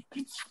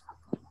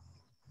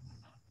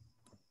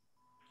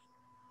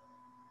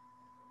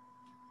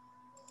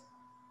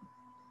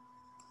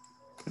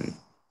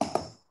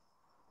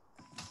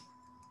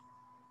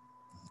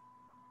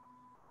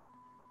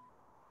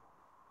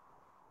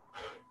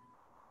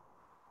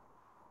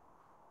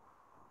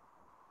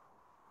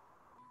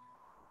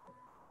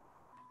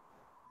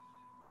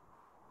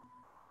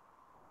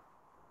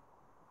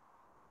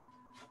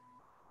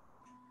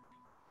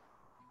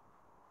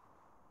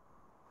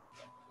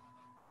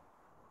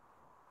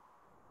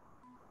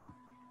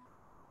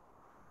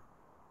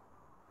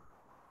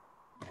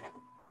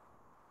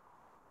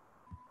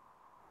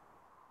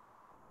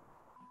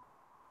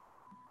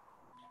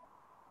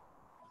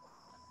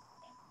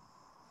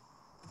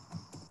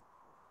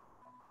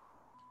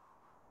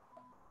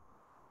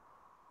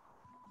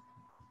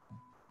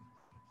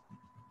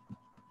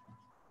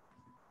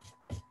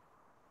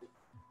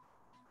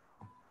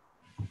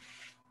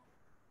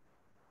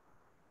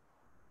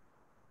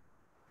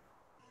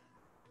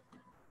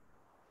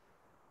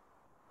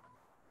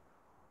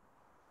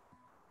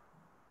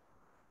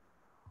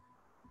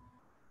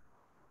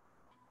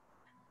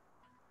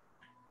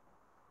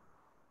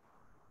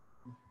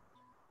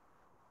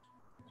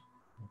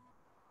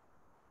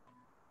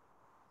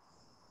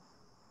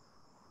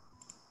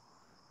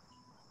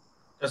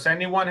 Does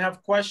anyone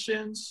have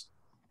questions?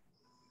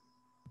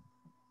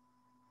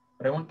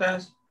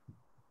 ¿Preguntas?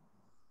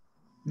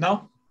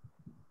 No?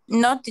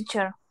 No,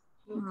 teacher.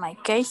 In my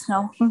case,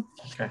 no.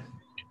 Okay.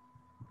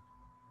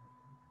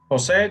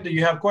 Jose, do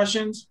you have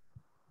questions?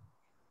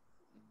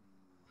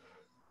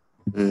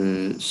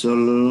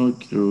 Solo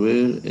quiero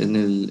ver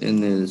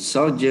en el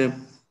subject.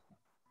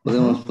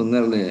 Podemos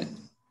ponerle,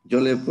 yo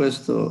le he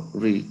puesto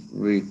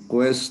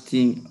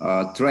requesting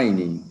a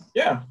training.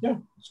 Yeah,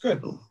 it's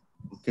good.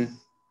 Okay.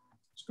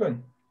 It's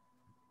good.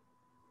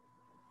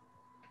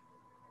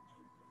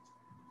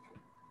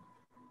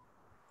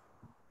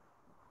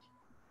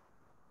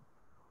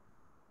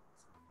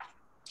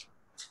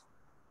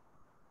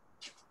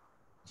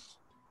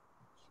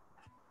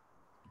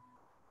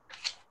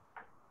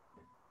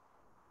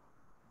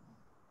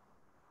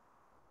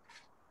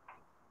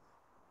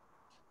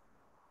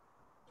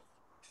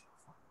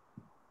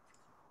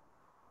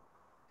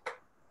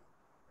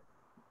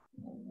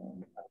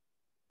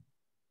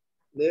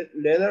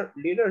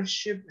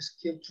 Leadership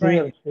skill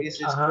training. This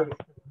is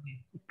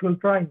skill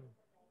training.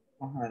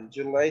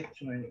 July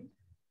 20.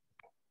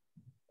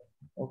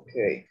 Ok.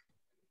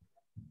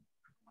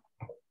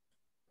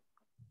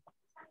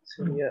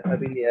 Sería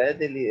habilidades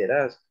de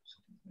liderazgo.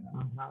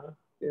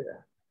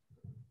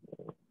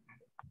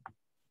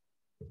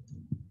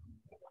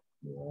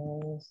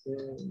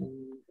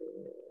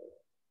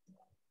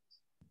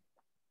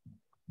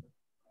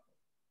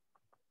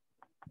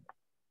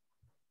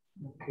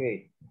 Ok.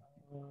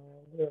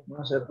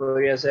 No se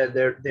podría hacer.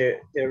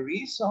 The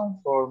reason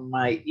for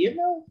my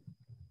email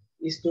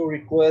is to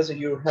request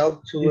your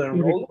help to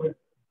enroll.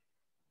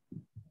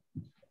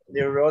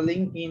 The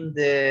rolling in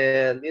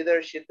the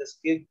leadership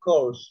skill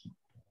course.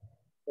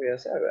 Voy a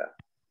hacer, ¿verdad?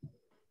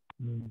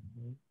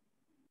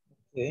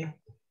 Ok.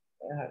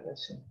 Déjame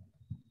así.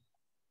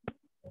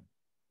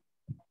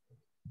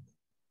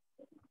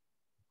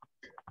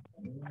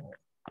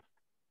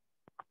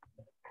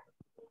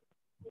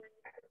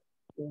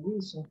 The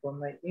reason for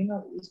my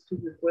email is to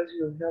request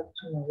your help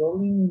to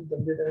enrolling in the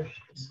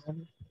leadership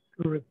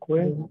skill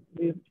training.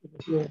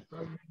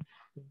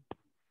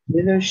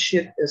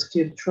 Leadership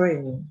skill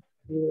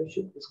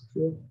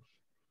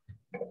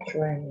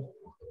training.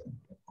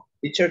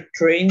 Teacher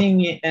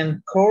training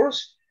and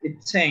course,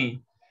 it's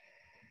same.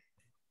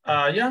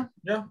 Yeah.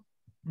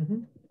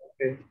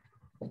 Okay.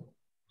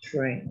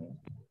 Training.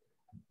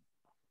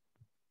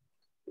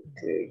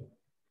 Okay.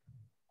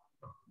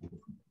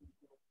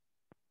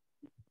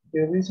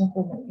 The reason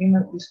for my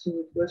email is to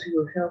request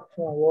your help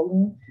to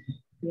enrolling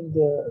in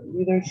the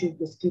leadership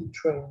skill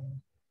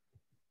training.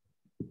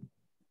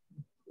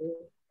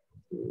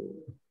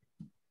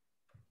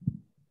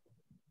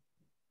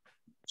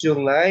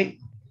 July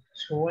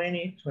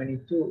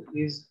 2022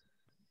 is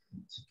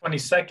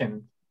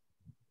 22nd.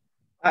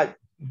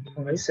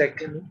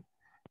 22nd.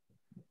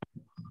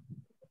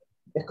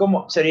 Es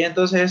como, sería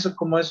entonces eso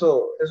como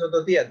esos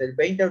 2 días, del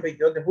 20 al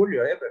 22 de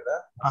julio,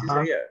 ¿verdad? Así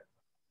sería.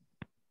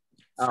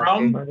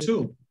 From Okay.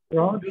 to.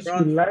 From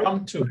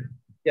to.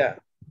 Yeah.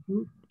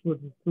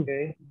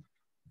 Okay.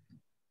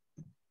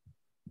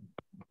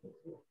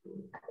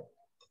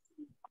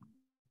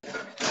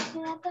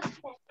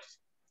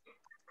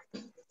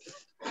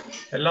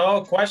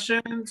 Hello,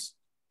 questions?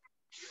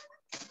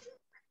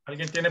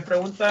 ¿Alguien tiene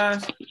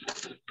preguntas?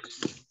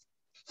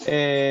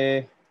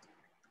 Yo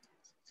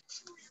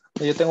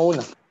tengo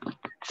una.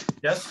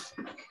 Yes.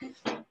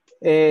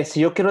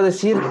 Si yo quiero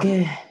decir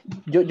que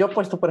yo he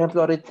puesto, por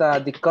ejemplo,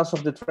 ahorita the cost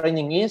of the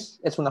training es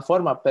una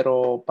forma,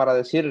 pero para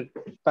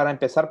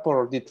empezar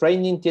por the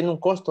training tiene un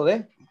costo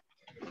de,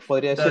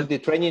 podría decir the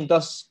training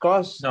does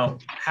cost. No,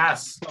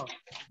 has. No.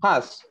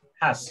 Has.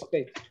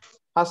 Okay.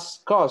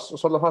 Has cost, o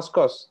solo has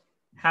cost.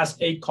 Has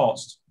a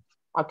cost.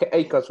 Okay,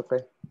 a cost,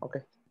 okay.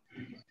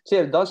 Sí,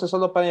 el 2 es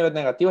solo para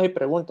negativas y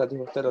preguntas,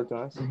 dijo usted la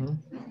última vez.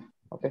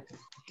 Okay.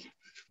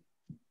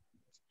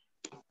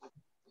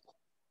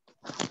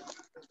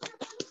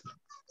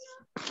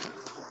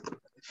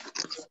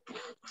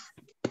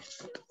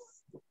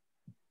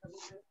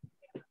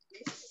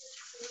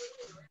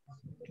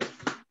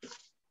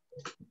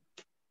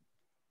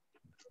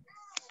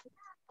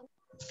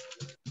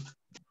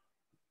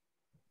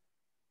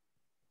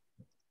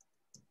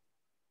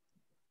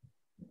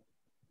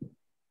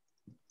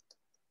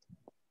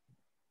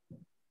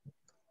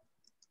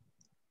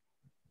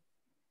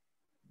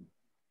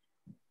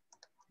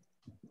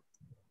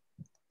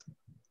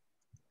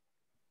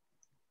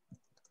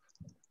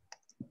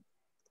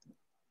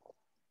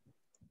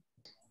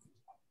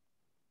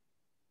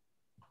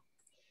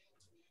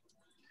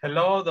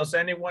 Hello, does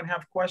anyone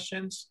have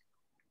questions?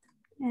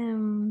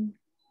 No.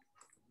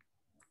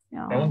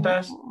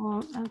 ¿Preguntas?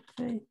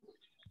 Okay.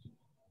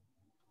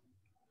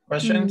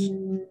 Questions?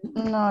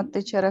 No,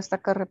 teacher, hasta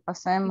que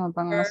repasemos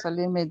van a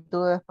salir mis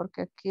dudas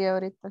porque aquí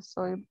ahorita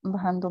estoy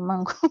bajando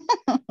mango.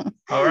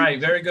 All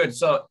right, very good.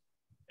 So,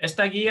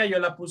 esta guía yo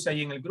la puse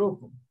ahí en el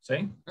grupo,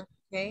 ¿sí?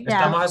 Okay.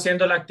 Estamos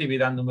haciendo la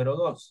actividad número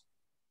 2.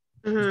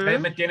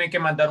 Ustedes me tienen que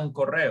mandar un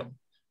correo.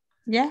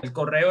 El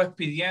correo es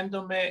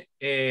pidiéndome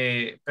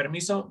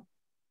permiso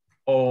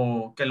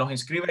o que los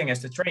inscriban en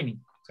este training,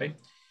 ¿sí?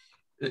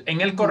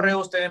 En el correo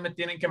ustedes me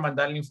tienen que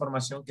mandar la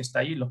información que está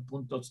ahí, los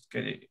puntos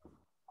que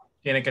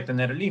tiene que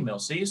tener el email,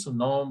 ¿sí? Su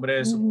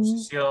nombre, su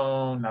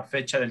posición, la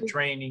fecha del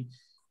training,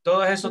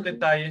 todos esos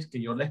detalles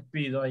que yo les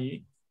pido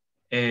ahí,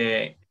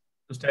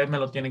 ustedes me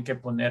lo tienen que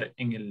poner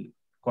en el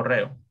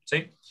correo,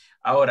 ¿sí?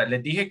 Ahora,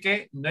 les dije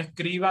que no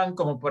escriban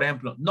como, por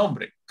ejemplo,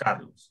 nombre,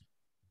 Carlos,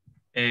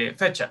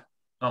 fecha,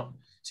 no,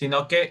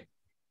 sino que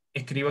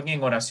escriban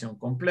en oración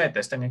completa,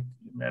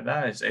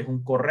 ¿verdad? Es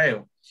un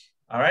correo.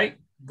 All right.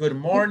 Good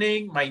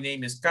morning, my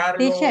name is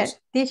Carlos.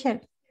 Teacher.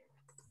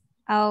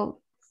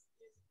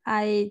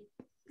 I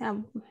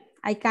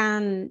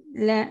can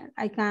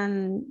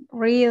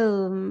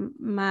read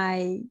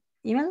my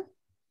email.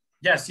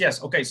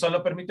 Yes. Ok,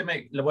 solo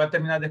permíteme, le voy a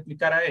terminar de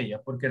explicar a ella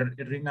porque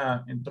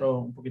Rina entró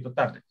un poquito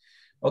tarde.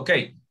 Ok,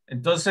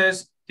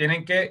 entonces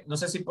tienen que, no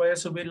sé si puedes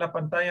subir la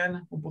pantalla,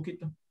 Ana, un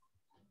poquito.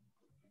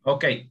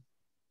 Ok,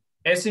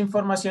 esa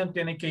información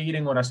tiene que ir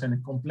en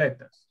oraciones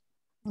completas.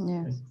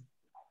 Yes.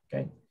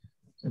 Okay.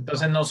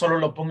 Entonces no solo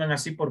lo pongan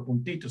así por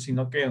puntitos,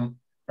 sino que,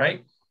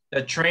 right?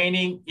 The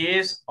training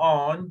is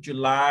on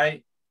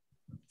July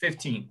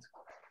 15th.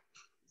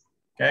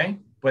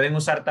 Okay. Pueden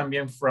usar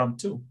también from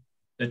to.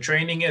 The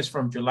training is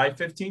from July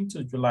 15th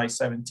to July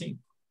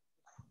 17th.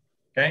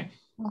 Okay.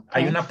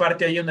 Hay una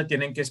parte ahí donde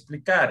tienen que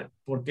explicar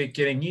por qué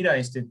quieren ir a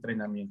este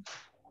entrenamiento.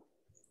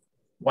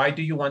 Why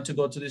do you want to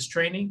go to this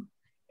training?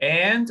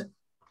 And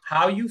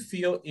how you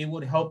feel it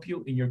would help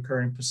you in your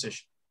current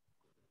position.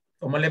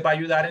 ¿Cómo les va a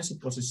ayudar en su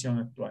posición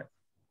actual?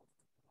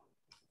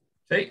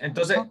 ¿Sí?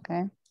 Entonces,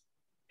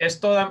 es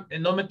toda,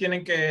 no me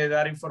tienen que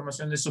dar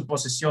información de su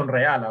posición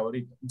real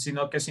ahorita,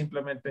 sino que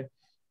simplemente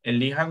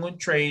elijan un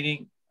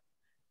training,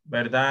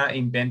 ¿verdad?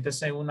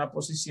 Invéntese una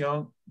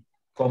posición,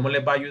 cómo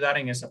les va a ayudar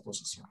en esa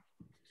posición.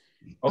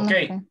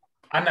 Okay.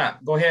 Anna,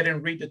 go ahead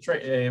and read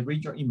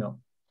read your email.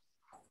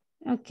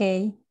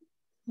 Okay.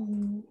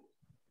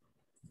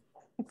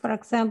 For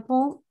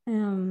example,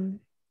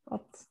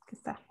 oops, ¿qué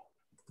está?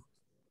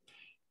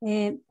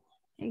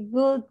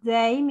 Good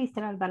day,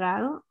 Mr.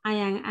 Alvarado. I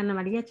am Ana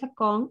Maria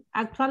Chacon.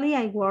 Actually,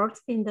 I work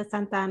in the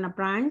Santa Ana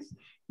branch,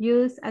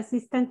 use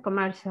assistant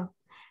commercial.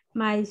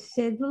 My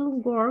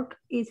scheduled work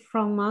is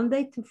from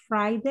Monday to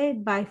Friday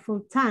by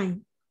full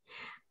time.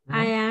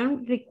 I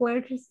am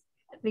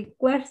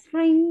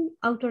requesting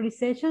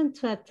authorization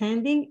to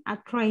attending a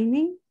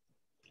training.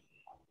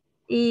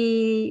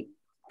 Y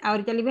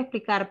ahorita le voy a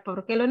explicar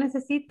por qué lo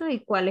necesito y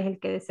cuál es el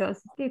que deseo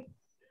asistir.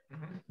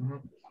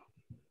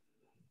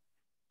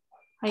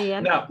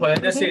 No,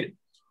 pueden decir,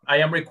 I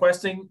am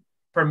requesting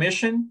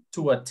permission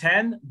to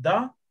attend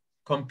the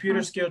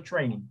computer skill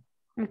training.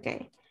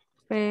 Okay.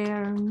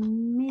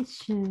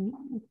 Permission.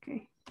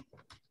 Okay.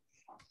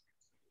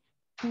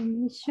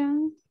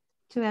 Permission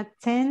to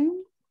attend.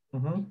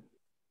 To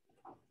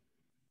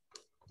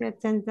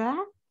attend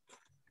that.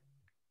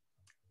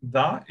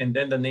 The, and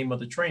then the name of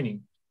the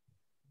training.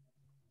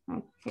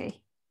 Okay.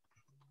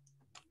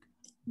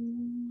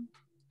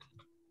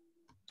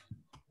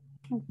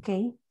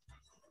 Okay.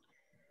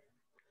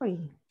 Uy.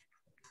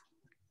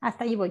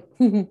 Hasta ahí voy.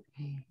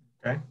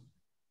 Okay.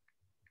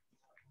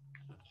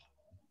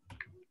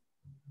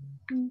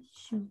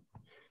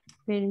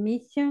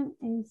 Permission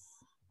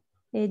is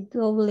a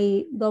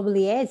double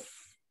S.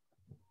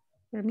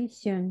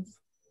 Permissions.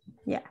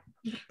 Yeah.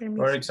 Permission.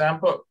 For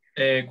example,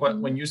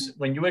 when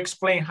you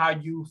explain how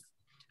you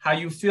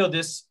feel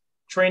this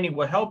training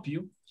will help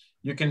you,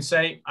 you can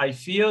say, I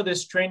feel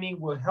this training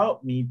will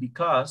help me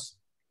because.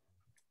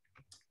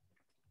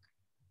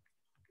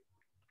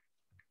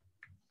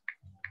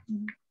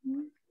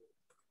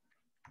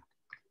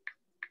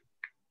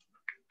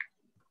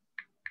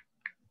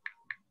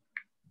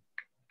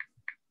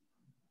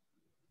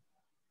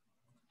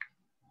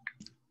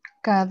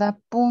 Cada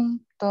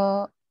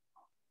punto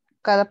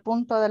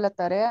de la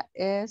tarea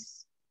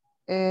es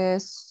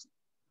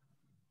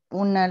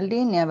una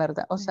línea,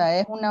 ¿verdad? O sea,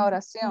 es una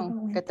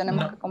oración que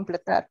tenemos que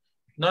completar.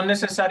 No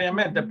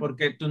necesariamente,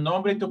 porque tu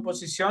nombre y tu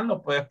posición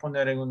lo puedes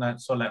poner en una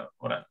sola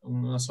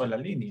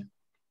línea,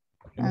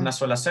 en una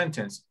sola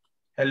sentence.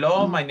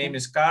 Hello, my name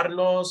is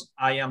Carlos.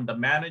 I am the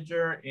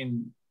manager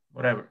in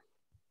whatever.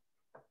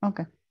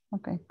 Okay,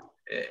 okay.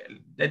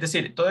 Es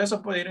decir, todo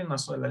eso puede ir en una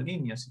sola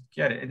línea si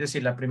quiere. Es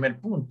decir, el primer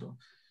punto.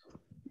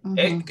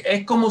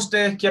 Es como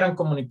ustedes quieran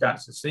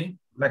comunicarse, ¿sí?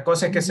 La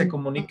cosa es que se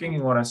comuniquen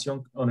en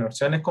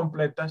oraciones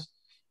completas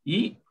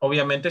y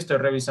obviamente estoy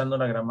revisando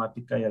la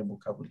gramática y el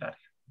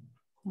vocabulario.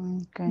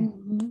 Okay.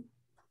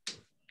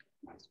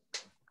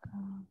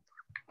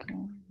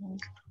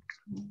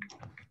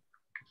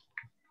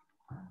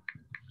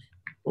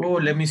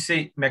 Let me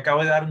see. Me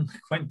acabo de dar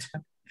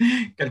cuenta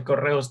que el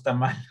correo está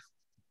mal.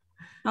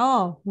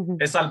 Oh.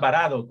 Es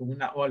Alvarado con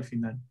una O al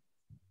final.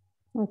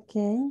 Ok.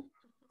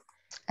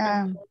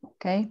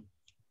 Ok.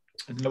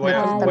 Voy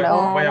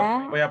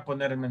a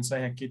poner el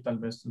mensaje aquí, tal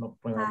vez lo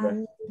puedan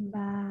ver.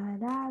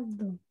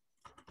 Alvarado.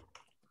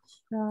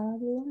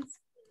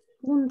 Charles.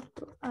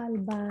 Punto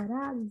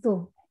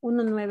Alvarado.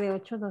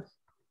 1982.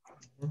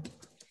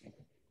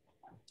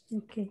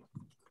 Ok.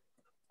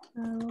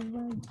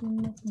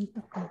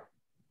 @gmail.com.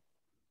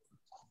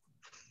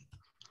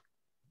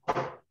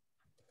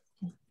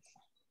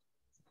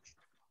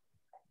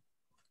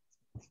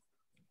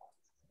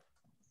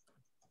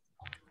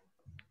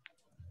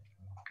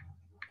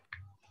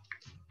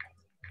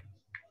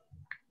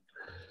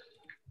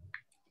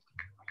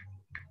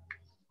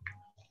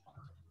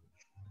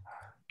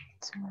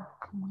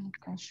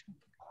 Communication.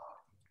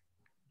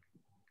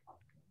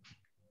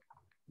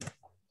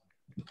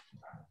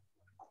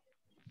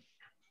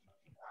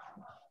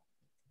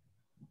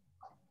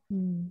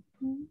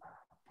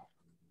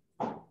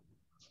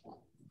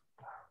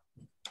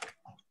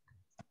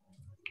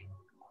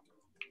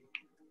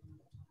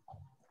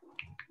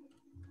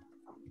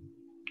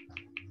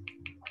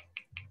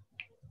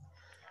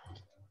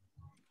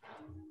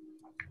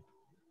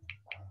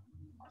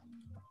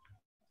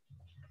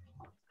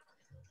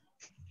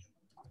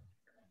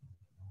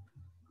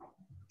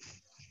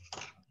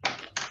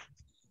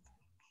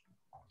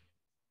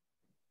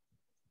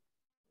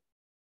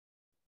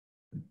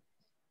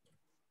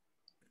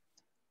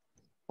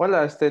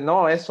 Hola,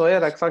 no, eso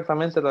era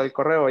exactamente lo del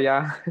correo,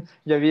 ya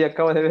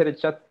acabo de ver el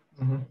chat.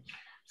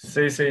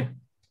 Sí, sí.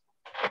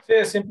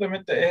 Sí,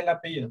 simplemente es el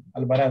apellido,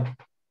 Alvarado.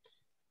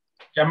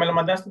 ¿Ya me lo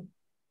mandaste?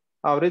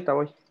 Ahorita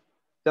voy.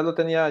 Ya lo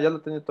tenía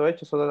todo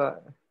hecho, solo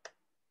era...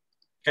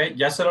 Okay,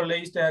 ¿ya se lo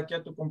leíste aquí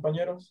a tus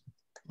compañeros?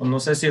 O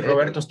no sé si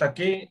Roberto está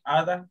aquí,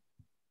 Ada.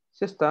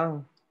 Sí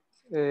están.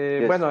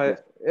 Bueno,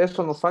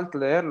 eso nos falta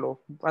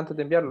leerlo antes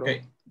de enviarlo.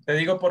 Okay. Te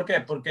digo por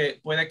qué, porque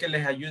puede que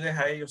les ayudes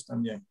a ellos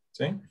también.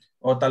 ¿Sí?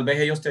 O tal vez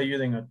ellos te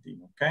ayuden a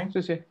ti, ¿ok?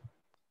 Sí, sí.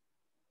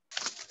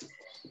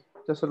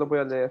 Yo solo voy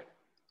a leer.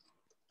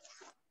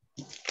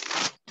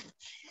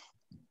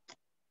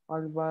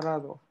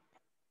 Alvarado.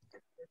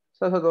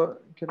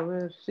 Solo quiero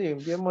ver. Sí,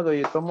 enviémoslo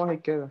y tomamos ahí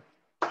queda.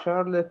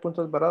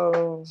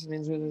 Charles.alvarado.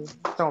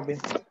 Estamos bien.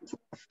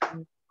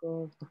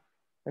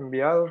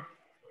 Enviado.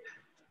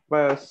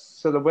 Bueno,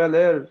 se lo voy a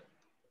leer.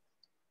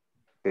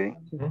 Okay.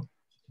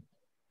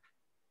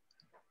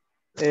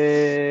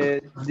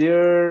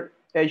 Dear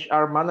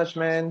HR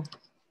Management,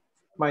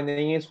 my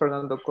name is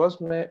Fernando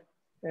Cosme.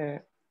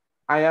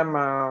 I am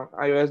an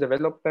iOS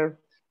developer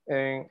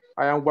and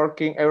I am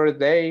working every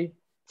day.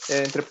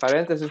 Entre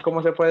paréntesis,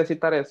 ¿cómo se puede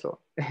citar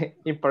eso?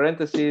 In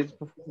paréntesis,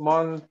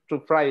 Monday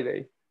to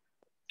Friday.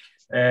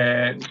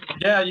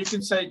 Yeah, you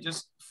can say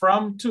just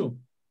from to.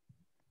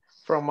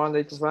 From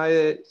Monday to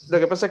Friday. Lo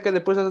que pasa es que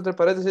le puse entre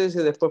paréntesis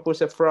y después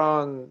puse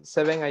from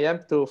 7 a.m.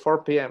 to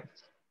 4 p.m.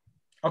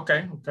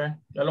 Okay.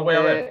 Ya lo voy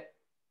a ver.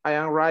 I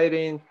am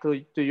writing to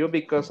you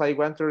because I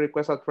want to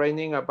request a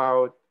training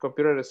about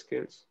computer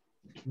skills.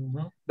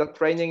 The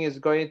training is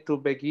going to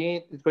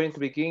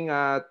begin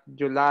at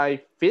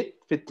July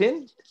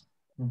 15th,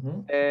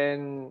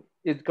 and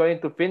it's going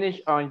to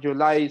finish on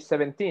July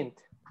 17th.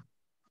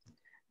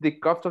 The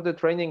cost of the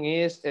training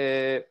is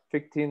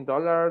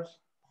 $15.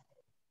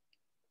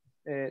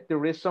 The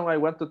reason I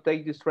want to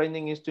take this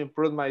training is to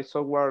improve my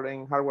software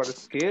and hardware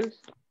skills.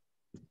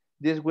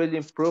 This will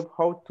improve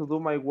how to do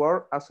my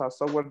work as a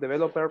software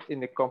developer in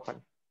the company.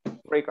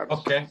 Regards.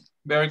 Okay,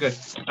 very good.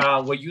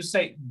 When you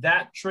say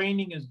that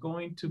training is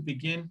going to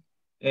begin,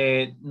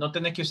 no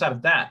tenés que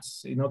usar that,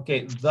 sino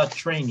que the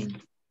training.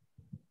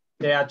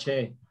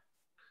 THE.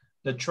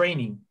 The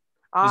training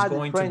is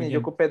going to begin.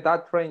 Yo ocupé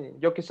that training.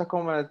 Yo quizás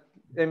como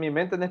en mi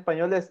mente en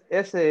español es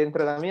ese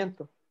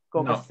entrenamiento.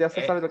 Como No, que ya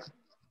se sabe lo que...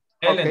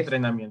 El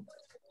entrenamiento.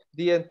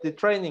 The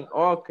training,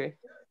 okay.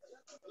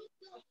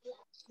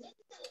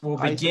 Will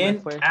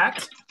begin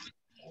at,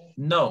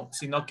 no,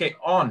 sino que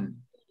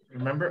on.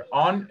 Remember,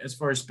 on is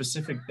for a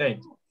specific day.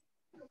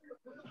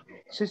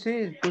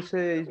 Sí,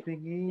 puse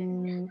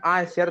begin.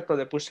 Es cierto,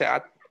 le puse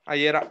at.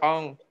 Ahí era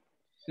on.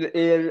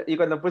 Y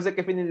cuando puse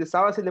que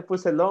finalizaba, sí le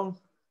puse long.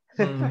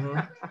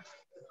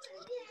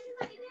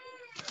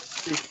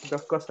 Sí,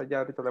 dos cosas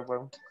ya ahorita le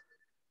pongo.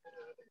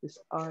 It's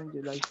on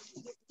July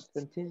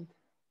 17th.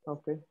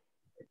 Okay.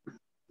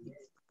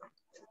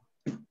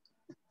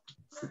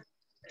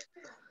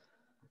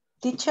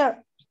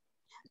 Teacher,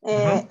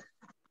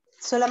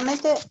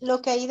 solamente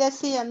lo que ahí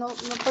decía, no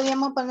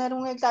podíamos poner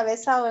un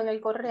encabezado en el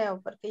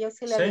correo, porque yo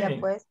sí le había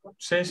puesto.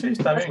 Sí,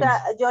 está bien. O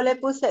sea, yo le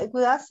puse,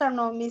 good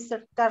afternoon,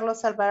 Mr.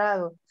 Carlos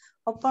Alvarado.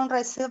 Upon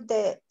receive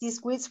this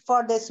wish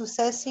for the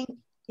successing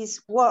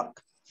his work.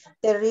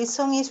 The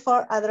reason is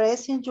for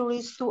addressing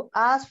juries to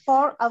ask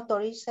for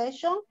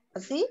authorization,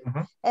 así,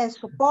 and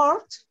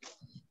support.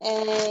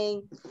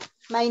 And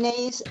my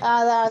name is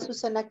Ada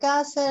Susana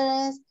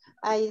Cáceres.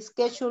 I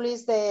schedule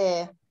is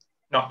the...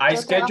 No, I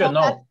schedule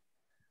no.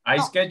 I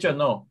schedule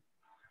no.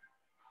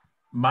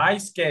 My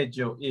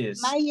schedule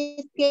is... My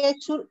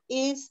schedule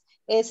is,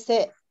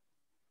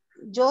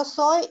 yo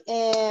soy,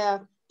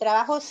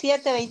 trabajo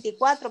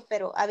 7:24,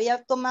 pero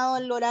había tomado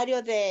el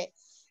horario de,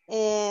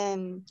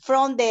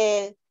 from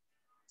the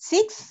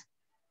 6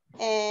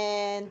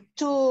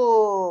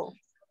 to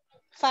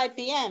 5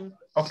 p.m.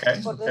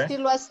 Okay. Por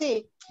decirlo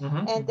así.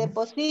 And the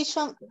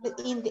position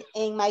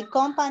in my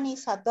company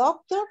is a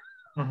doctor.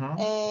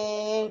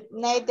 And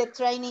the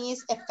training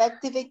is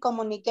effective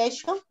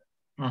communication.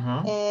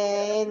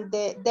 And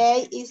the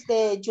day is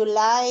the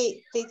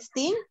July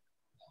 16.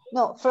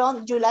 No,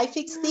 from July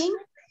 16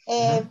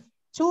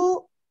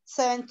 to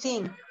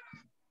 17.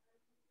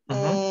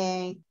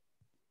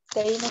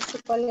 De ahí no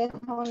sé cuáles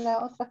son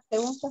las otras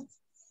preguntas.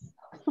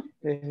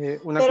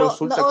 Una pero,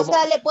 consulta. No, o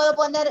sea, le puedo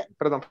poner.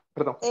 Perdón.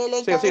 El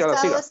encabezado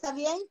siga. ¿Está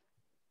bien?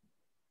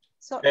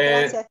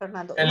 Gracias,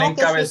 Fernando. El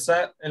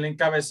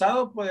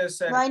encabezado puede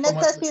ser. No hay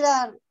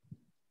necesidad.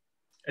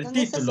 El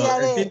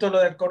título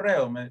del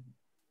correo.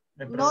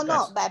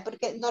 No,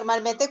 porque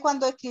normalmente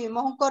cuando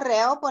escribimos un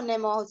correo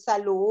ponemos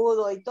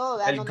saludo y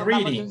todo. El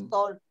greeting.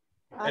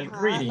 El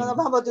greeting. No nos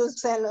vamos de un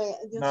solo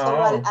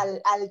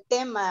al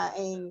tema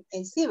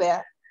en sí,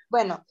 ¿verdad?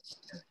 Bueno,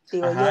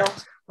 digo yo.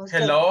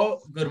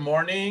 Hello, good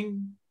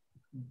morning.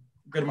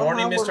 Good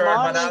morning, Mr.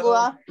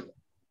 Alvarado.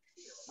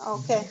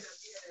 Ok.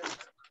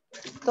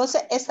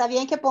 Entonces, ¿está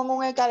bien que ponga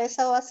un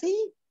encabezado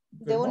así?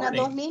 ¿De unas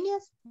 2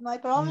 líneas? ¿No hay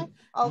problema?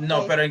 Okay.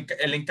 No, pero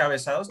el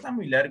encabezado está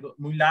muy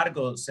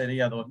largo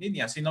sería 2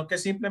 líneas, sino que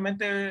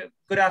simplemente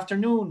good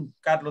afternoon,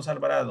 Carlos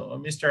Alvarado o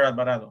Mr.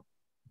 Alvarado.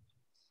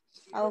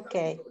 Ok,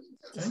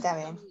 está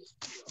bien.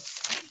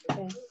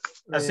 Okay.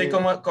 Así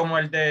como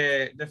el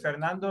de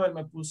Fernando, él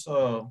me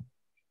puso,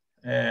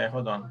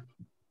 hold on.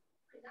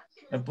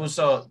 Me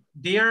puso,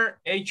 Dear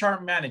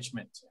HR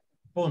Management,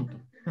 punto.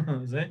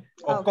 ¿Sí?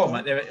 O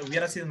coma,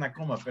 hubiera sido una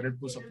coma, pero él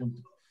puso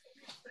punto.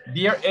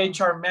 Dear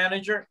HR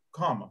Manager,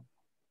 comma.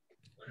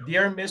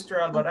 Dear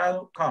Mr.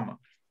 Alvarado, comma.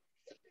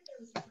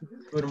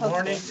 Good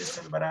morning,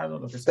 Mr. Alvarado,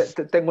 lo que sea.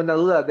 Tengo una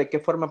duda, ¿de qué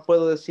forma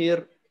puedo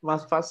decir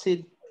más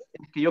fácil?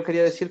 Que yo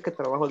quería decir que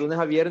trabajo lunes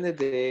a viernes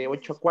de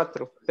 8 a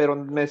 4, pero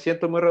me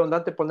siento muy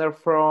redundante poner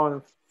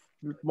from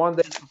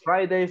Monday to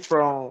Friday,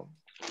 from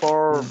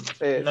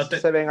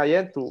 7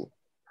 a.m. to...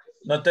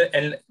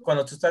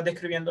 Cuando tú estás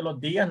describiendo los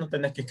días, no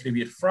tenés que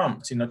escribir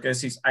from, sino que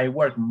decís, I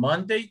work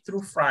Monday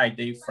through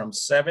Friday from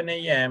 7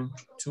 a.m.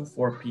 to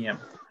 4 p.m.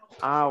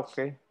 Ah, ok.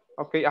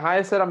 Ok, ajá,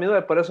 esa era mi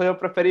duda, por eso yo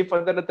preferí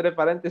ponerle entre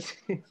paréntesis.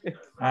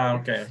 Ah,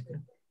 ok.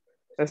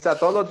 O sea,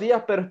 todos los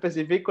días, pero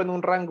especifico en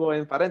un rango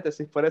en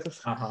paréntesis, por eso.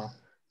 Ajá.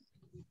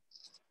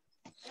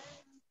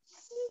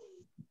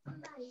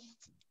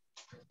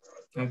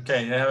 Ok,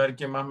 déjame ver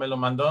quién más me lo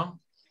mandó.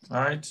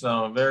 All right,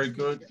 so very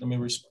good. Let me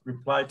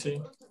reply to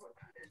you.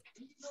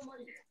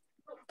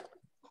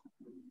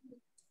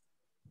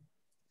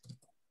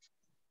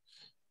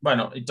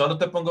 Bueno, y todo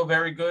te pongo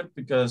very good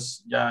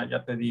because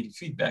ya te di el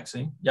feedback,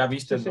 ¿sí? Ya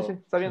viste. Sí,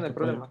 está bien el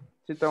problema.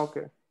 Sí, tengo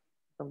que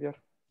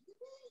cambiar.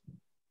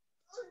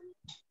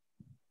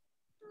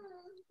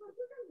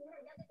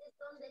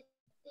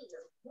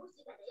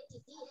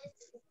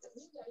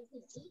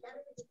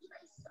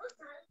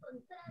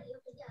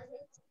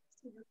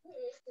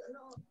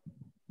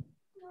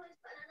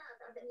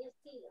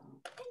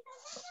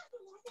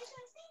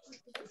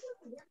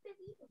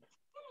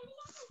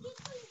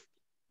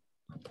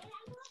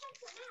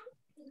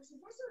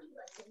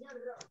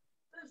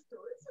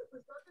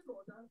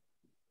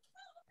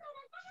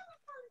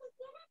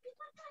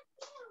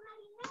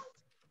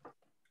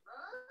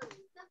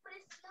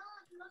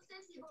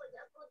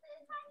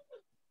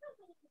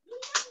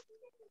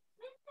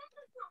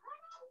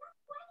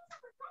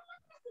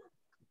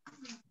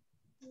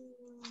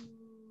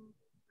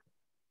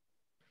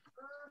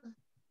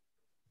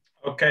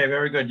 Ok,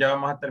 very good. Ya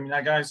vamos a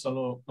terminar, guys.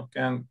 Solo nos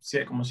quedan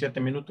como 7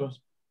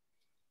 minutos.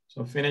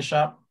 So finish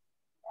up.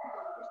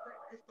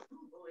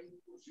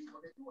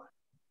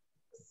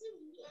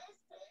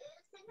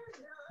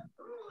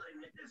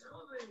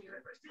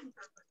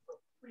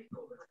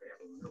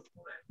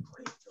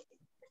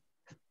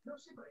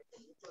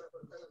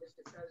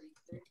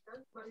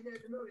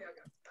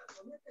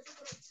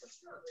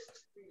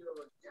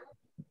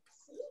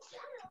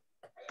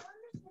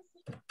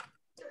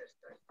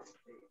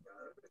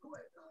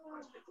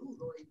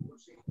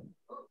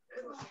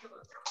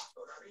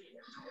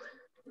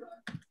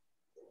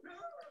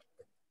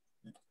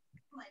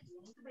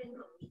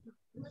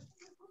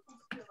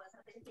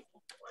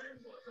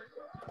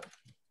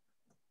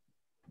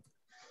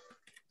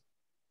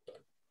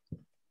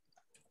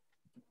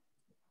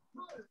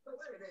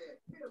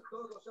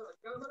 Todos a la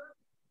cámara.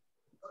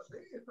 Así,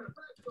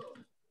 perfecto.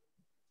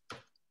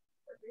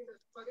 ¿Tienes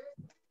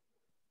espagueti?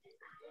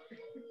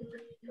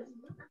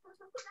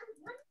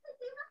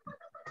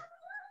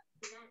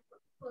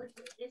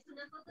 Porque es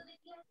una foto de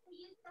clase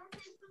y estás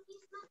en tu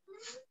misma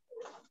clase.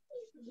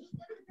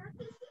 La verdad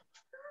que sí.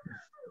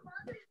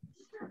 Madre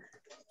mía.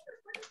 ¿Nos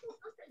pones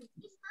juntos en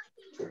misma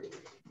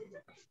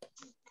fila?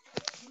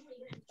 Muy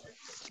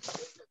gracioso.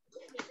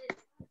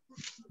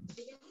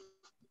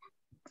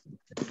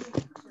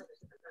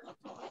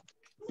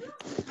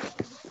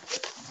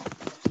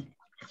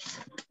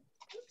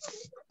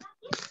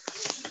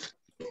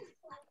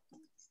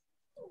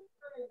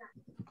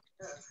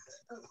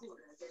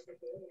 Ocurre desde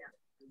que era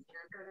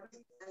una cada vez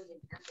que alguien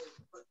hace un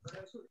esfuerzo,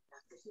 resulta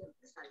que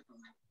siempre salgo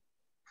mal.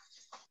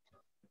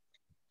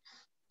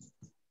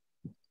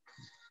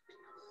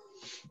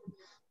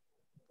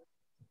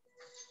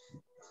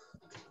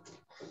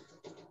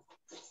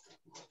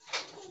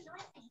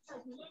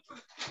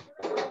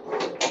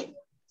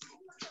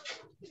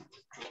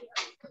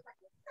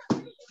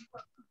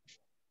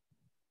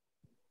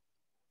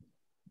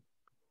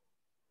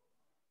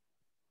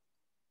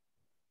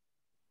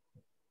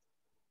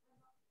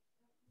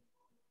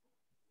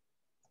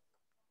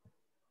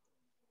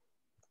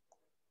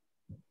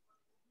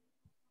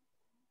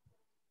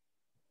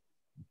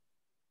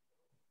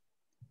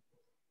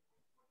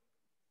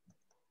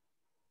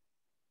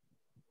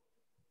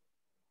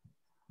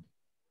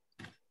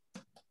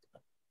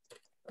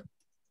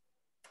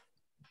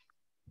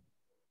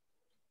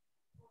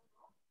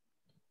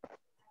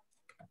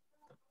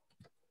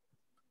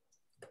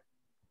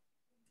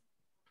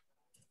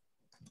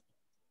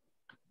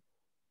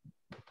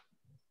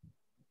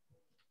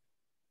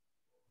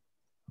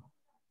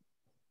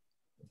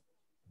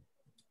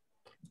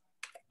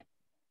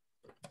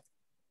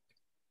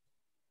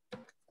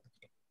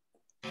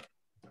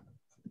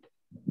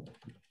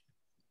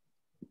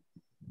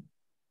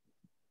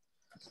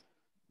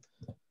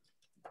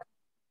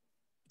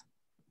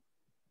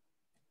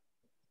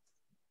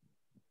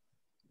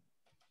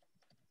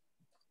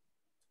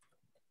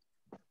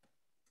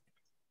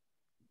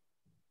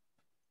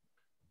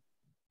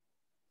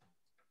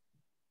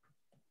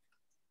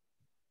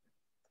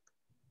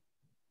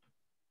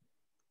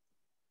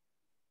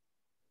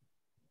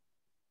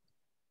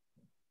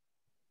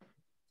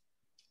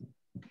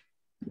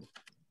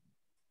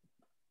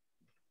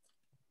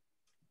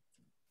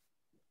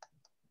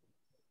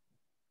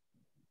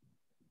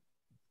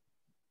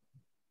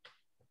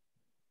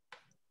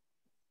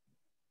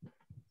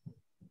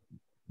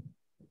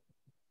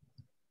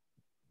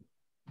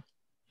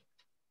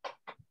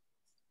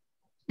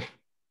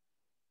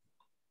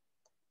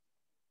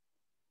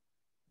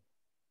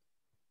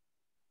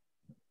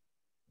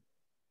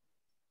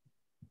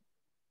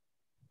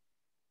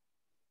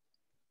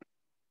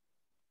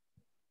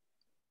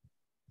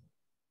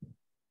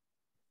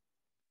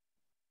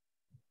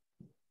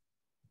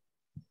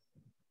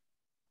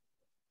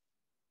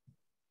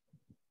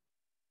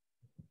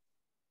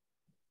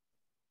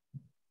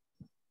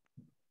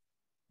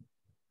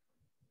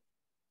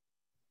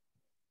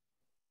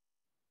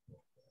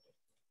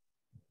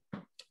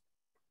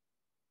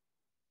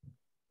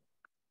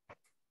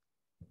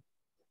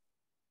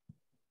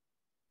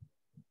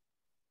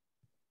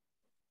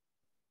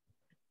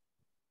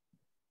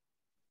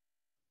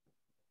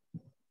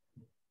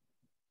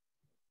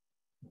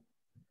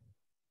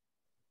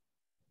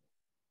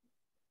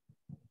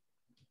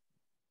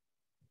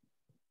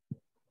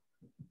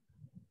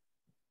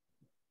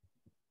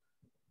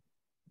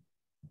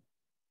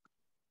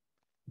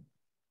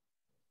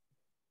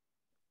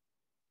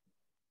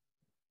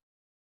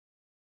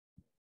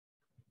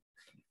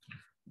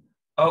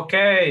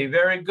 Okay,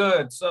 very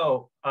good.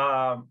 So,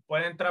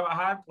 pueden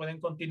trabajar, pueden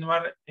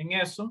continuar en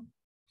eso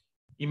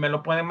y me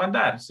lo pueden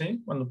mandar,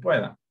 ¿sí? Cuando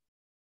puedan.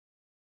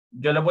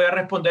 Yo les voy a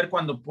responder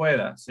cuando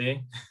pueda,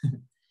 ¿sí?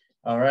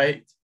 All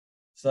right.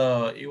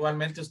 So,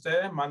 igualmente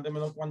ustedes,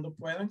 mándenmelo cuando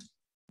puedan.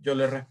 Yo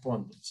les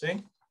respondo,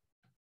 ¿sí?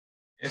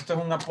 Esto es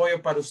un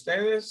apoyo para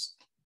ustedes,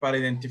 para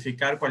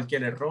identificar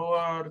cualquier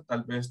error.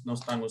 Tal vez no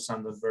están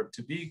usando el verb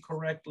to be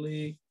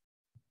correctly.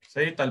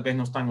 ¿Sí? Tal vez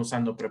no están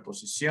usando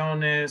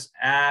preposiciones,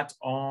 at,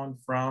 on,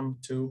 from,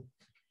 to.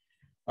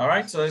 All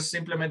right, so es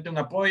simplemente un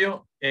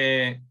apoyo.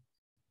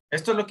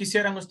 Esto es lo que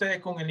hicieran ustedes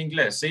con el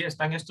inglés, ¿sí?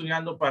 Están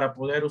estudiando para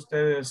poder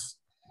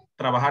ustedes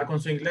trabajar con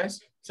su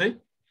inglés, ¿sí?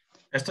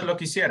 Esto es lo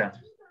que hicieran,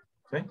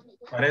 ¿sí?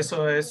 Para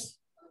eso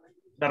es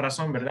la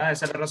razón, ¿verdad?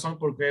 Esa es la razón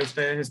por qué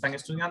ustedes están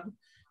estudiando.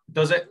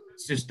 Entonces,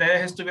 si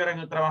ustedes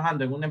estuvieran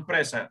trabajando en una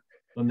empresa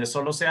donde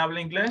solo se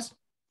habla inglés,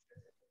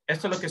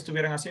 esto es lo que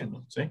estuvieran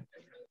haciendo, ¿sí?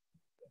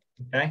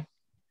 Okay.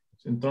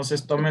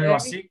 Entonces, tómenlo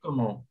así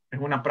como es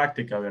una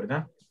práctica,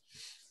 ¿verdad?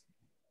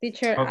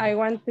 Teacher, Okay.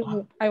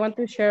 I want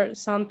to share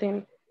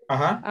something.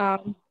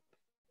 Ajá.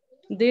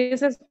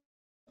 This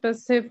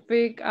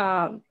specific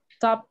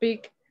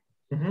topic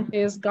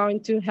is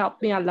going to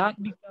help me a lot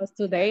because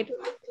today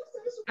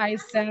I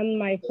sent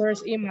my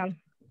first email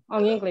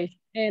on English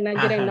and I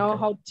didn't know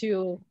how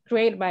to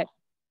create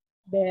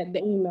the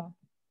email.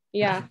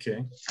 Yeah.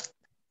 Okay.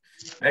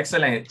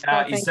 Excelente.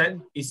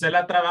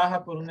 Isela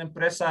trabaja por una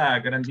empresa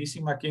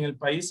grandísima aquí en el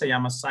país, se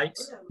llama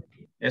Sykes.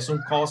 Es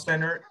un call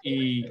center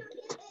y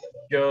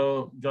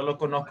yo lo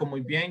conozco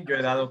muy bien. Yo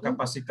he dado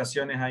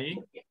capacitaciones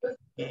ahí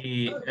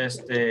y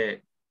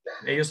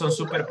ellos son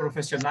súper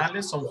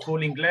profesionales, son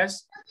full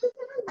inglés,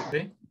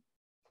 ¿sí?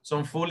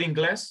 Son full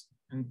inglés.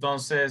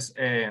 Entonces,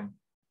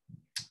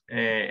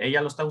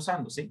 ella lo está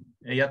usando, ¿sí?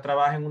 Ella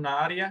trabaja en una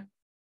área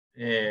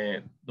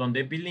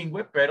donde es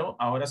bilingüe, pero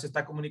ahora se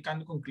está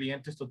comunicando con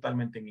clientes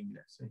totalmente en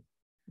inglés, ¿sí?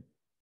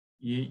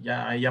 Y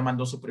ya ella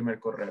mandó su primer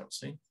correo,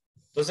 ¿sí?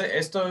 Entonces,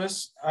 esto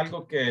es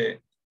algo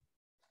que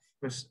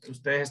pues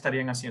ustedes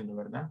estarían haciendo,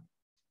 ¿verdad?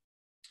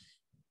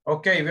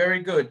 Ok,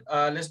 very good.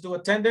 Let's do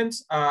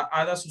attendance.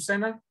 Ada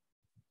Susana.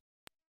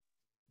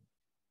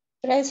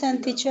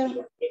 Present,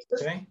 teacher.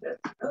 Okay.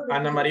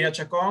 Ana María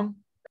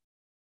Chacón.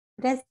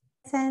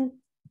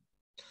 Present.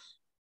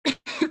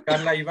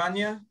 Carla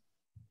Ivania.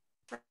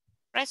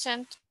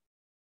 Present.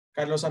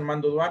 Carlos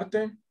Armando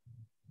Duarte.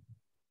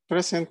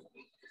 Present.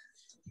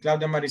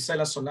 Claudia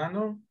Marisela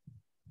Solano.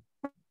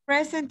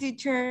 Present,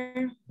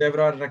 teacher.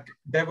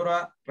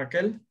 Débora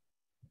Raquel.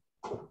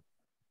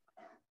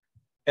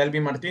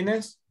 Elvi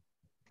Martínez.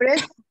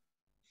 Present.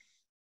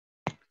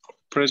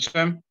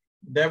 Present.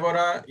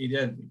 Débora y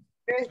Elvi.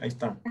 Ahí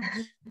están.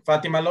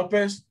 Fátima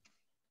López.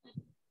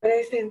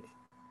 Present.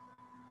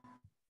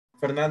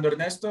 Fernando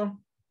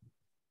Ernesto.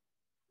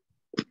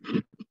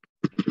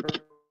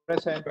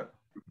 Present.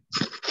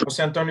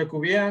 José Antonio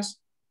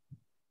Cubías.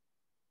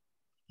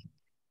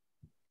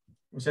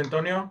 José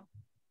Antonio.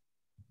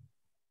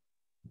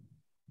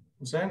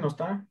 José, ¿no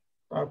está?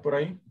 Está por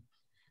ahí.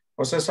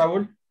 José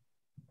Saúl.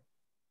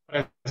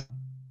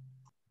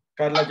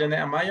 Carla Janet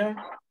Amaya.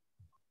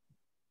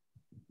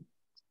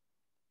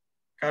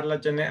 Carla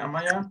Janet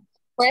Amaya.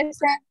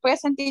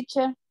 Present,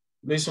 teacher.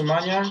 Luis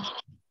Umaña.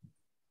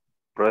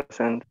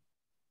 Present.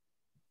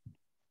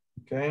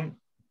 Okay.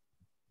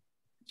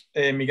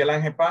 Miguel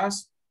Ángel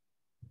Paz.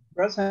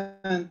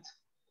 Present.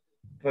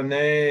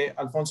 René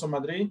Alfonso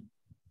Madrid.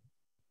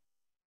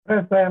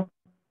 Present.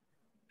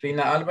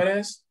 Rina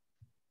Álvarez.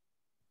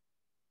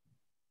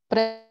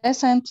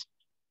 Present.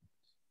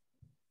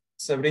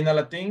 Sabrina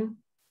Latín.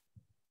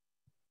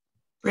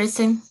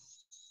 Present.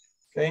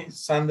 Okay.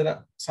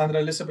 Sandra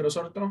Elizabeth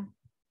Osorto.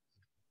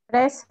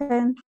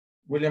 Present.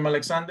 William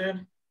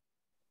Alexander.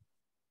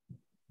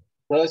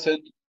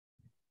 Present.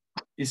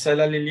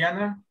 Isela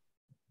Liliana.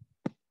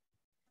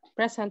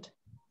 Present.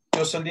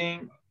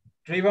 Jocelyn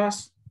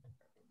Rivas.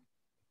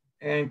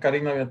 Y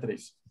Karina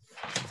Beatriz.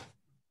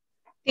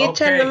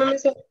 Teacher, Okay. no me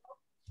mencionó.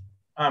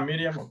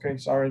 Miriam. Okay,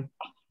 sorry.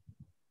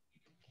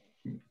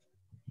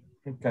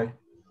 Okay.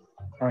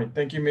 All right.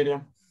 Thank you,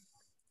 Miriam.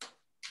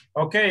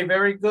 Okay,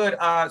 very good.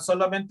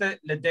 Solamente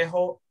les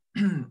dejo,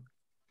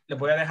 les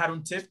voy a dejar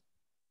un tip.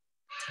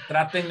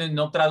 Traten de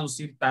no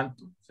traducir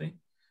tanto, ¿sí?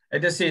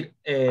 Es decir,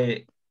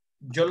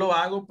 yo lo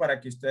hago para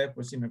que ustedes,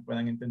 pues, sí me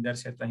puedan entender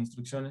ciertas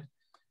instrucciones,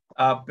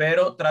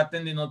 pero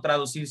traten de no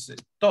traducirse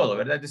todo,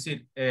 ¿verdad? Es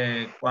decir,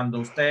 cuando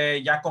usted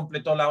ya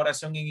completó la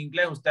oración en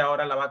inglés, usted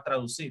ahora la va a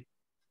traducir.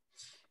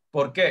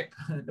 ¿Por qué?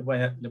 Le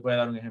voy a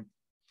dar un ejemplo.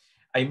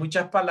 Hay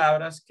muchas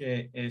palabras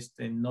que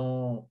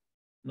no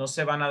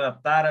se van a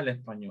adaptar al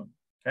español.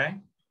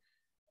 Okay?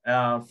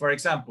 For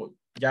example,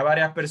 ya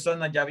varias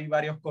personas, ya vi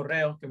varios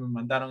correos que me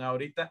mandaron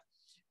ahorita,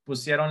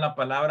 pusieron la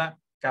palabra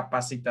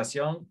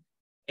capacitación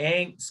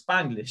en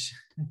Spanglish.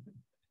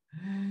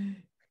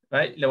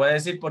 Right? Le voy a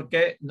decir por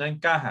qué no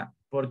encaja.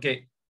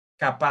 Porque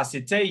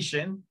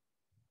capacitation,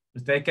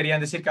 ustedes querían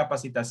decir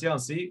capacitación,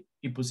 ¿sí?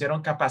 Y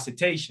pusieron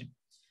capacitation.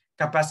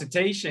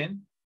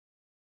 Capacitation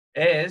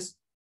es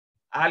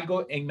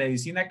algo en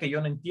medicina que yo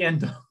no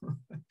entiendo.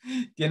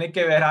 Tiene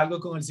que ver algo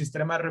con el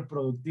sistema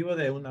reproductivo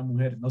de una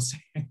mujer, no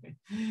sé,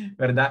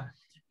 ¿verdad?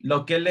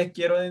 Lo que les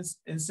quiero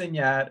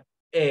enseñar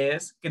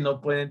es que no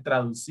pueden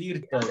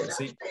traducir todo,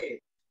 ¿sí?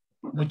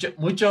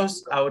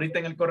 Muchos ahorita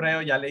en el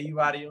correo, ya leí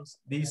varios,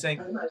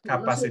 dicen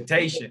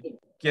capacitation.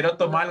 Quiero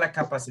tomar la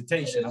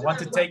capacitation. I want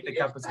to take the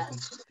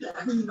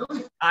capacitation.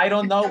 I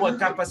don't know what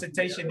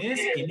capacitation is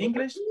in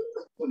English,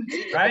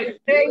 right?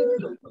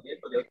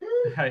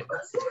 Right.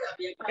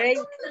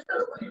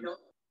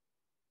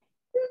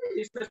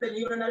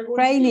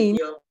 Training.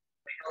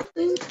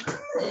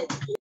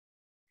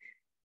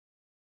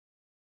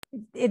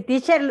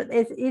 Teacher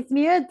is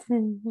mute.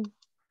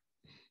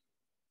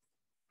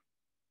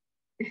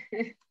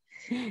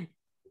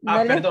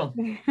 Perdón.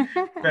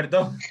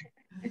 Perdón.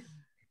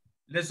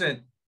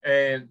 Listen,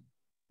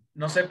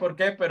 no sé por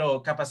qué,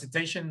 pero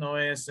capacitation no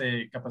es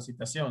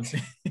capacitación, ¿sí?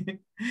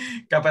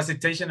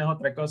 Capacitation es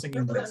otra cosa en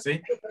inglés,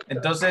 ¿sí?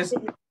 Entonces,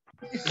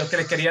 lo que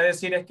les quería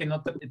decir es que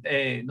no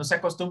se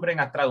acostumbren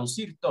a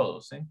traducir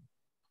todo, ¿sí?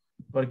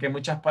 Porque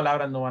muchas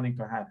palabras no van a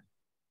encajar.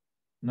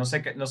 No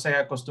se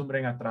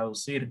acostumbren a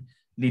traducir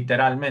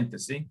literalmente,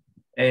 ¿sí?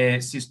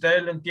 Si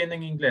ustedes lo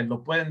entienden en inglés,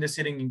 lo pueden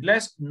decir en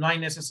inglés, no hay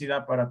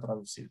necesidad para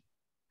traducir.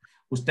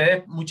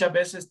 Ustedes muchas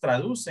veces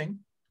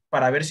traducen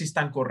para ver si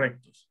están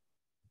correctos,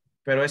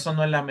 pero eso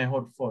no es la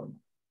mejor forma,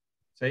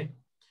 ¿sí?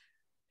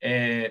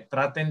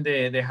 Traten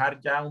de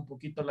dejar ya un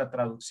poquito la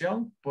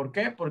traducción. ¿Por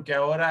qué? Porque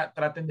ahora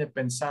traten de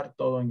pensar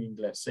todo en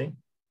inglés, ¿sí?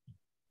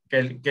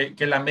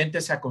 Que la mente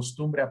se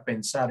acostumbre a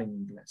pensar en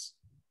inglés,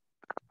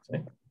 ¿sí?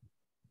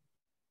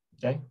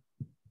 Okay.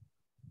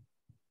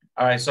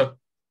 All right, so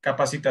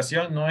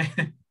capacitación no es,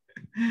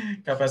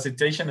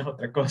 capacitation es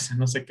otra cosa,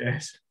 no sé qué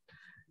es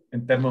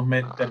en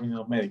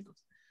términos médicos.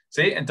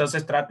 ¿Sí?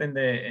 Entonces traten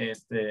de,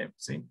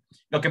 ¿sí?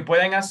 Lo que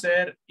pueden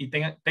hacer y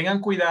tengan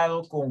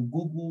cuidado con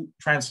Google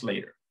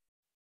Translator.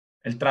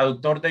 El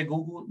traductor de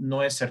Google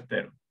no es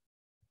certero.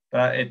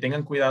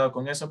 Tengan cuidado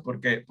con eso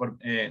porque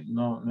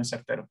no es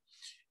certero.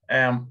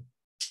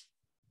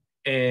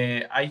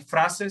 Hay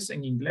frases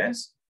en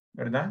inglés,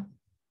 ¿verdad?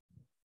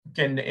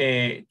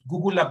 Que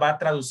Google las va a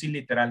traducir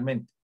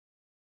literalmente.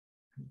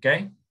 ¿Ok?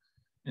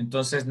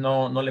 Entonces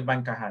no les va a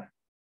encajar.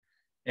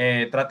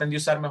 Traten de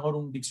usar mejor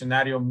un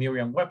diccionario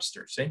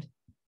Merriam-Webster, ¿sí?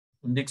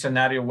 Un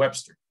diccionario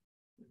Webster.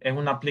 Es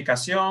una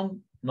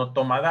aplicación, no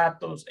toma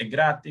datos, es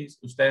gratis.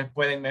 Ustedes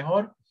pueden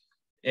mejor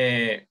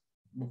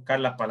buscar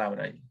la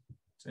palabra ahí,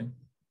 ¿sí?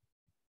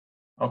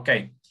 Ok.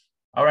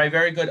 All right,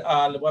 very good.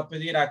 Le voy a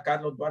pedir a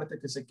Carlos Duarte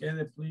que se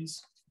quede,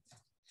 please.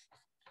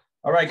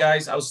 All right,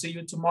 guys, I'll see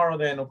you tomorrow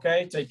then,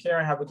 okay? Take care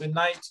and have a good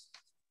night.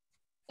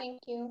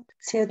 Thank you.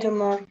 See you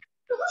tomorrow.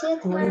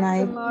 Good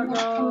night.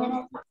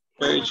 Tomorrow.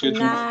 Good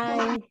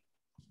night.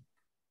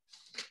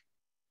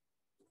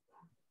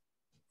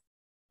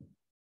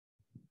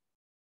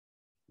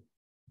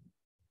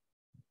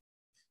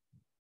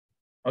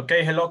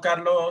 Okay, hello,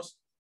 Carlos.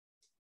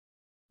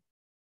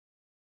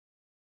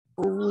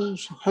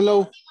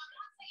 Hello.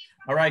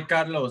 All right,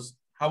 Carlos.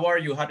 How are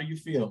you? How do you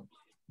feel?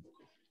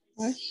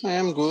 I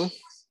am good.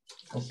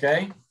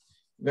 Okay,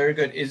 very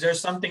good. Is there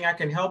something I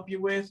can help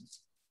you with?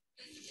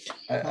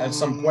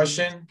 Some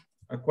question?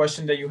 A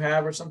question that you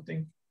have or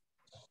something?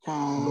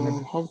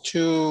 How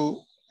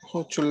to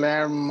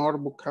learn more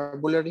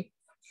vocabulary.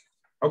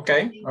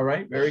 Okay, all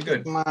right, very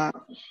good.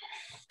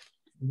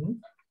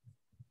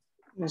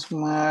 It's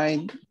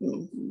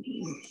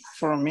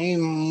for me,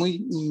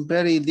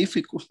 very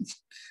difficult.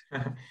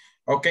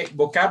 Okay,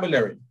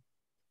 vocabulary.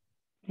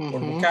 Or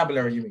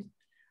vocabulary, you mean?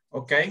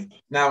 Okay,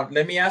 now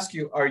let me ask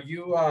you, are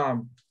you,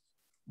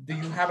 do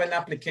you have an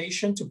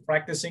application to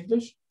practice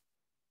English?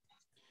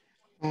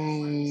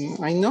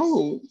 I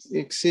know it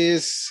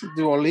exists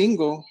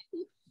Duolingo,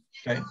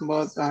 okay.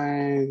 But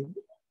I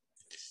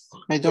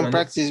don't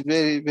practice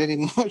very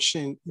much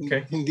in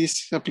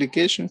this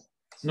application.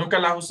 ¿Nunca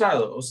la has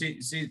usado? ¿O sí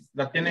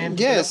la tienes en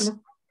tu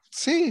teléfono?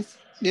 Sí,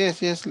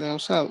 yes, la he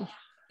usado.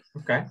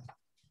 Okay,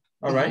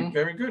 all right,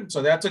 very good.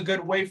 So that's a good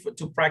way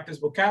to practice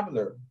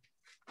vocabulary.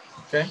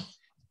 Okay,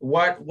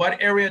 what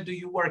area do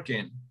you work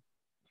in?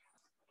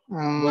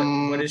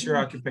 What is your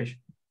occupation?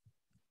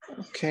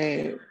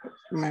 Okay,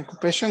 my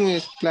occupation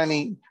is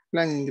planning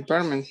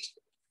department.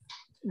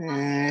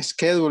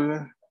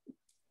 Scheduler.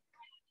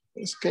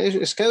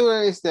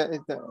 Scheduler is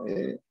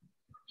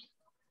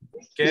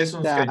 ¿Qué es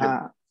un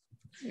schedule?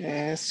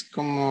 Es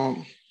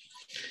como,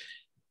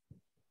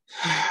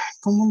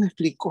 ¿cómo le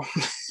explico?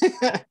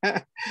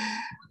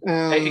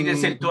 Es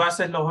decir, ¿tú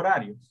haces los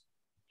horarios?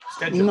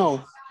 Schedule.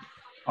 No.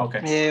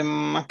 Okay.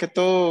 Más que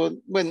todo,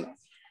 bueno,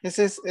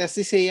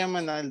 así se llama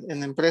en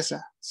la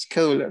empresa,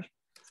 scheduler.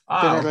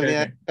 Pero en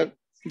realidad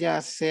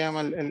ya se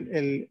llama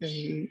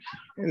el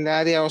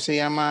área o se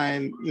llama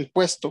el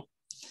puesto.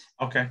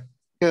 Ok.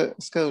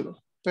 Scheduler.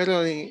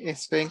 Pero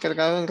estoy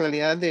encargado en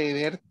realidad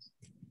de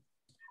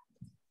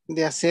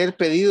hacer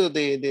pedidos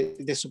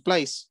de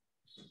supplies.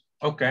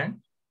 Ok.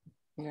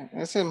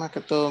 Ese es más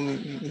que todo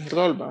mi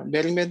rol, ¿va?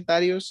 Ver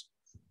inventarios,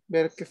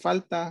 ver qué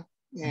falta,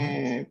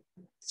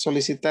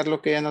 solicitar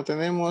lo que ya no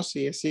tenemos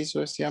y así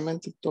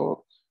sucesivamente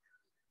todo.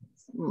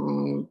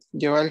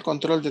 Llevar el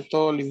control de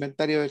todo el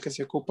inventario de que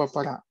se ocupa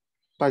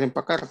para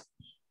empacar.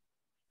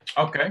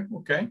 Ok.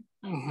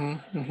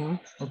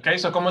 Ok,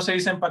 so ¿cómo se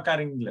dice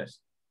empacar en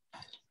inglés?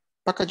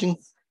 Packaging.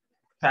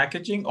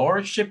 Packaging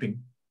or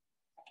shipping.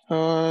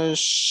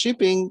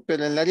 Shipping,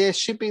 pero en el área de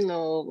shipping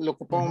lo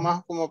ocupamos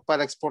más como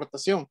para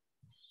exportación.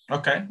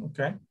 Ok.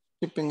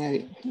 Shipping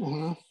area.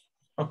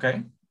 Ok.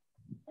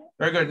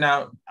 Very good.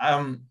 Now,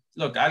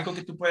 look, algo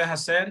que tú puedes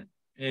hacer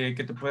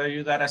que te puede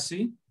ayudar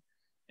así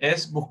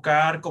es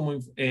buscar como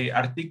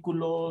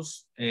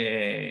artículos,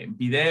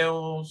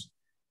 videos,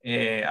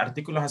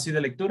 artículos así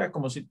de lectura,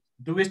 como si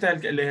tú viste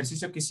el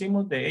ejercicio que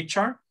hicimos de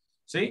HR,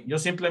 ¿sí? Yo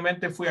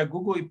simplemente fui a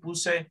Google y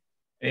puse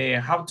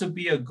how to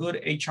be a good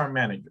HR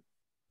manager.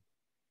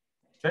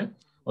 ¿Sí?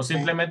 O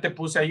simplemente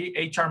puse ahí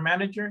HR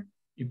manager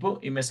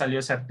y me salió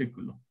ese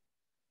artículo.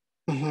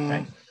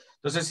 ¿Okay?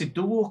 Entonces, si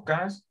tú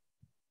buscas,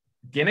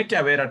 tiene que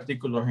haber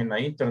artículos en la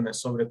internet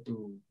sobre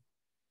tu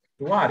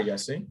área,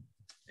 ¿sí?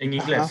 En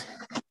inglés.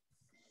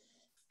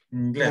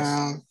 En inglés.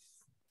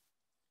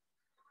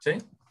 ¿Sí?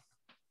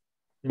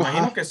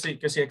 Imagino que sí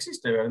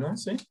existe, ¿verdad?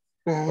 Sí.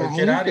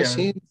 Cualquier área.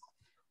 Sí.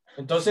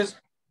 Entonces,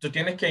 tú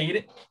tienes que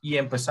ir y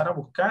empezar a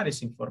buscar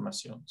esa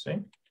información, ¿sí?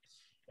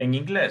 En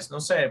inglés, no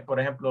sé, por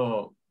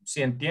ejemplo,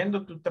 si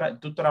entiendo,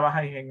 tú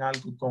trabajas en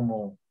algo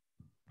como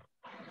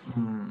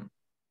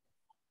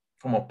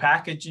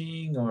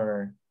packaging o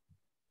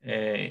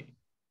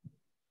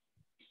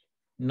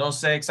no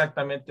sé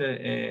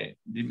exactamente,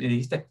 me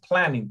dijiste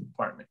planning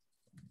department.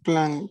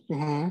 Plan.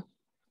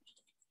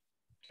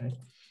 Okay.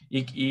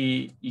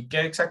 ¿Y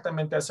qué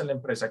exactamente hace la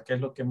empresa? ¿Qué es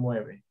lo que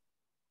mueve?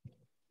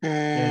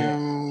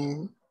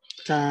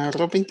 La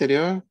ropa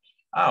interior.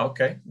 Ok.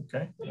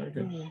 Very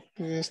good.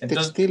 Es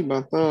textil,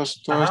 todo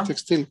es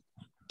textil.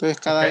 Entonces,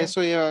 cada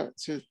eso lleva,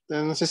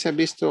 no sé si has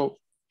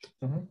visto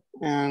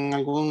en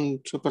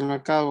algún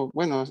supermercado,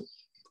 bueno,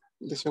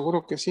 de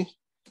seguro que sí,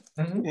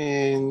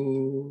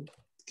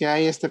 que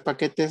hay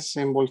paquetes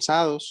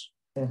embolsados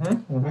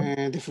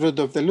de Fruit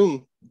of the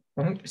Loom.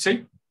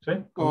 Sí.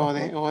 O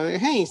de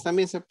Heinz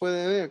también se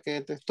puede ver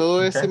que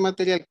todo ese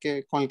material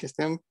con el que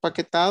esté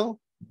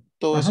empaquetado,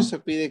 todo eso se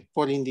pide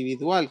por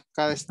individual.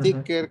 Cada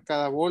sticker,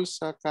 cada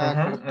bolsa, cada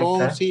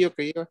cartoncillo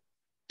que lleva,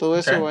 todo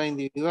eso va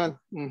individual.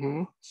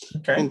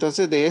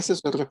 Entonces, de eso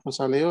es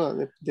responsabilidad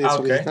de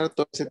solicitar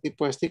todo ese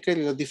tipo de stickers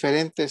y los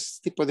diferentes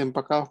tipos de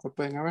empacados que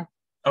pueden haber.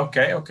 Ok,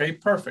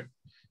 perfecto.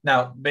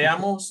 Now,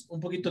 veamos un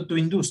poquito tu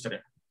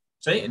industria.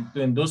 ¿Sí? En tu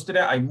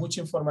industria hay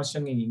mucha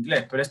información en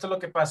inglés, pero esto es lo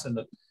que pasa,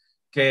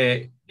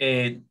 que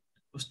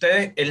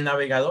ustedes, el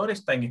navegador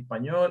está en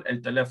español,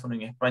 el teléfono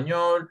en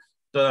español,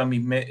 todas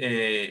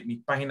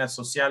mis páginas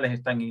sociales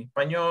están en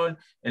español,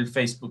 el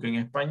Facebook en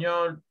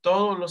español,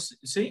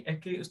 sí, es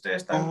que ustedes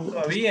están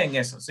todavía en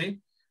eso,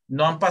 ¿sí?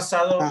 No han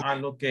pasado a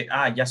lo que,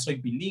 ya soy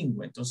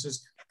bilingüe,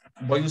 entonces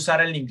voy a usar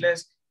el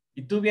inglés.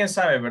 Y tú bien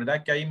sabes,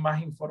 ¿verdad? Que hay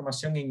más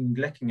información en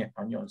inglés que en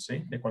español,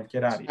 ¿sí? De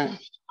cualquier área. ¿Sí?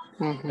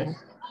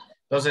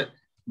 Entonces,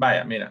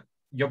 vaya, mira,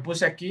 yo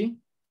puse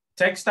aquí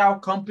Textile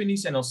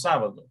Companies en El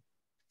Salvador,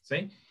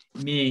 ¿sí?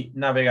 Mi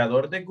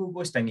navegador de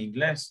Google está en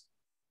inglés,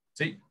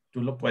 ¿sí?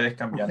 Tú lo puedes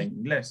cambiar en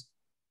inglés.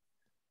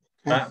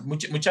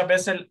 Muchas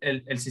veces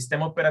el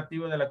sistema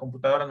operativo de la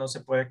computadora no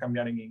se puede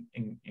cambiar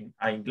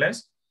a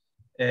inglés,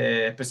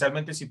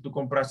 especialmente si tú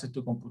compraste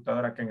tu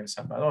computadora acá en El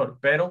Salvador,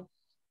 pero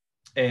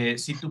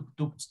si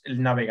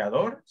el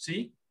navegador,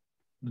 ¿sí?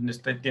 Donde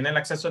tiene el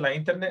acceso a la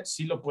internet,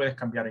 sí lo puedes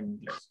cambiar en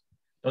inglés.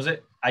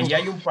 Entonces, ahí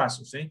hay un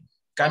paso, ¿sí?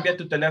 Cambia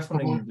tu teléfono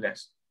en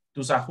inglés,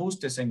 tus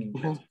ajustes en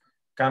inglés.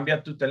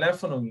 Cambia tu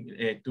teléfono,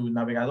 tu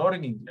navegador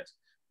en inglés.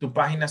 Tu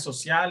página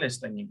social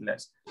está en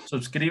inglés.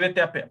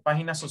 Suscríbete a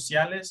páginas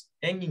sociales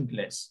en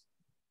inglés.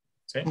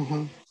 ¿Sí?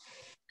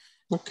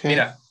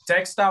 Mira,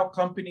 Textile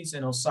Companies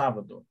en El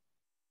Salvador.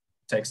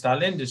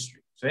 Textile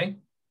Industry,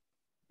 ¿sí?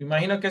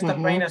 Imagino que estas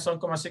páginas son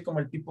así como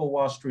el tipo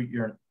Wall Street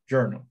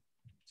Journal,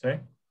 ¿sí?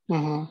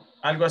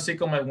 Algo así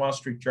como el Wall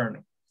Street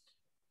Journal.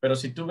 Pero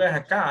si tú ves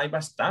acá, hay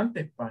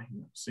bastantes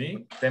páginas,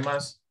 ¿sí?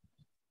 Temas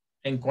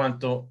en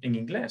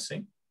inglés,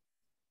 ¿sí?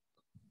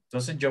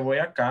 Entonces yo voy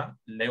acá,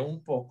 leo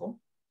un poco,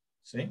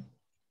 ¿sí?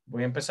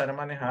 Voy a empezar a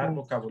manejar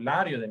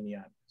vocabulario de mi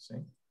área, ¿sí?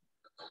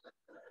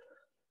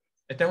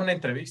 Esta es una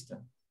entrevista,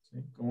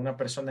 ¿sí? Con una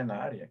persona en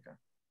la área acá.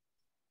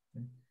 ¿Sí?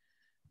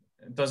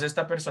 Entonces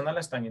esta persona la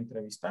están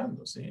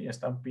entrevistando, ¿sí? Ya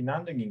está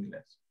opinando en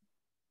inglés.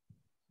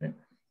 ¿Sí?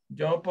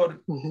 Yo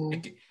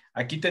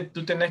aquí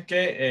tú tienes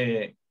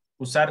que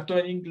usar tu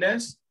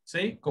inglés,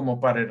 ¿sí? Como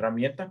para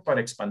herramientas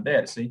para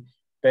expandir, ¿sí?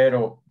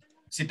 Pero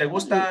si te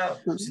gusta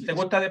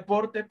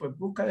deporte, pues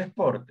busca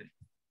deporte.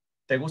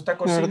 ¿Te gusta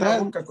cocina?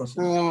 Busca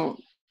cocina.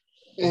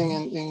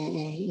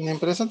 En la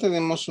empresa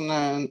tenemos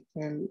un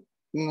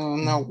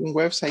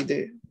website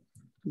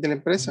de la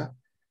empresa.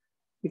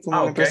 Y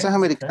como la empresa es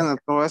americana,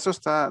 todo eso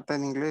está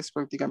en inglés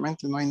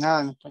prácticamente. No hay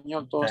nada en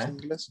español, todo está en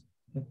inglés.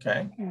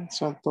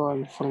 Son toda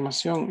la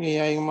información. Y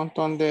hay un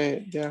montón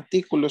de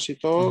artículos y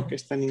todo que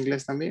está en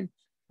inglés también.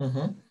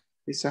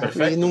 quizás.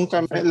 Perfecto, y nunca,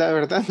 perfecto. la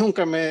verdad,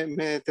 nunca me he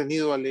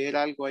detenido a leer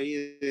algo ahí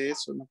de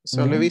eso, ¿no?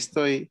 Solo he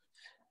visto y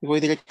voy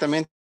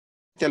directamente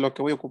a lo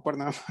que voy a ocupar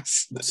nada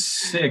más.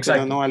 Sí, Pero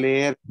exacto. no a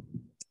leer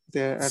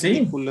de Sí.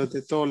 artículos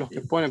de todos los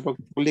que ponen,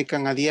 porque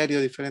publican a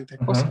diario diferentes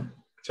cosas.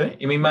 Sí,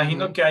 y me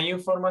imagino que hay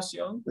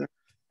información,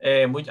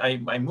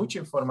 hay mucha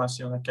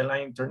información aquí en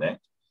la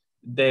internet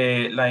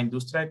de la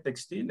industria de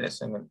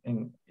textiles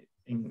en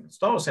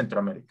todo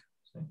Centroamérica.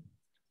 ¿Sí?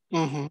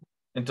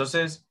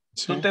 Entonces,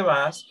 tú te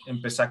vas a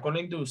empezar con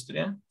la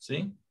industria,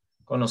 ¿sí?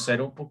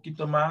 Conocer un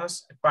poquito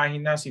más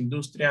páginas,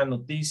 industria,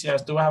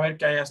 noticias. Tú vas a ver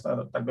que hay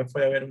hasta, tal vez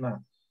puede haber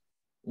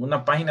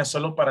una página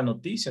solo para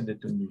noticias de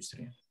tu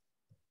industria,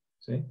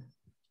 ¿sí?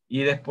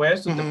 Y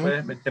después tú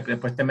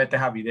después te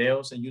metes a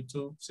videos en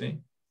YouTube,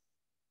 ¿sí?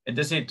 Es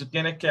decir, tú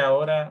tienes que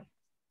ahora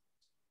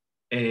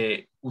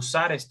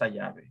usar esta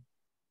llave,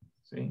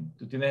 ¿sí?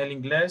 Tú tienes el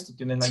inglés, tú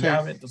tienes la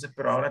llave, entonces,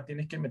 pero ahora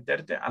tienes que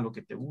meterte a lo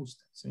que te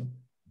gusta, ¿sí?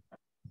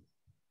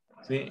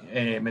 ¿Sí?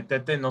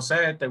 Meterte, no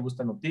sé, te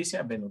gusta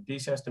noticias, ve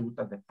noticias, te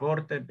gusta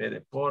deporte, ve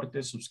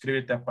deporte,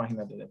 suscríbete a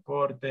páginas de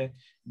deporte,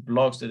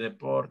 blogs de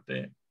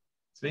deporte,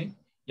 ¿sí?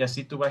 Y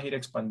así tú vas a ir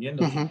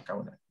expandiendo tu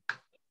vocabulario.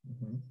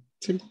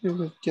 Sí,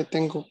 ya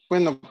tengo,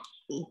 bueno,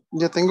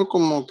 ya tengo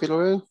como, quiero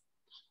ver,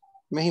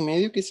 mes y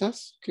medio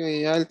quizás,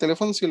 que ya el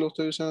teléfono sí lo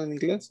estoy usando en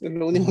inglés, es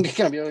lo único que he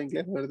cambiado de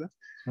inglés, ¿verdad?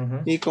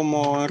 Y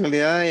como en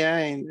realidad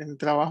ya en el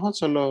trabajo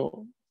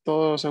solo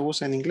todo se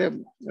usa en inglés,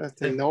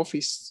 hasta el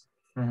Office.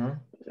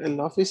 El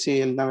Office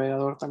y el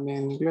navegador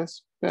también en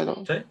inglés,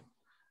 pero sí.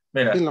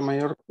 Mira, sí, la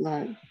mayor...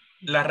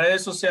 las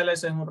redes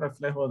sociales es un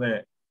reflejo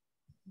de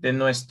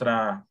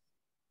nuestra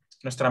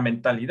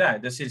mentalidad.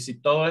 Es decir, si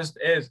todo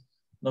es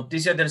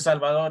noticias del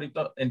Salvador y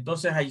todo,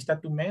 entonces ahí está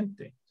tu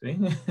mente, ¿sí?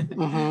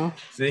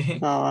 Sí.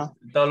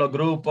 Todos los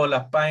grupos,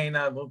 las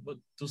páginas,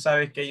 tú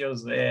sabes que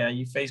ellos,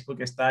 ahí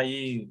Facebook está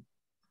ahí,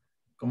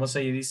 ¿cómo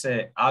se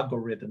dice?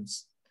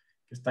 Algorithms,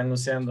 que están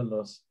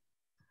usando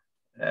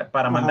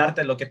para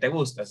mandarte lo que te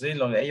gusta, ¿sí?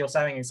 Ellos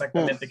saben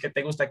exactamente qué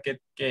te gusta,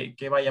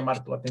 qué va a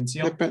llamar tu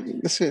atención.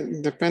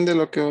 Depende de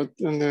lo que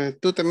donde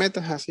tú te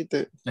metas, así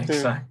te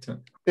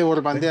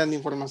bombardean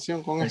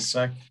información con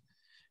eso.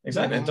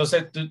 Exacto.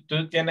 Entonces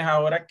tú tienes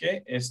ahora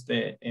que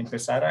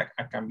empezar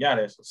a cambiar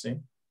eso, ¿sí?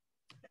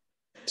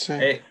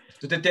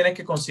 Tú te tienes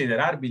que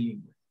considerar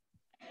bilingüe,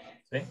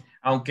 ¿sí?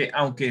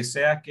 Aunque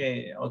sea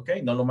que,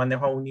 no lo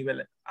manejo a un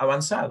nivel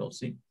avanzado,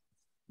 ¿sí?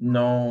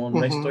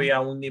 No estoy a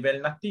un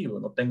nivel nativo,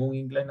 no tengo un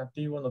inglés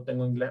nativo, no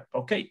tengo inglés,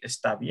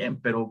 está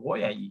bien, pero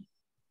voy allí,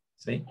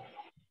 ¿sí?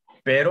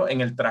 Pero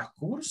en el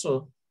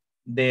transcurso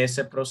de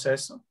ese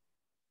proceso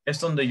es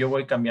donde yo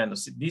voy cambiando.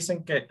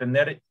 Dicen que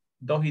tener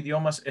 2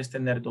 idiomas es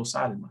tener 2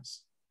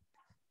 almas,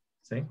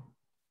 ¿sí?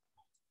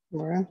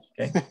 Bueno.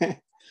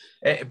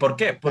 ¿Por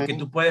qué? Porque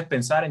tú puedes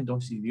pensar en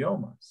 2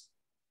 idiomas.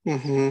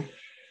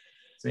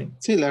 ¿Sí?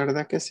 Sí, la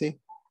verdad que sí.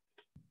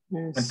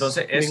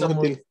 Entonces, eso es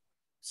muy...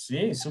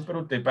 Sí, súper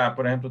útil.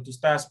 Por ejemplo, tú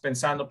estás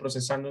pensando,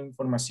 procesando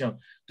información.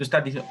 Tú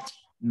estás diciendo,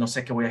 no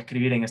sé qué voy a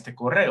escribir en este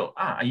correo.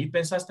 Ahí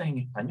pensaste en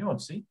español,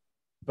 ¿sí?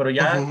 Pero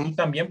ya tú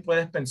también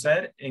puedes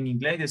pensar en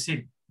inglés y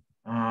decir,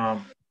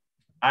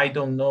 I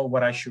don't know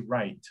what I should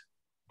write.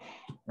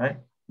 Right?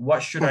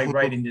 What should I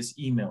write in this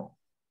email?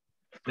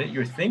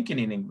 You're thinking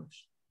in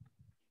English.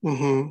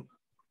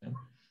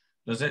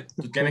 Entonces,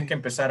 tú tienes que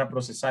empezar a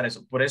procesar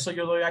eso. Por eso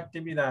yo doy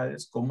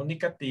actividades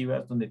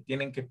comunicativas donde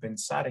tienen que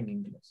pensar en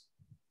inglés.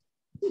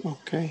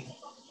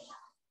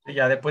 Y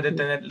ya después de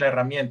tener la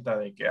herramienta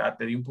de que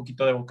te di un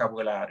poquito de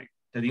vocabulario,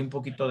 te di un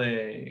poquito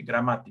de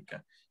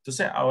gramática.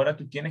 Entonces, ahora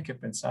tú tienes que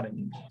pensar en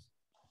inglés.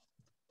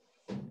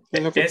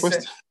 Es lo que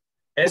cuesta.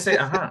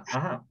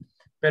 Ajá.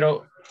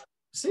 Pero,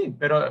 sí,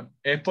 pero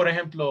es, por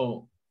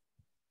ejemplo,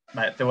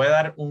 te voy a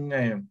dar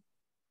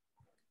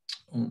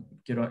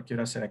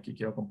quiero hacer aquí,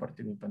 quiero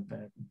compartir mi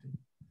pantalla contigo.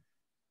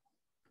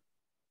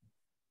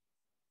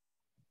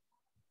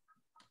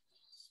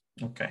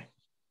 Ok.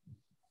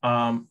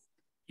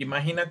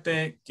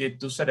 Imagínate que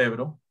tu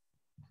cerebro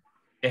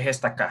es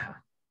esta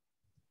caja.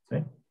 ¿Sí?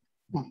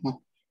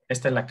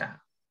 Esta es la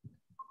caja.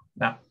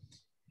 Now,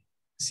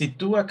 si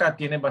tú acá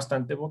tienes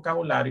bastante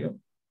vocabulario,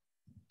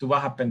 tú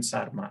vas a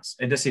pensar más.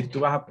 Es decir,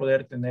 tú vas a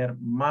poder tener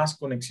más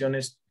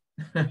conexiones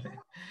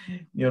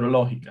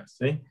neurológicas.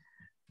 ¿Sí?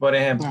 Por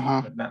ejemplo,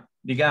 ¿verdad?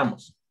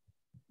 Digamos,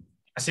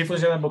 así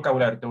funciona el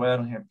vocabulario. Te voy a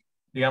dar un ejemplo.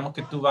 Digamos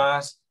que tú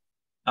vas,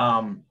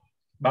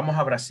 vamos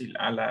a Brasil,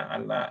 a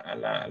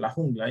la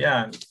jungla,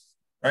 ya,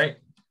 right?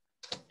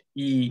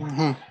 Y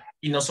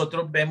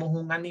nosotros vemos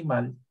un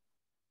animal,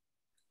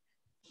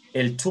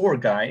 el tour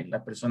guide,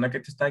 la persona que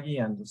te está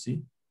guiando,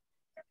 ¿sí?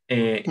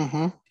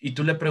 Y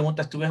tú le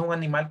preguntas, tú ves un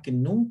animal que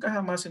nunca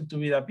jamás en tu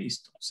vida has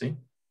visto, ¿sí?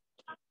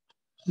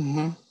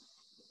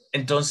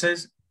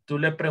 Entonces, tú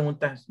le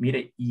preguntas,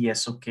 mire, ¿y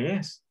eso qué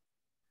es?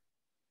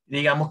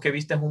 Digamos que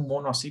viste un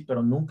mono así,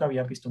 pero nunca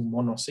había visto un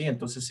mono así,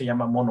 entonces se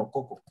llama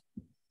monococo.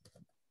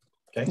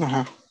 ¿Okay?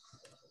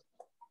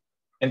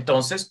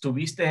 Entonces, tú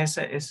viste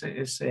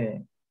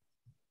ese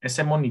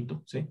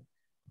monito, ¿sí?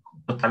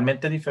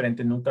 Totalmente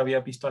diferente, nunca había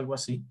visto algo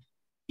así.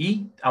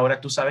 Y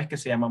ahora tú sabes que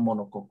se llama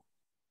monococo.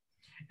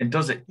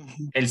 Entonces,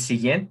 el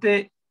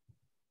siguiente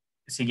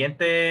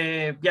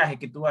viaje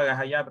que tú hagas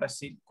allá a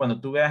Brasil,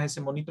 cuando tú veas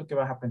ese monito, ¿qué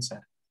vas a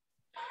pensar?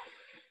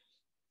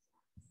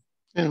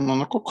 El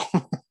monococo.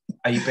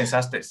 Ahí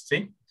pensaste,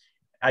 ¿sí?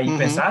 Ahí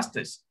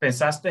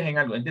pensaste en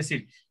algo. Es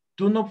decir,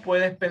 tú no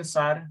puedes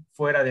pensar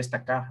fuera de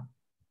esta caja.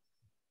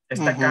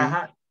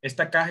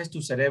 Esta caja es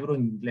tu cerebro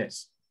en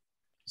inglés,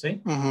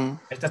 ¿sí?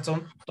 Estas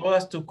son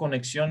todas tus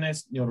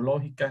conexiones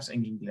neurológicas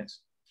en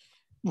inglés.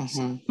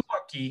 Si tú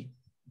aquí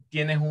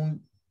tienes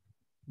un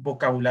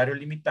vocabulario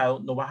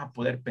limitado, no vas a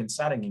poder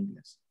pensar en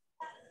inglés.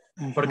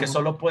 Porque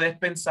solo puedes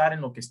pensar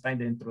en lo que está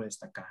dentro de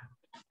esta caja.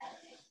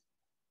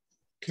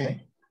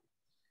 Okay.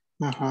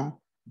 ¿Sí?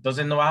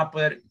 Entonces no vas a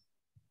poder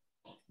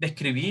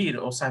describir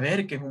o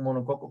saber qué es un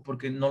monococo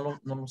porque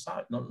no lo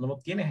sabes, no lo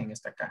tienes en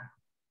esta caja.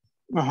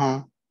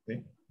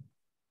 ¿Sí?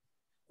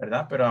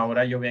 ¿Verdad? Pero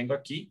ahora yo vengo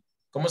aquí.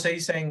 ¿Cómo se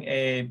dicen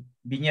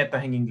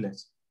viñetas en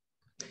inglés?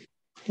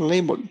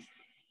 Label.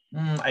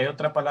 Hay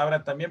otra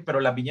palabra también, pero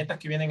las viñetas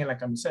que vienen en las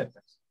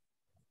camisetas.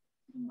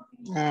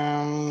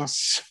 No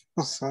sé.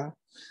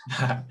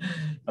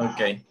 Ok.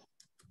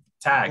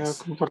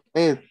 Tags.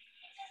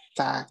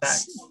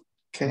 Tags.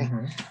 Okay.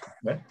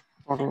 ¿Ve?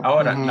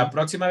 Ahora, la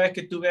próxima vez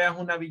que tú veas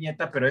una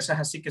viñeta, pero esas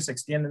así que se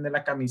extienden de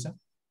la camisa,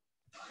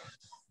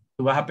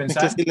 tú vas a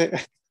pensar. Es que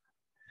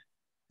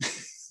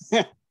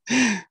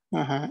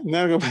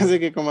No, lo que pasa es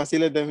que como así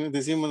les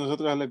decimos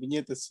nosotros a las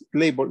viñetas,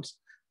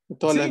 labels,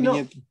 todas las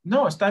viñetas.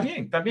 No, está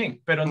bien,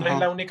 pero no es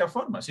la única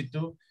forma. Si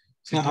tú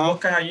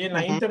buscas ahí en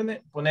la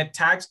internet, poner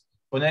tags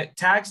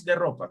de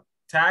ropa,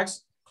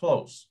 tags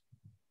clothes,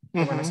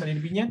 te van a salir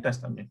viñetas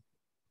también.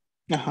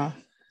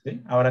 ¿Sí?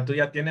 Ahora tú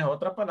ya tienes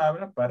otra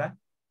palabra para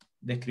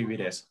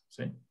describir eso.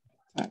 ¿Sí?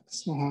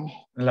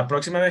 La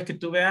próxima vez que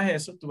tú veas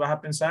eso, tú vas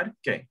a pensar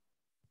que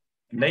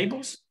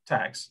labels,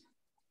 tags.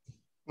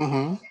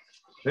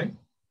 ¿Sí?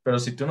 Pero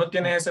si tú no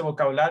tienes ese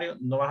vocabulario,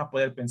 no vas a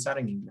poder pensar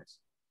en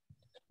inglés.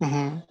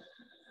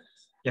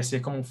 Y así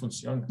es como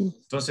funciona.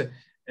 Entonces,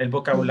 el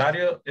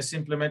vocabulario es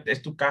simplemente,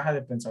 es tu caja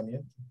de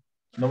pensamiento.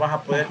 No vas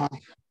a poder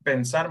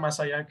pensar más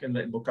allá que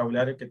el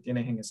vocabulario que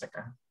tienes en esa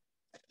caja.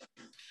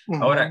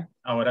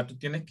 Ahora tú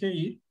tienes que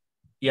ir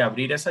y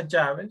abrir esas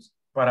llaves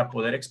para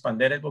poder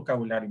expandir el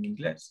vocabulario en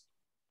inglés.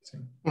 ¿Sí?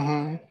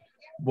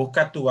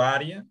 Busca tu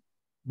área,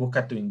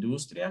 busca tu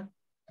industria,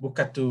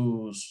 busca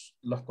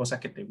las cosas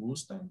que te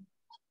gustan.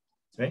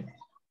 ¿Sí?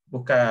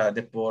 Busca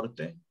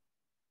deporte,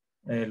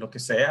 lo que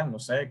sea, no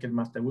sé, qué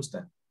más te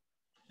gusta.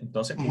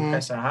 Entonces busca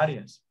esas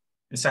áreas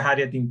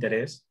de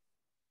interés.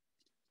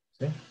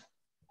 ¿Sí?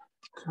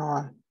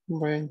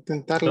 Voy a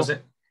intentarlo.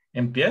 Entonces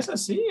empieza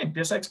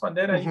a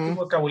expandir ahí tu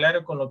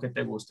vocabulario con lo que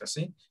te gusta,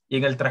 ¿sí? Y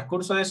en el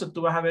transcurso de eso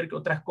tú vas a ver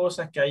otras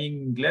cosas que hay en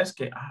inglés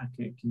qué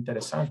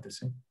interesante,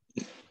 ¿sí?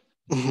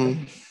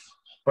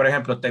 Por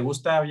ejemplo, ¿te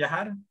gusta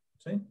viajar?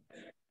 ¿Sí?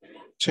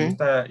 ¿Te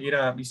gusta ir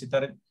a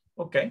visitar?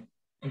 Ok.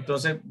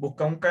 Entonces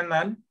busca un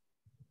canal.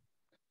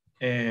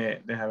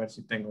 Deja ver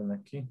si tengo uno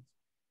aquí.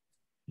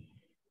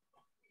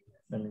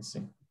 Let me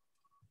see.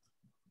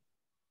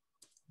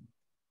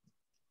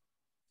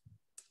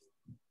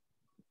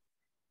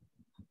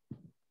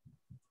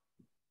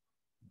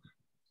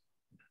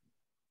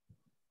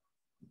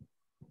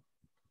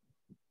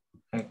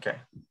 Ok.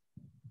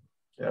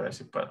 Quiero ver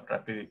si puedo,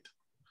 rapidito.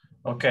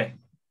 Ok.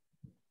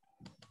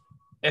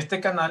 Este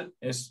canal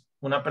es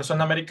una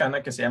persona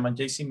americana que se llama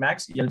JC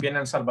Max y él viene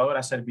a El Salvador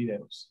a hacer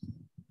videos.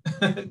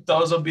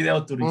 Todos son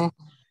videos turísticos.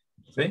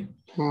 ¿Sí?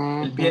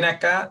 Él viene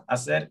acá a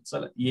hacer,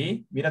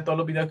 y mira todos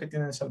los videos que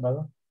tiene en El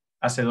Salvador.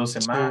 Hace 2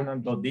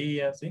 semanas, 2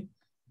 días, ¿sí?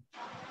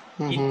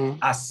 Y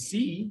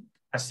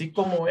así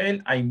como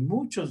él, hay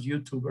muchos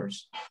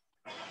YouTubers,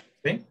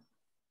 ¿sí?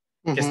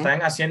 Que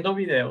están haciendo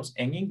videos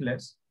en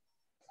inglés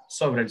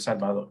sobre El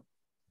Salvador.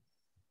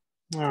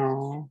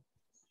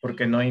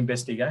 Porque no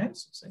investigas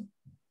eso, ¿sí?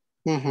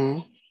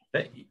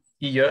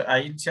 Y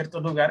hay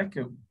ciertos lugares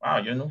que,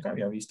 yo nunca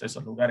había visto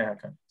esos lugares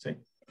acá, ¿sí?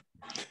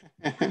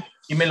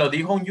 Y me lo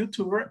dijo un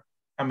YouTuber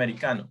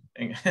americano,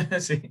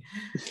 ¿sí?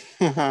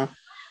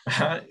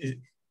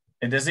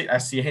 Es decir,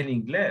 así es el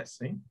inglés,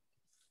 ¿sí?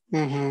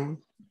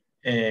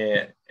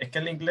 Es que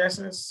el inglés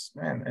es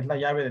la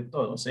llave de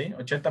todo, ¿sí?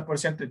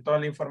 80% de toda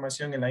la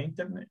información en la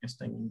internet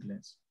está en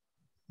inglés.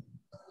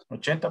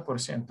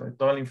 80% de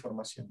toda la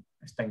información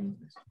está en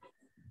inglés.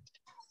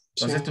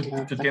 Entonces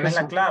tú tienes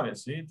la clave,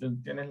 ¿sí?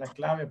 Tú tienes la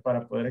clave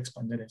para poder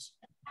expandir eso.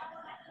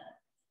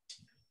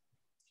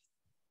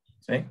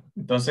 ¿Sí?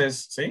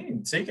 Entonces,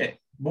 sí,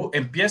 sigue.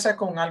 Empieza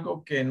con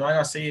algo que no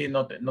haga así,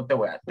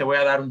 te voy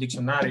a dar un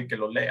diccionario y que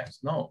lo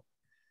leas, no.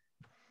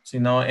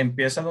 Sino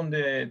empieza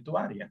donde tu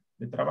área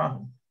de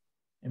trabajo.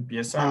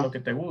 Empieza en lo que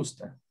te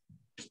gusta.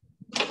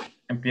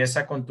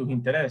 Empieza con tus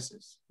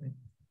intereses. ¿Sí?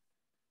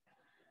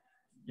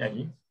 Y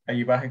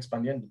allí vas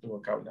expandiendo tu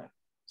vocabulario.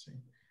 ¿Sí?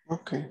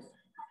 Ok.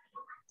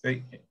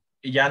 ¿Sí?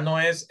 Y ya no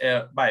es,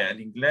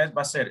 el inglés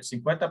va a ser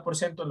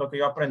 50% lo que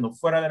yo aprendo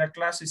fuera de la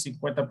clase y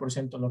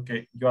 50% lo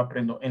que yo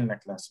aprendo en la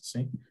clase,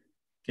 ¿sí?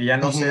 Que ya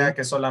no sea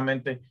que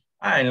solamente,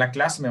 En la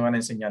clase me van a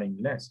enseñar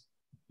inglés.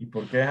 ¿Y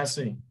por qué es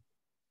así?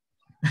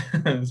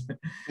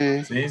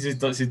 Sí,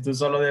 si tú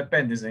solo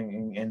dependes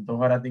en 2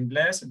 horas de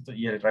inglés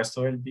y el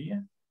resto del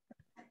día.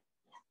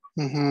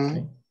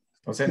 ¿Sí?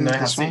 Entonces no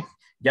es así.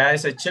 Ya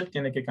ese chip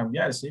tiene que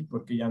cambiar, ¿sí?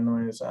 Porque ya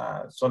no es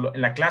solo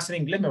en la clase de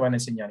inglés me van a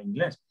enseñar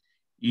inglés.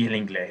 Y el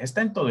inglés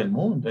está en todo el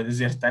mundo, es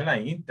decir, está en la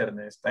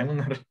internet, está en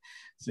una...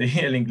 Sí,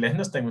 el inglés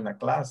no está en una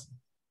clase.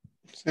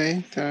 Sí,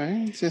 está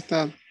bien. Sí,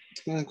 está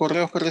en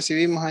correos que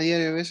recibimos a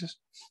diario a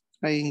veces.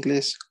 Hay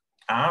inglés.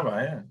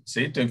 Vaya.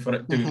 Sí,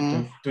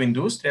 tu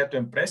industria, tu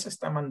empresa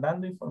está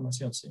mandando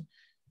información, sí.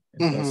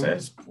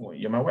 Entonces,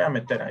 yo me voy a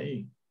meter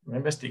ahí. Voy a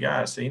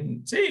investigar,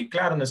 sí. Sí,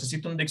 claro,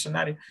 necesito un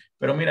diccionario.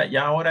 Pero mira,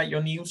 ya ahora yo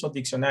ni uso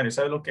diccionario.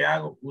 ¿Sabes lo que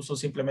hago? Uso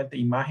simplemente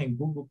imagen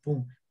Google,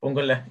 pum,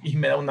 y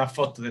me da una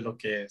foto de lo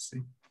que es,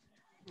 sí.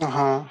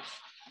 Ajá.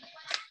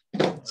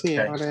 Sí, Okay.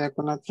 ahora ya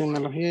con la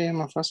tecnología es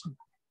más fácil.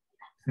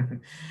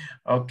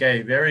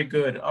 Okay, very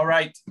good. All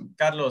right,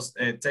 Carlos,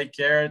 take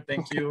care.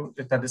 Thank you.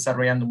 Te estás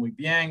desarrollando muy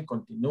bien.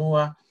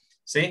 Continúa.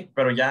 Sí,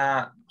 pero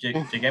ya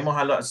lleguemos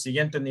al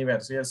siguiente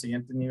nivel. Sí, el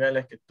siguiente nivel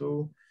es que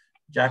tú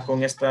ya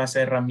con estas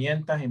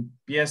herramientas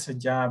empieces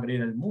ya a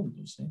abrir el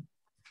mundo. Sí.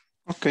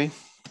 Ok.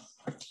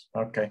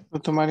 Okay. Lo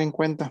tomar en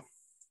cuenta.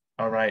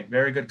 All right.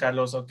 Very good,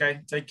 Carlos.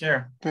 Okay. Take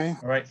care. Okay.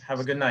 All right.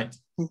 Have a good night.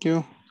 Thank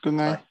you. Good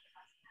night. Bye.